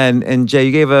podcasts and Jay,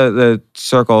 you gave the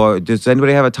circle. Does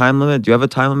anybody have a time limit? Do you have a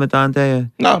time limit, Dante?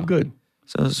 No, I'm good.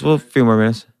 So a few more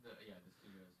minutes.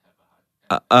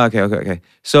 Okay.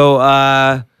 So,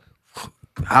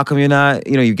 how come you're not?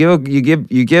 You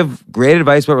give great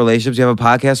advice about relationships. You have a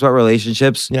podcast about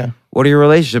relationships. Yeah. What are your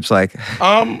relationships like?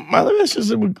 My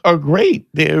relationships are great.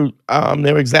 They're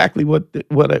exactly what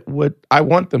I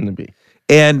want them to be.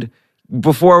 And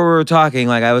before we were talking,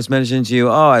 like I was mentioning to you,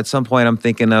 at some point I'm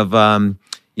thinking of, I've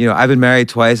been married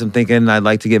twice. I'm thinking I'd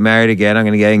like to get married again. I'm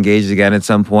going to get engaged again at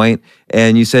some point.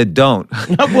 And you said don't.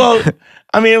 Well.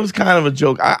 I mean, it was kind of a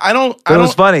joke. But it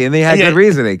was funny, and they had good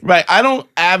reasoning. Right. I don't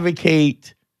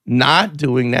advocate not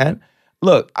doing that.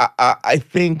 Look, I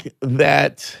think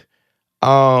that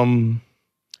the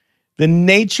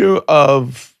nature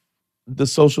of the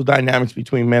social dynamics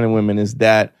between men and women is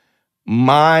that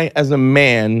as a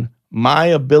man, my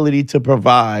ability to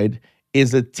provide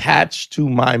is attached to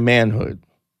my manhood,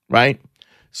 right?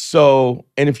 So,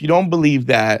 and if you don't believe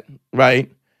that, right,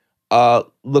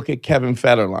 look at Kevin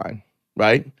Federline.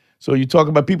 Right? So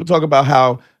people talk about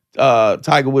how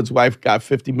Tiger Woods' wife got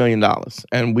 $50 million.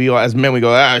 And we as men, we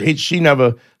go, she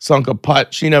never sunk a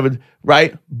putt. She never,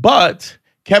 right? But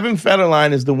Kevin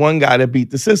Federline is the one guy that beat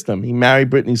the system. He married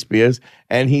Britney Spears,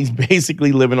 and he's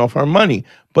basically living off her money.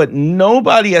 But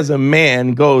nobody as a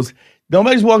man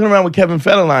nobody's walking around with Kevin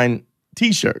Federline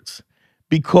t-shirts,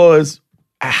 because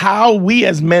how we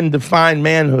as men define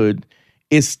manhood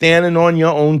is standing on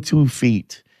your own 2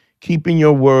 feet, keeping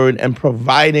your word and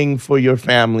providing for your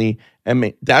family.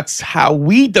 And that's how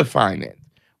we define it.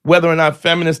 Whether or not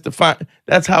feminists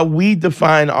that's how we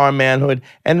define our manhood.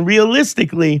 And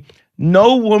realistically,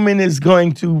 no woman is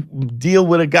going to deal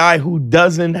with a guy who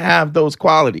doesn't have those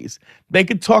qualities. They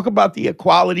could talk about the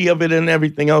equality of it and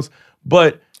everything else,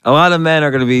 but a lot of men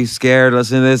are going to be scared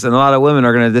listening to this, and a lot of women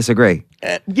are going to disagree.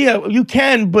 Yeah, you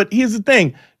can, but here's the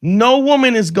thing. No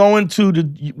woman is going to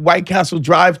the White Castle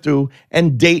drive-thru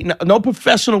and dating. No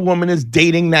professional woman is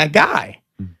dating that guy.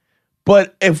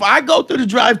 But if I go through the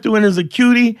drive-thru and there's a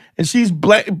cutie and she's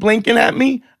blinking at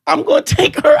me, I'm going to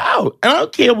take her out. And I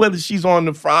don't care whether she's on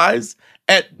the fries,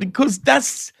 because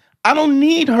I don't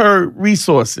need her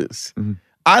resources. Mm-hmm.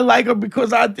 I like her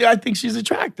because I think she's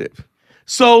attractive.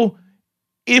 So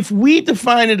if we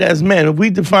define it as men, if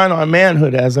we define our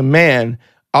manhood as a man,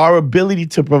 our ability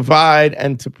to provide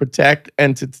and to protect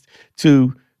and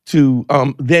to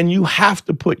then you have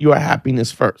to put your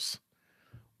happiness first.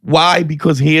 Why?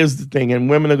 Because here's the thing, and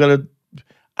women are gonna.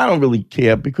 I don't really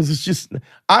care because it's just.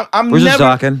 We're just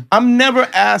talking. I'm never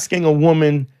asking a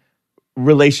woman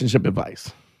relationship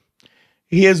advice.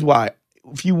 Here's why: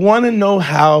 if you want to know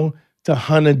how to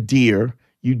hunt a deer,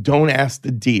 you don't ask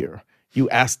the deer. You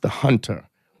ask the hunter.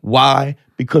 Why?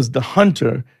 Because the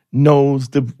hunter knows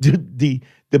the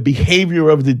behavior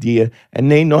of the deer,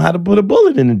 and they know how to put a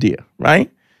bullet in the deer,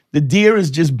 right? The deer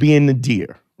is just being the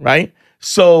deer, right?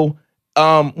 So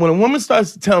when a woman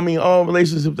starts to tell me, "Oh,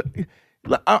 relationships,"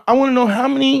 I want to know how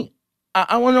many.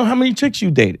 I want to know how many chicks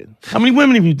you dated. How many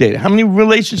women have you dated? How many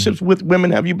relationships with women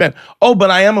have you been? Oh,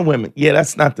 but I am a woman. Yeah,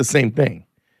 that's not the same thing.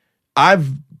 I've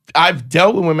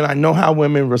dealt with women. I know how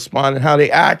women respond and how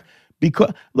they act.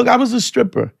 Because look, I was a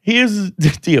stripper. Here's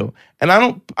the deal, and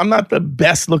I'm not the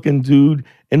best looking dude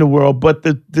in the world, but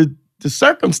the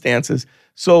circumstances.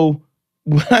 So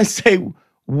when I say,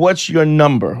 "What's your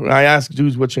number?" When I ask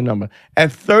dudes, "What's your number?"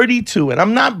 At 32, and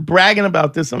I'm not bragging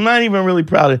about this. I'm not even really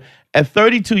proud of it. At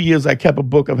 32 years, I kept a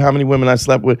book of how many women I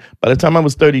slept with. By the time I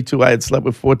was 32, I had slept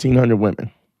with 1,400 women.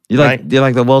 You're like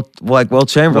the Will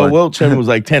Chamberlain. Well, Will Chamberlain was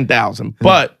like 10,000,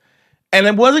 and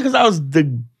it wasn't because I was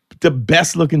the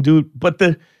best looking dude, but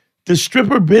the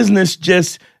stripper business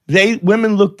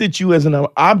women looked at you as an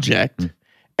object,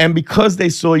 and because they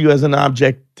saw you as an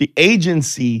object, the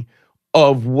agency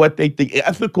of the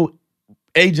ethical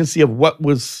agency of what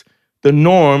was the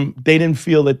norm, they didn't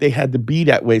feel that they had to be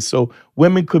that way. So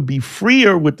women could be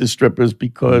freer with the strippers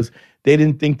because they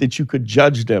didn't think that you could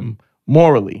judge them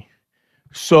morally.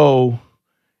 So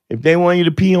if they want you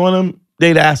to pee on them,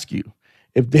 they'd ask you.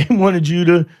 If they wanted you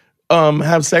to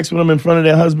have sex with them in front of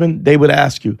their husband, they would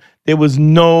ask you. There was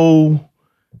no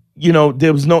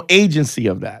agency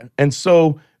of that. And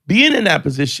so being in that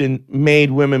position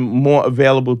made women more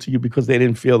available to you because they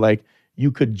didn't feel like you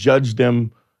could judge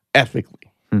them ethically.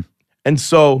 And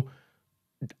so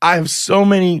I have so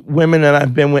many women that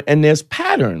I've been with, and there's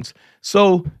patterns.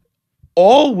 So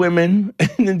all women,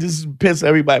 and this piss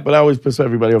everybody, but I always piss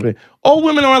everybody over here. All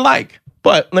women are alike.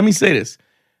 But let me say this.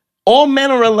 All men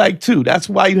are alike too. That's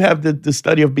why you have the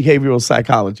study of behavioral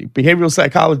psychology. Behavioral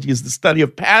psychology is the study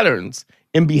of patterns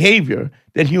in behavior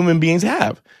that human beings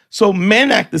have. So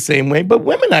men act the same way, but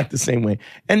women act the same way.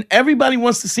 And everybody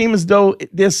wants to seem as though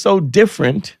they're so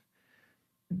different,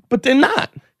 but they're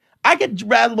not. I could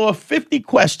rattle off 50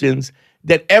 questions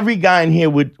that every guy in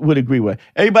here would agree with.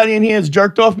 Everybody in here has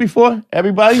jerked off before?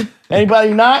 Everybody?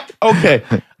 Anybody not? Okay.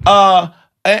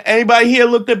 Anybody here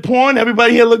looked at porn?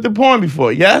 Everybody here looked at porn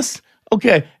before, yes?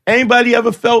 Okay. Anybody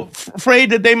ever felt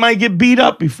afraid that they might get beat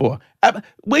up before?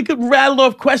 We could rattle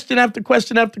off question after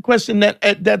question after question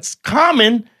that's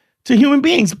common to human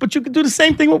beings, but you could do the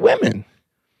same thing with women.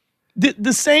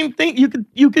 The same thing,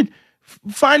 you could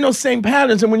find those same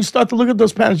patterns, and when you start to look at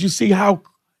those patterns, you see how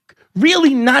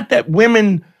really not that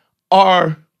women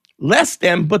are less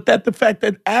than, but that the fact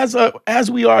that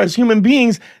as we are as human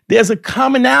beings, there's a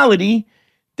commonality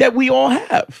that we all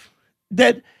have,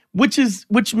 which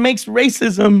makes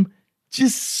racism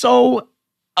just so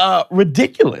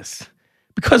ridiculous,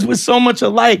 because we're so much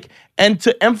alike, and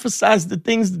to emphasize the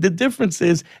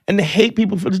differences and to hate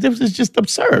people for the differences is just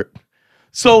absurd.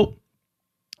 So,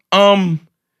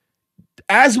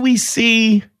 as we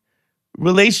see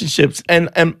relationships and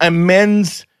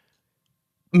men's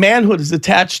manhood is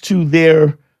attached to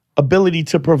their ability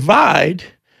to provide,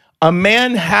 a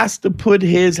man has to put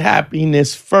his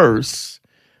happiness first,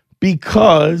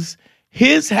 because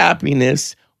his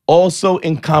happiness also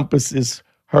encompasses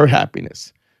her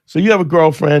happiness. So you have a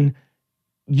girlfriend,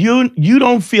 you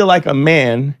don't feel like a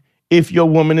man if your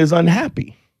woman is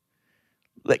unhappy.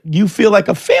 Like you feel like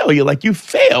a failure, like you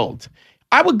failed.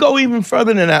 I would go even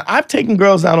further than that. I've taken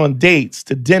girls out on dates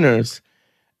to dinners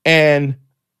and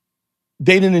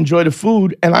they didn't enjoy the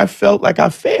food, and I felt like I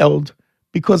failed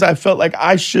because I felt like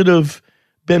I should have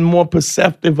been more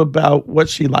perceptive about what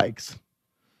she likes.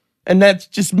 And that's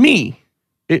just me,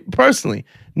 personally.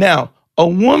 Now, a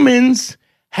woman's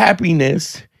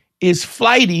happiness is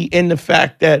flighty in the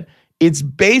fact that it's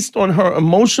based on her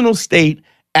emotional state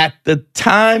at the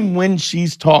time when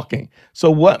she's talking.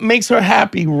 So what makes her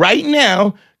happy right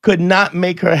now could not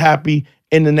make her happy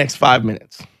in the next 5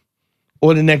 minutes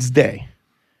or the next day.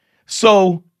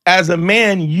 So as a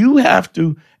man, you have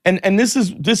to, and this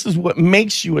is what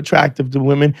makes you attractive to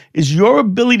women, is your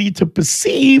ability to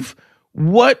perceive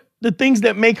what the things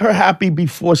that make her happy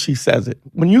before she says it.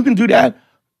 When you can do that,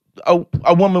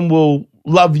 a woman will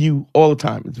love you all the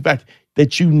time. It's the fact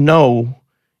that you know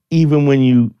even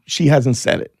when she hasn't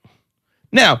said it.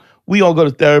 Now, we all go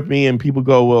to therapy and people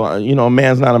go, well, a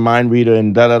man's not a mind reader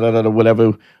and da-da-da-da,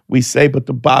 whatever we say. But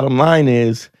the bottom line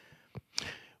is,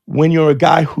 when you're a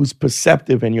guy who's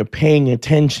perceptive and you're paying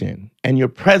attention and you're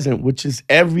present, which is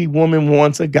every woman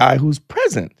wants a guy who's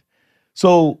present.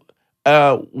 So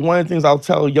one of the things I'll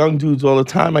tell young dudes all the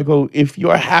time, I go, if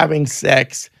you're having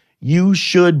sex, you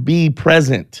should be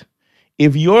present.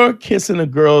 if you're kissing a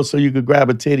girl so you could grab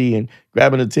a titty and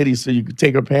grabbing a titty so you could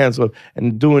take her pants off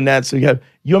and doing that, so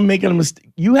you're making a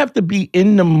mistake. You have to be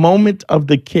in the moment of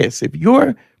the kiss. If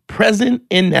you're present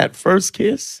in that first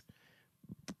kiss,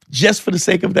 just for the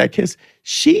sake of that kiss,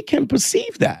 she can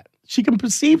perceive that. She can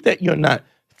perceive that you're not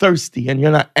thirsty and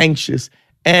you're not anxious.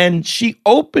 And she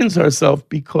opens herself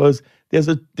because there's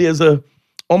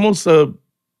almost a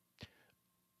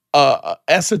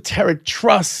esoteric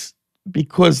trust,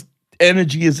 because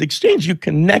energy is exchanged. You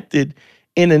connected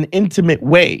in an intimate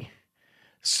way.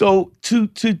 So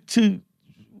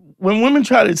when women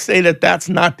try to say that that's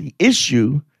not the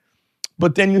issue,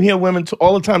 but then you hear women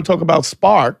all the time talk about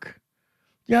spark.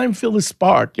 Yeah, I didn't feel the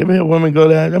spark. You ever hear women go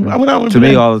that? To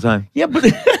me all the time. Yeah, but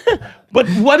but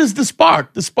what is the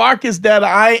spark? The spark is that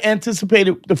I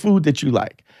anticipated the food that you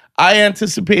like. I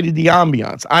anticipated the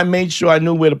ambiance. I made sure I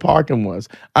knew where the parking was.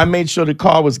 I made sure the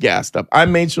car was gassed up. I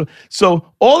made sure. So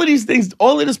all of these things,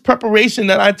 all of this preparation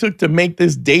that I took to make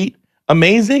this date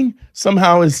amazing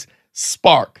somehow is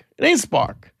spark. It ain't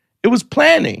spark. It was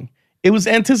planning. It was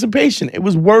anticipation. It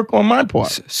was work on my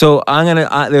part. So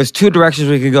there's two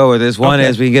directions we could go with this. One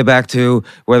is we can get back to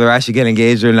whether I should get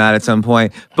engaged or not at some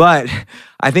point. But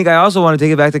I think I also want to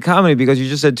take it back to comedy, because you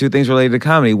just said two things related to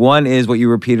comedy. One is what you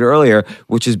repeated earlier,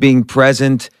 which is being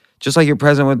present, just like you're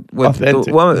present with the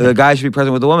woman. Yeah. The guy should be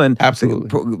present with the woman. Absolutely.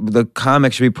 The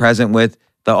comic should be present with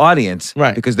the audience.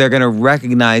 Right. Because they're going to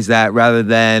recognize that rather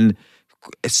than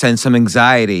send some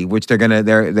anxiety, which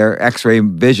their X-ray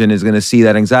vision is going to see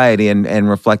that anxiety and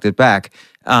reflect it back.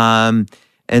 And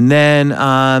then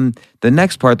the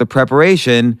next part, the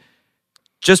preparation,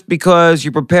 just because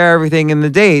you prepare everything in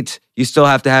the date, you still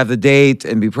have to have the date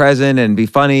and be present and be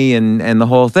funny and the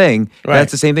whole thing. Right.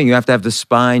 That's the same thing. You have to have the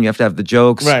spine, you have to have the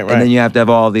jokes, and then you have to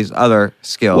have all these other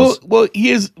skills. Well,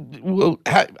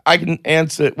 I can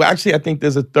answer. Well, actually, I think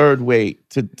there's a third way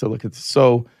to look at this.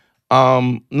 So,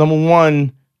 number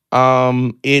one,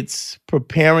 it's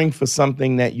preparing for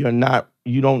something that you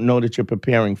don't know that you're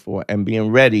preparing for, and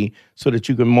being ready so that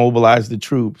you can mobilize the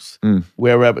troops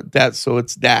wherever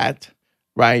it's that,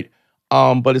 right?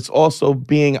 But it's also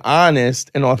being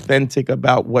honest and authentic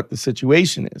about what the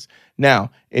situation is.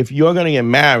 Now, if you're going to get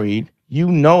married, you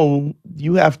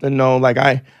have to know, like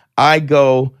I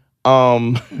go,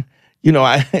 I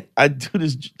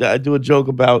do a joke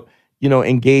about,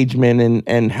 engagement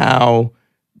and how,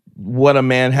 what a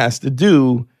man has to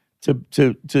do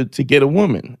to get a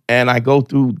woman. And I go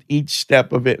through each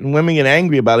step of it, and women get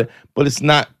angry about it, but it's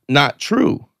not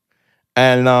true.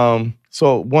 And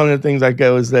so one of the things I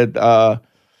go is that,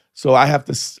 so I have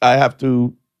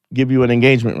to give you an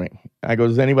engagement ring. I go,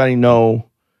 does anybody know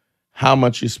how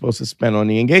much you're supposed to spend on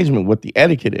the engagement, what the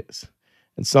etiquette is?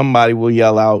 And somebody will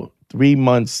yell out 3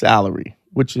 months' salary,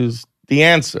 which is the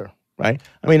answer, right?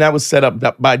 I mean, that was set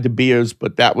up by De Beers,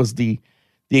 but that was the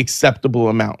acceptable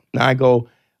amount. Now I go,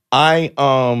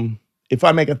 if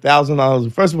I make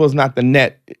 $1,000, first of all, it's not the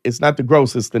net, it's not the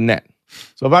gross, it's the net.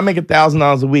 So if I make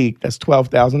 $1,000 a week, that's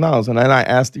 $12,000. And then I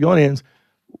ask the audience,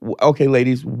 okay,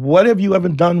 ladies, what have you ever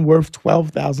done worth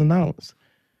 $12,000?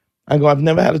 I go, I've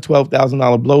never had a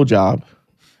 $12,000 blowjob.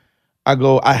 I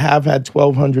go, I have had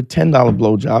 $1,210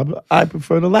 blowjob. I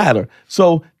prefer the latter.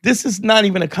 So this is not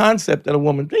even a concept that a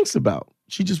woman thinks about.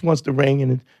 She just wants the ring,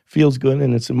 and it feels good,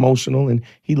 and it's emotional, and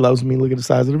he loves me. Look at the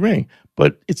size of the ring.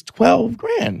 But it's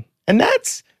 $12,000, and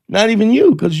that's not even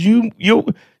you, because you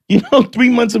 3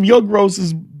 months of your gross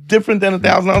is different than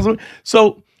 $1,000.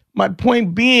 So my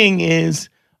point being is,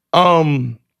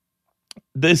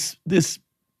 this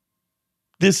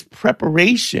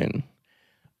preparation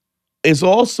is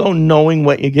also knowing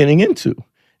what you're getting into.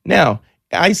 Now,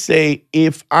 I say,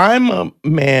 if I'm a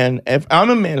man,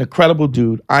 a credible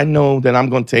dude, I know that I'm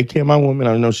going to take care of my woman.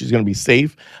 I know she's going to be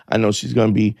safe. I know she's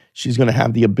going to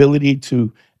have the ability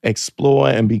to explore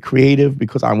and be creative,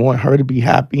 because I want her to be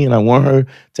happy and I want her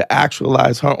to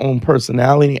actualize her own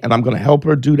personality, and I'm going to help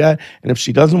her do that. And if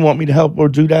she doesn't want me to help her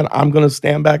do that, I'm going to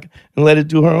stand back and let it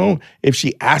do her own. If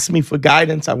she asks me for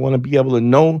guidance, I want to be able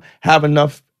to have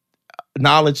enough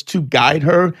knowledge to guide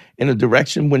her in a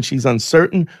direction when she's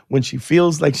uncertain, when she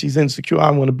feels like she's insecure.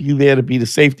 I want to be there to be the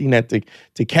safety net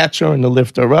to catch her and to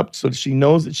lift her up, so that she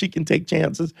knows that she can take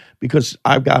chances because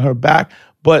I've got her back.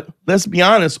 But let's be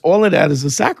honest, all of that is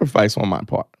a sacrifice on my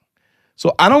part.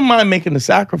 So I don't mind making the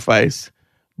sacrifice,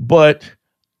 but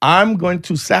I'm going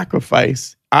to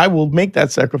sacrifice. I will make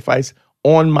that sacrifice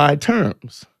on my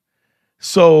terms.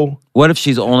 So what if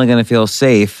she's only going to feel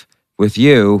safe with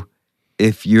you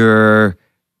if you're,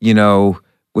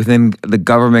 within the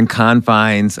government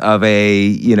confines of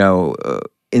a,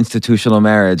 institutional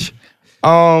marriage?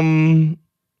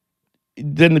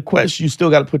 then the question, you still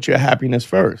got to put your happiness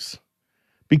first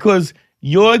because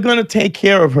you're going to take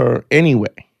care of her anyway.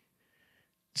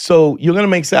 So you're going to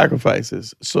make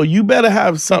sacrifices. So you better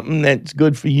have something that's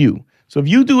good for you. So if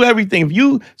you do everything,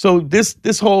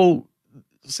 this whole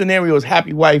scenario is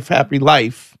happy wife, happy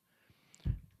life.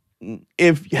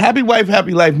 If happy wife,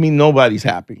 happy life mean nobody's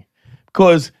happy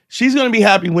because she's going to be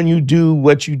happy when you do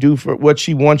what you do for what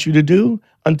she wants you to do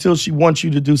until she wants you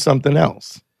to do something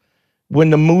else. When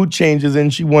the mood changes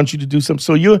and she wants you to do something.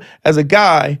 So you're, as a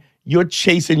guy, you're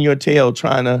chasing your tail,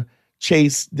 trying to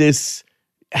chase this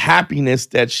happiness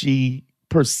that she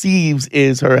perceives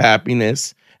is her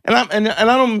happiness. And I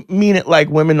don't mean it like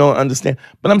women don't understand,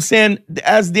 but I'm saying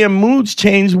as their moods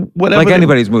change, whatever. Like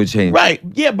anybody's mood change. Right.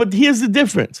 Yeah, but here's the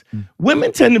difference.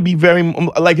 Women tend to be very,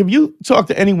 like if you talk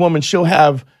to any woman, she'll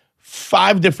have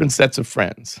 5 different sets of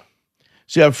friends.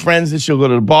 She'll have friends that she'll go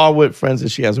to the bar with, friends that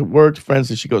she has at work, friends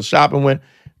that she goes shopping with.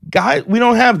 Guys, we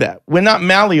don't have that. We're not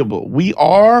malleable. We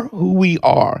are who we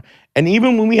are. And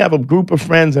even when we have a group of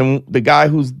friends and the guy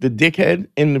who's the dickhead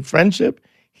in the friendship,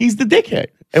 he's the dickhead.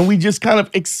 And we just kind of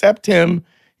accept him.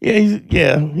 He's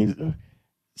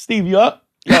Steve, you up?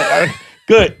 Yeah,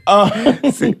 good. But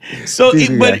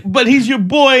he's your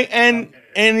boy and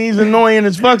he's annoying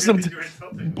as fuck sometimes.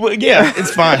 But yeah,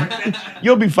 it's fine.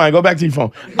 You'll be fine. Go back to your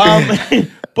phone.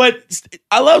 But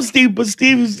I love Steve, but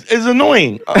Steve is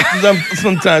annoying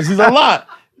sometimes. He's a lot.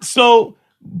 So,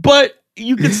 but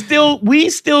we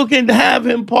still can have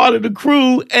him part of the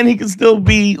crew and he can still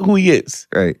be who he is.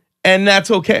 Right. And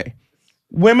that's okay.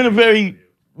 Women are very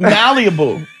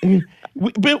malleable.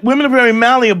 Women are very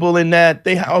malleable in that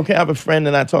I have a friend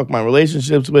that I talk my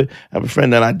relationships with. I have a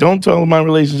friend that I don't talk my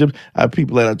relationships. I have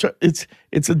people that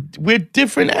we're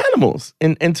different animals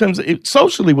in terms of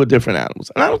socially we're different animals.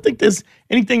 And I don't think there's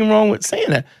anything wrong with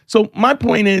saying that. So my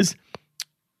point is,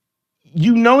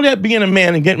 you know that being a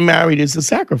man and getting married is a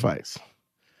sacrifice.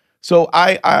 So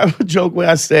I have a joke where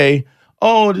I say,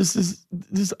 I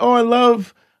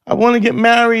want to get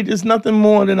married. There's nothing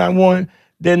more than I want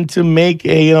than to make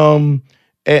a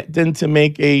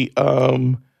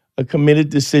committed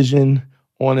decision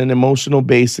on an emotional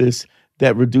basis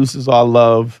that reduces our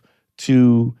love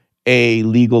to a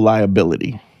legal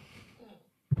liability.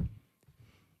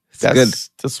 That's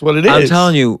what it is. I'm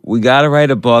telling you, we got to write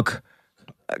a book.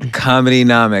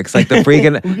 Comedy-nomics, like the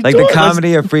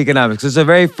comedy of Freakonomics. It's a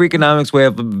very Freakonomics way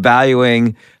of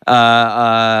valuing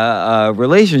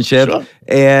relationship, sure.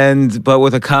 but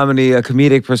with a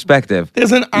comedic perspective.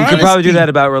 There's an honesty. You could probably do that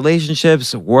about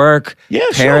relationships, work,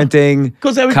 parenting,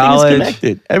 because everything college. is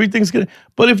connected. Everything's connected.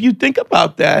 But if you think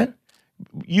about that,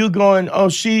 you're going,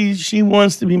 she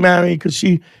wants to be married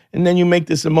and then you make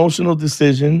this emotional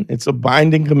decision. It's a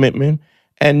binding commitment,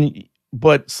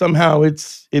 but somehow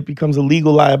it becomes a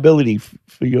legal liability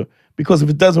for you. Because if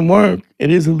it doesn't work,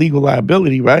 it is a legal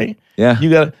liability, right? Yeah. You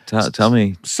got to tell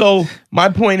me. So my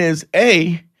point is,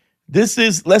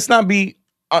 let's not be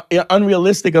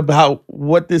unrealistic about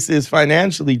what this is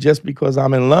financially just because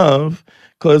I'm in love,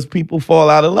 because people fall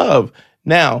out of love.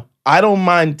 Now, I don't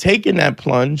mind taking that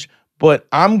plunge, but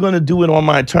I'm going to do it on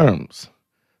my terms.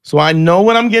 So I know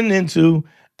what I'm getting into,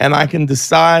 and I can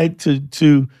decide to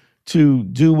do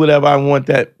whatever I want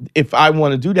that if I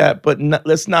want to do that, but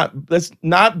let's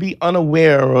not be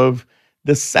unaware of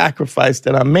the sacrifice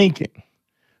that I'm making.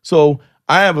 So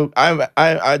I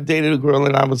dated a girl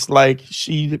and I was like,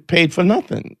 she paid for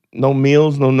nothing, no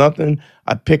meals, no nothing.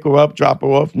 I pick her up, drop her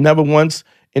off. Never once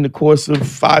in the course of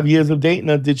 5 years of dating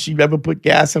her did she ever put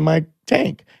gas in my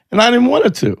tank, and I didn't want her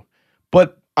to.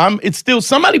 But it's still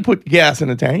somebody put gas in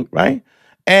the tank, right?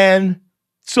 And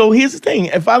so here's the thing: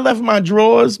 if I left my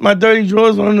dirty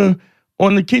drawers on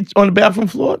the bathroom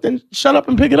floor, then shut up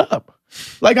and pick it up.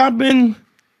 Like I'm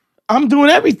doing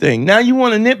everything. Now you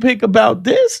want to nitpick about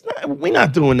this? We're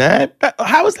not doing that.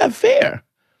 How is that fair?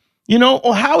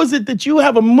 Or how is it that you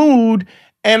have a mood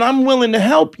and I'm willing to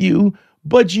help you,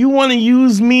 but you want to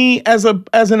use me as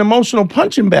an emotional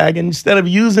punching bag instead of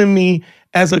using me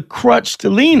as a crutch to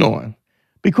lean on?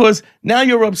 Because now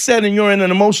you're upset and you're in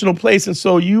an emotional place, and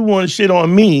so you want to shit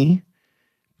on me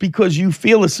because you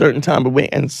feel a certain type of way,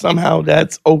 and somehow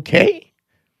that's okay.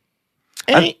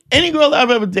 Any girl I've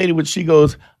ever dated with, she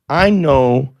goes, I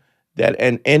know that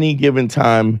at any given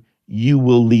time you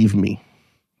will leave me.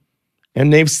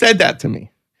 And they've said that to me.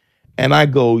 And I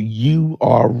go, you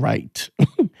are right.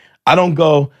 I don't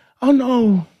go, oh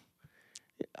no.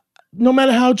 No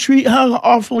matter how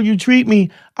awful you treat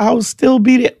me, I'll still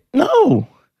be there. No,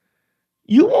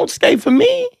 you won't stay for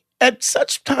me at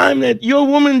such time that your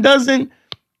woman doesn't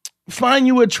find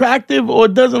you attractive or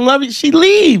doesn't love you. She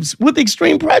leaves with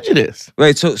extreme prejudice.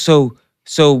 Right. So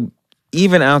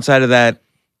even outside of that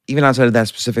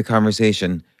specific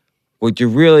conversation, what you're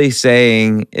really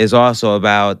saying is also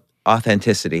about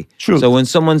authenticity. True. So when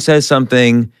someone says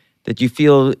something that you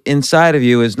feel inside of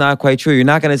you is not quite true, you're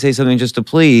not going to say something just to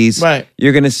please. Right.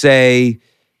 You're going to say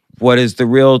what is the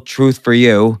real truth for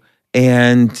you.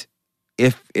 And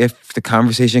if the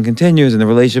conversation continues and the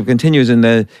relationship continues in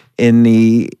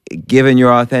the given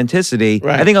your authenticity,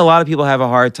 Right. I think a lot of people have a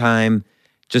hard time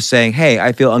just saying, "Hey,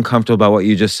 I feel uncomfortable about what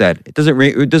you just said." It doesn't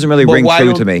really ring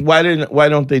true to me. Why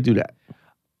don't they do that?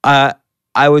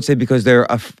 I would say because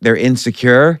they're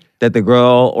insecure that the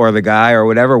girl or the guy or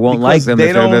whatever won't like them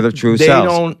if they're their true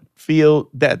selves. They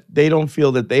don't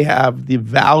feel that they have the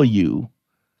value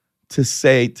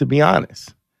to be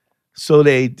honest. So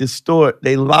they distort,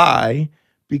 they lie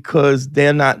because they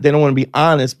don't want to be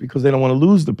honest because they don't want to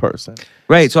lose the person.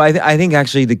 Right. So I think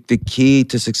actually the key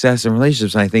to success in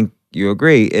relationships, and I think you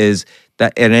agree, is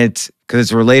that, and it's because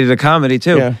it's related to comedy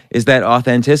too, is that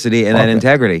authenticity and that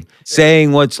integrity.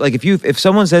 Saying what's like, if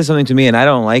someone says something to me and I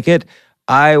don't like it,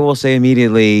 I will say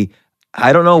immediately,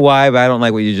 I don't know why, but I don't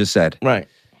like what you just said. Right.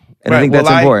 And I think that's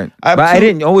important. But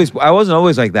I wasn't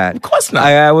always like that. Of course not.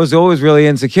 I was always really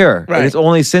insecure. Right. And it's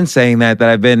only since saying that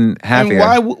I've been happier.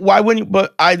 And why wouldn't you?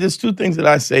 But there's two things that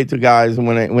I say to guys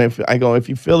when I go, if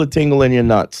you feel a tingle in your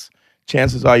nuts,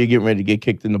 chances are you're getting ready to get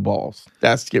kicked in the balls.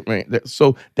 That's getting ready.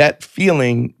 So that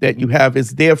feeling that you have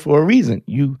is there for a reason.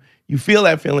 You feel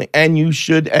that feeling and you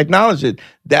should acknowledge it.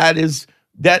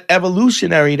 That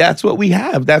evolutionary, that's what we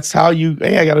have. That's how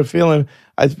I got a feeling.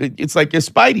 It's like your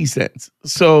spidey sense.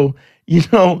 So,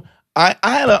 I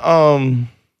had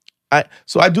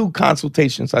so I do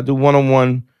consultations. I do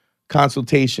one-on-one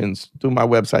consultations through my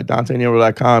website,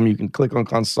 DanteNero.com. You can click on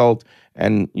consult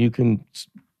and you can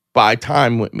buy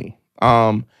time with me.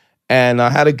 And I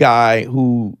had a guy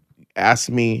who asked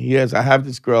me, I have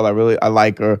this girl, I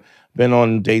like her, been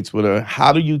on dates with her.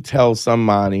 How do you tell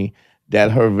somebody that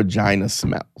her vagina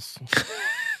smells?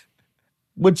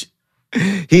 Which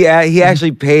he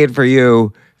actually paid for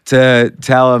you to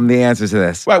tell him the answers to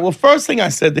this. Right. Well, first thing I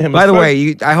said to him. By the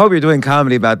way, I hope you're doing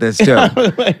comedy about this too.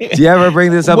 Do you ever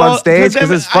bring this up on stage? Because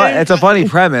it's fun. It's a funny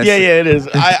premise. Yeah, it is.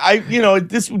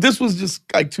 This was just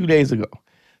like 2 days ago.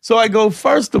 So I go,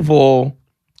 first of all,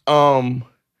 the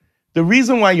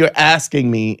reason why you're asking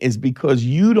me is because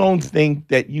you don't think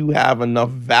that you have enough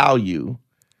value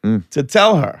to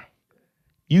tell her.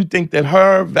 You think that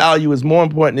her value is more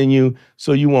important than you,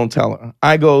 so you won't tell her.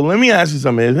 I go, let me ask you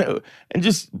something, and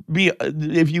just be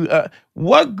if your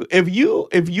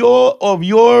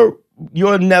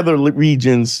nether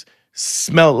regions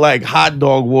smelled like hot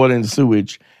dog water and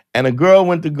sewage, and a girl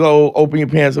went to go open your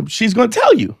pants up, she's gonna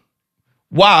tell you.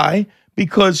 Why?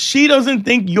 Because she doesn't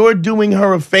think you're doing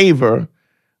her a favor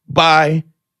by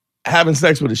having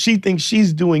sex with her. She thinks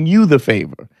she's doing you the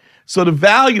favor. So her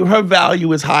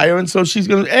value is higher, and so she's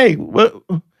gonna,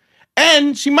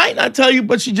 and she might not tell you,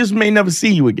 but she just may never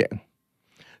see you again.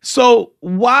 So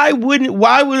why would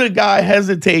a guy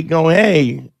hesitate going,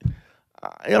 hey,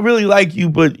 I really like you,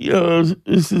 but this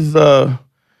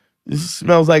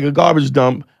smells like a garbage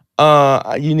dump.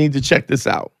 You need to check this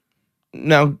out.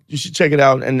 Now you should check it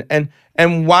out,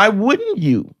 and why wouldn't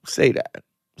you say that?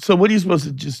 So what are you supposed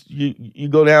to just you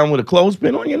go down with a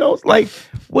clothespin on your nose? Like,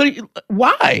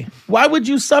 why? Why would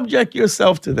you subject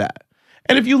yourself to that?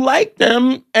 And if you like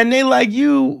them and they like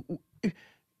you,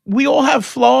 we all have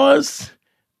flaws.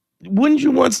 Wouldn't you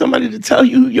want somebody to tell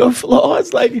you your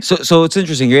flaws? Like, so it's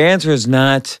interesting. Your answer is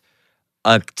not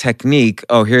a technique.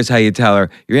 Oh, here's how you tell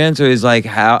her. Your answer is like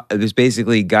how there's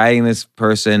basically guiding this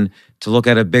person to look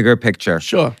at a bigger picture.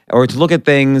 Sure. Or to look at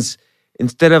things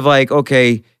instead of like,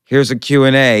 okay, here's a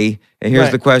Q&A, and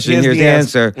here's the question, here's the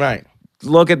answer. Right.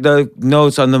 Look at the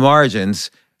notes on the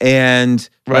margins, and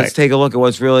let's take a look at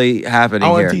what's really happening here.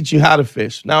 I want to teach you how to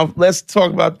fish. Now, let's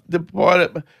talk about the part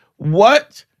of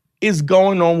what is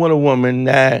going on with a woman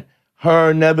that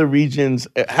her nether regions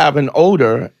have an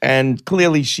odor, and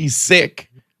clearly she's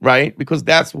sick, right? Because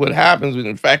that's what happens with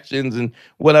infections and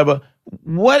whatever.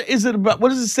 What is it about? What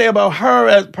does it say about her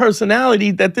as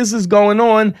personality that this is going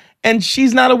on, and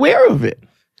she's not aware of it?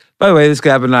 By the way, this could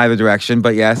happen in either direction,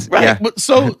 but yes. Right. Yeah. But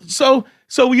so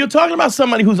you're talking about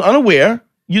somebody who's unaware.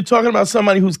 You're talking about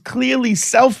somebody who's clearly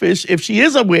selfish. If she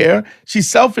is aware, she's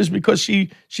selfish because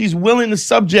she's willing to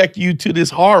subject you to this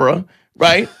horror,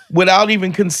 right? Without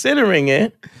even considering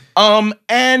it.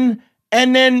 And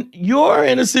then you're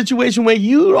in a situation where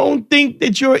you don't think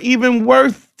that you're even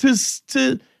worth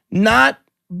to not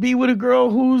be with a girl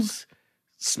who's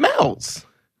smells.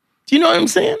 Do you know what I'm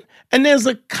saying? And there's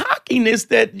a cockiness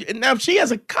now if she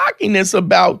has a cockiness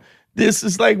about this,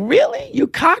 it's like, really? You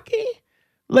cocky?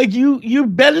 Like you're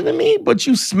better than me, but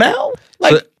you smell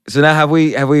like. So now have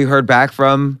we heard back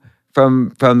from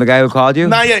the guy who called you?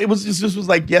 Nah, yeah, this was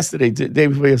like yesterday, day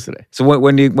before yesterday. So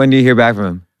when do you hear back from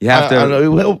him? You have to. I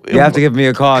know. You have to give me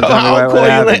a call. And tell me what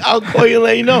happened. I'll call you and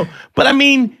let you know. But I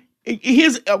mean,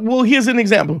 here's an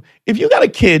example. If you got a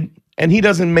kid and he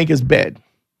doesn't make his bed,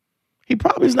 he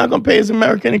probably is not going to pay his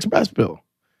American Express bill.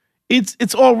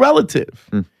 It's all relative.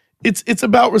 It's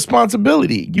about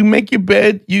responsibility. You make your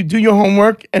bed, you do your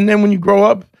homework, and then when you grow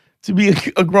up to be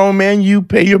a grown man, you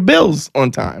pay your bills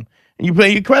on time and you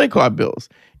pay your credit card bills.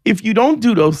 If you don't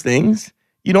do those things,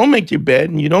 you don't make your bed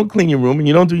and you don't clean your room and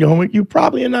you don't do your homework, you're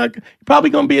probably going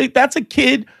to be, that's a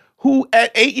kid who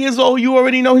at 8 years old, you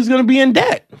already know he's going to be in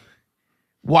debt.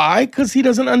 Why? Because he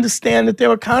doesn't understand that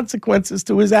there are consequences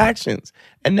to his actions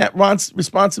and that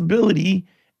responsibility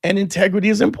and integrity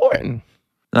is important.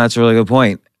 That's a really good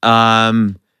point.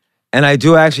 And I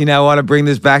do actually now want to bring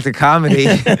this back to comedy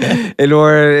in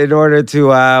order to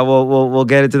we'll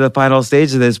get into the final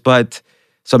stage of this. But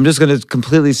so I'm just going to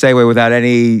completely segue without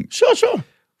any. Sure.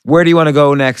 Where do you want to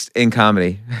go next in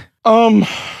comedy?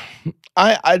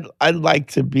 I'd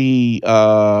like to be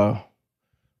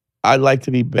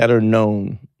better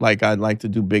known. Like I'd like to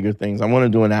do bigger things. I want to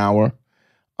do an hour.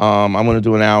 I want to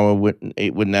do an hour with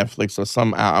Netflix or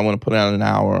some. I want to put out an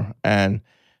hour and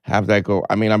have that go.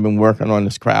 I mean, I've been working on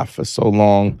this craft for so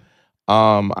long.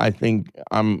 I think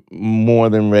I'm more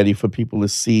than ready for people to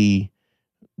see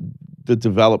the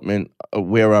development of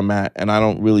where I'm at. And I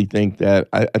don't really think that,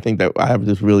 I think that I have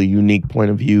this really unique point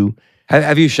of view.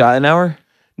 Have you shot an hour?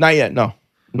 Not yet, no.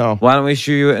 Why don't we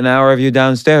shoot you an hour of you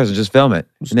downstairs and just film it?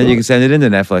 And then you can send it into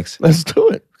Netflix. Let's do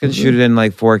it. You can shoot it in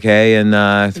like 4K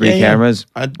and 3 cameras.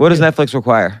 What does Netflix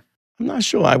require? I'm not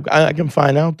sure. I can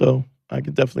find out, though. I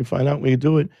can definitely find out when you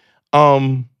do it.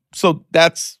 So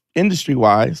that's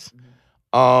industry-wise.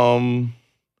 I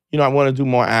want to do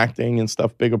more acting and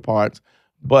stuff, bigger parts.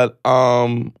 But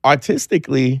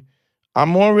artistically,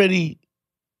 I'm already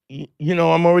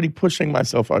pushing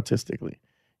myself artistically.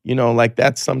 Like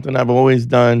that's something I've always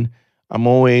done. I'm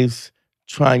always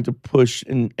trying to push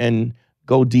and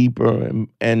go deeper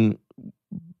and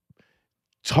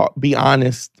be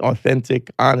honest,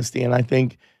 authentic, honesty. And I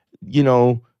think,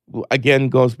 again,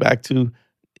 goes back to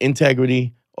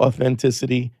integrity,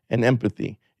 authenticity, and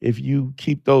empathy. If you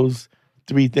keep those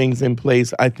 3 things in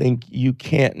place, I think you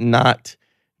can't not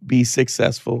be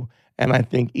successful. And I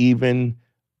think even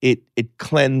it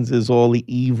cleanses all the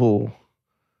evil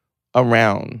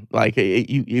around. Like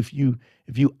if you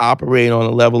operate on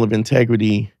a level of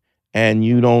integrity and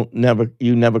you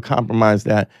never compromise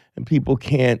that, and people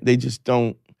can't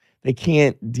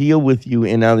deal with you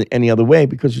in any other way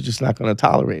because you're just not going to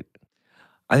tolerate it.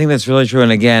 I think that's really true.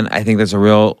 And again, I think that's a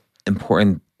real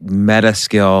important meta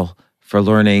skill for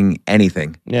learning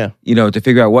anything. Yeah. To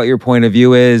figure out what your point of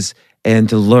view is and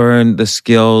to learn the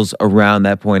skills around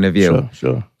that point of view.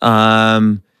 Sure.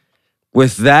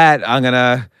 With that, I'm going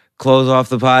to close off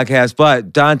the podcast.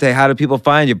 But Dante, how do people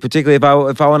find you? Particularly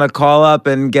if I want to call up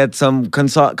and get some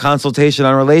consultation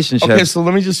on relationships. Okay, so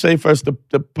let me just say first, the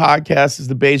podcast is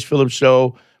the Beige Phillips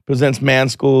Show, presents Man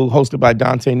School, hosted by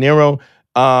Dante Nero.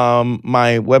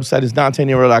 My website is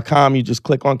dantenero.com. You just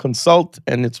click on consult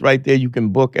and it's right there. You can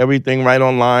book everything right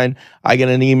online. I get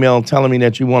an email telling me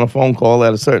that you want a phone call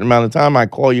at a certain amount of time. I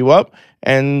call you up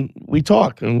and we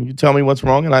talk and you tell me what's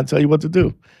wrong and I tell you what to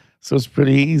do. So it's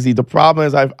pretty easy. The problem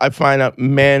is I find that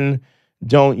men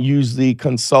don't usually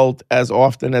consult as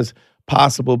often as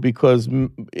possible because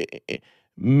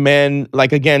men,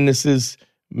 like again, this is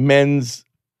men's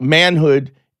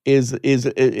manhood is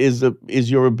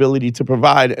your ability to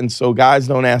provide, and so guys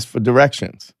don't ask for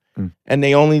directions, and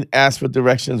they only ask for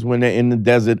directions when they're in the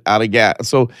desert out of gas.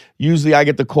 So usually I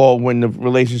get the call when the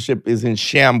relationship is in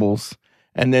shambles,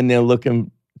 and then they're looking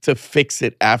to fix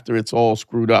it after it's all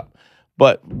screwed up.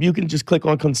 But you can just click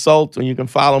on consult, and you can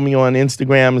follow me on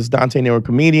Instagram. It's Dante Nero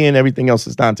Comedian. Everything else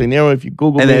is Dante Nero. If you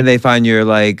Google and me. then they find your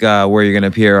where you're going to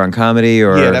appear on comedy,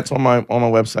 or that's on my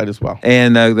website as well.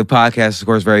 And the podcast, of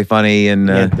course, very funny. And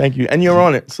thank you. And you're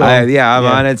on it. So I'm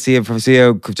on it. See you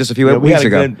just a few weeks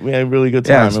ago. We had a really good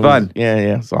time. Yeah, it's fun.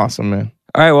 It's awesome, man.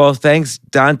 All right, well, thanks,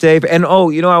 Dante. And I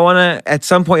want to, at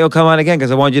some point, you'll come on again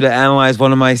because I want you to analyze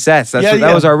one of my sets.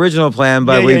 That was our original plan,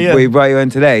 but we brought you in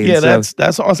today. Yeah,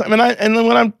 that's awesome. I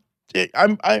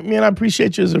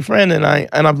appreciate you as a friend, and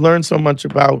I've learned so much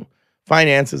about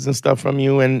finances and stuff from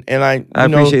you, and I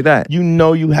appreciate that.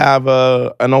 You have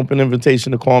an open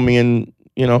invitation to call me, and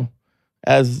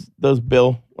as does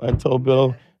Bill. I told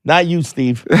Bill, not you,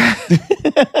 Steve.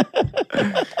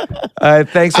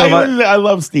 Thanks so much. I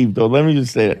love Steve, though. Let me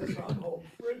just say it.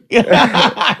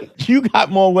 You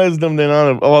got more wisdom than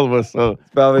all of us. So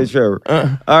Probably true.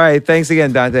 All right. Thanks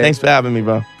again, Dante. thanks for having me,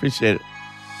 bro. Appreciate it.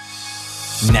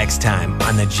 Next time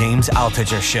on The James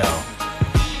Altucher Show.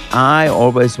 I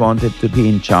always wanted to be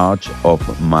in charge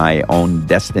of my own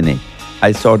destiny.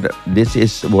 I thought this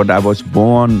is what I was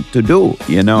born to do,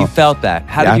 you know. You felt that.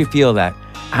 How did you feel that?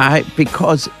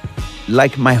 Because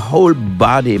like my whole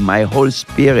body, my whole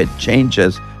spirit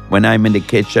changes when I'm in the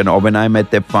kitchen or when I'm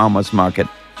at the farmer's market.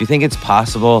 Do you think it's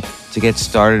possible to get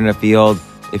started in a field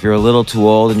if you're a little too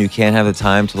old and you can't have the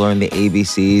time to learn the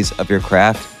ABCs of your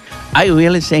craft? I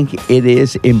really think it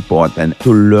is important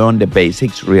to learn the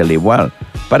basics really well.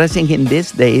 But I think in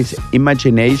these days,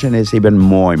 imagination is even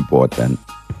more important.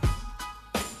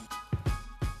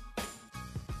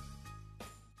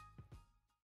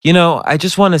 You know, I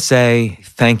just want to say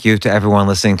thank you to everyone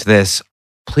listening to this.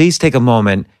 Please take a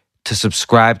moment to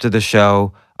subscribe to the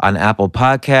show on Apple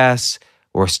Podcasts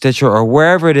or Stitcher or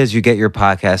wherever it is you get your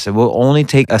podcasts. It will only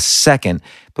take a second,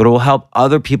 but it will help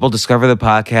other people discover the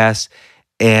podcast,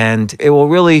 and it will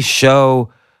really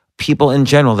show people in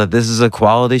general that this is a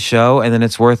quality show and that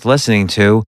it's worth listening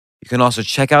to. You can also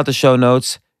check out the show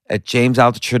notes at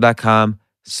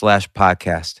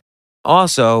jamesaltucher.com/podcast.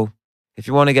 Also, if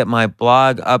you want to get my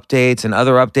blog updates and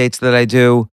other updates that I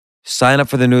do, sign up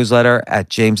for the newsletter at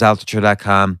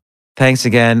jamesaltucher.com. Thanks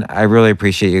again. I really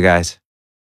appreciate you guys.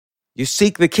 You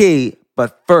seek the key,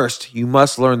 but first you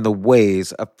must learn the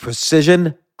ways of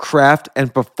precision, craft,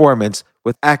 and performance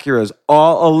with Acura's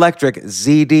all-electric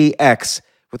ZDX.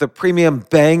 With a premium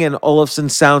Bang & Olufsen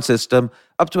sound system,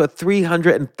 up to a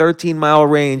 313-mile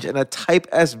range and a Type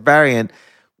S variant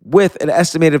with an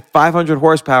estimated 500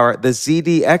 horsepower, the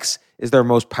ZDX is their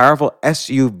most powerful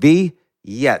SUV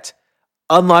yet.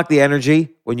 Unlock the energy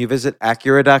when you visit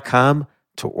Acura.com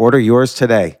to order yours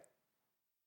today.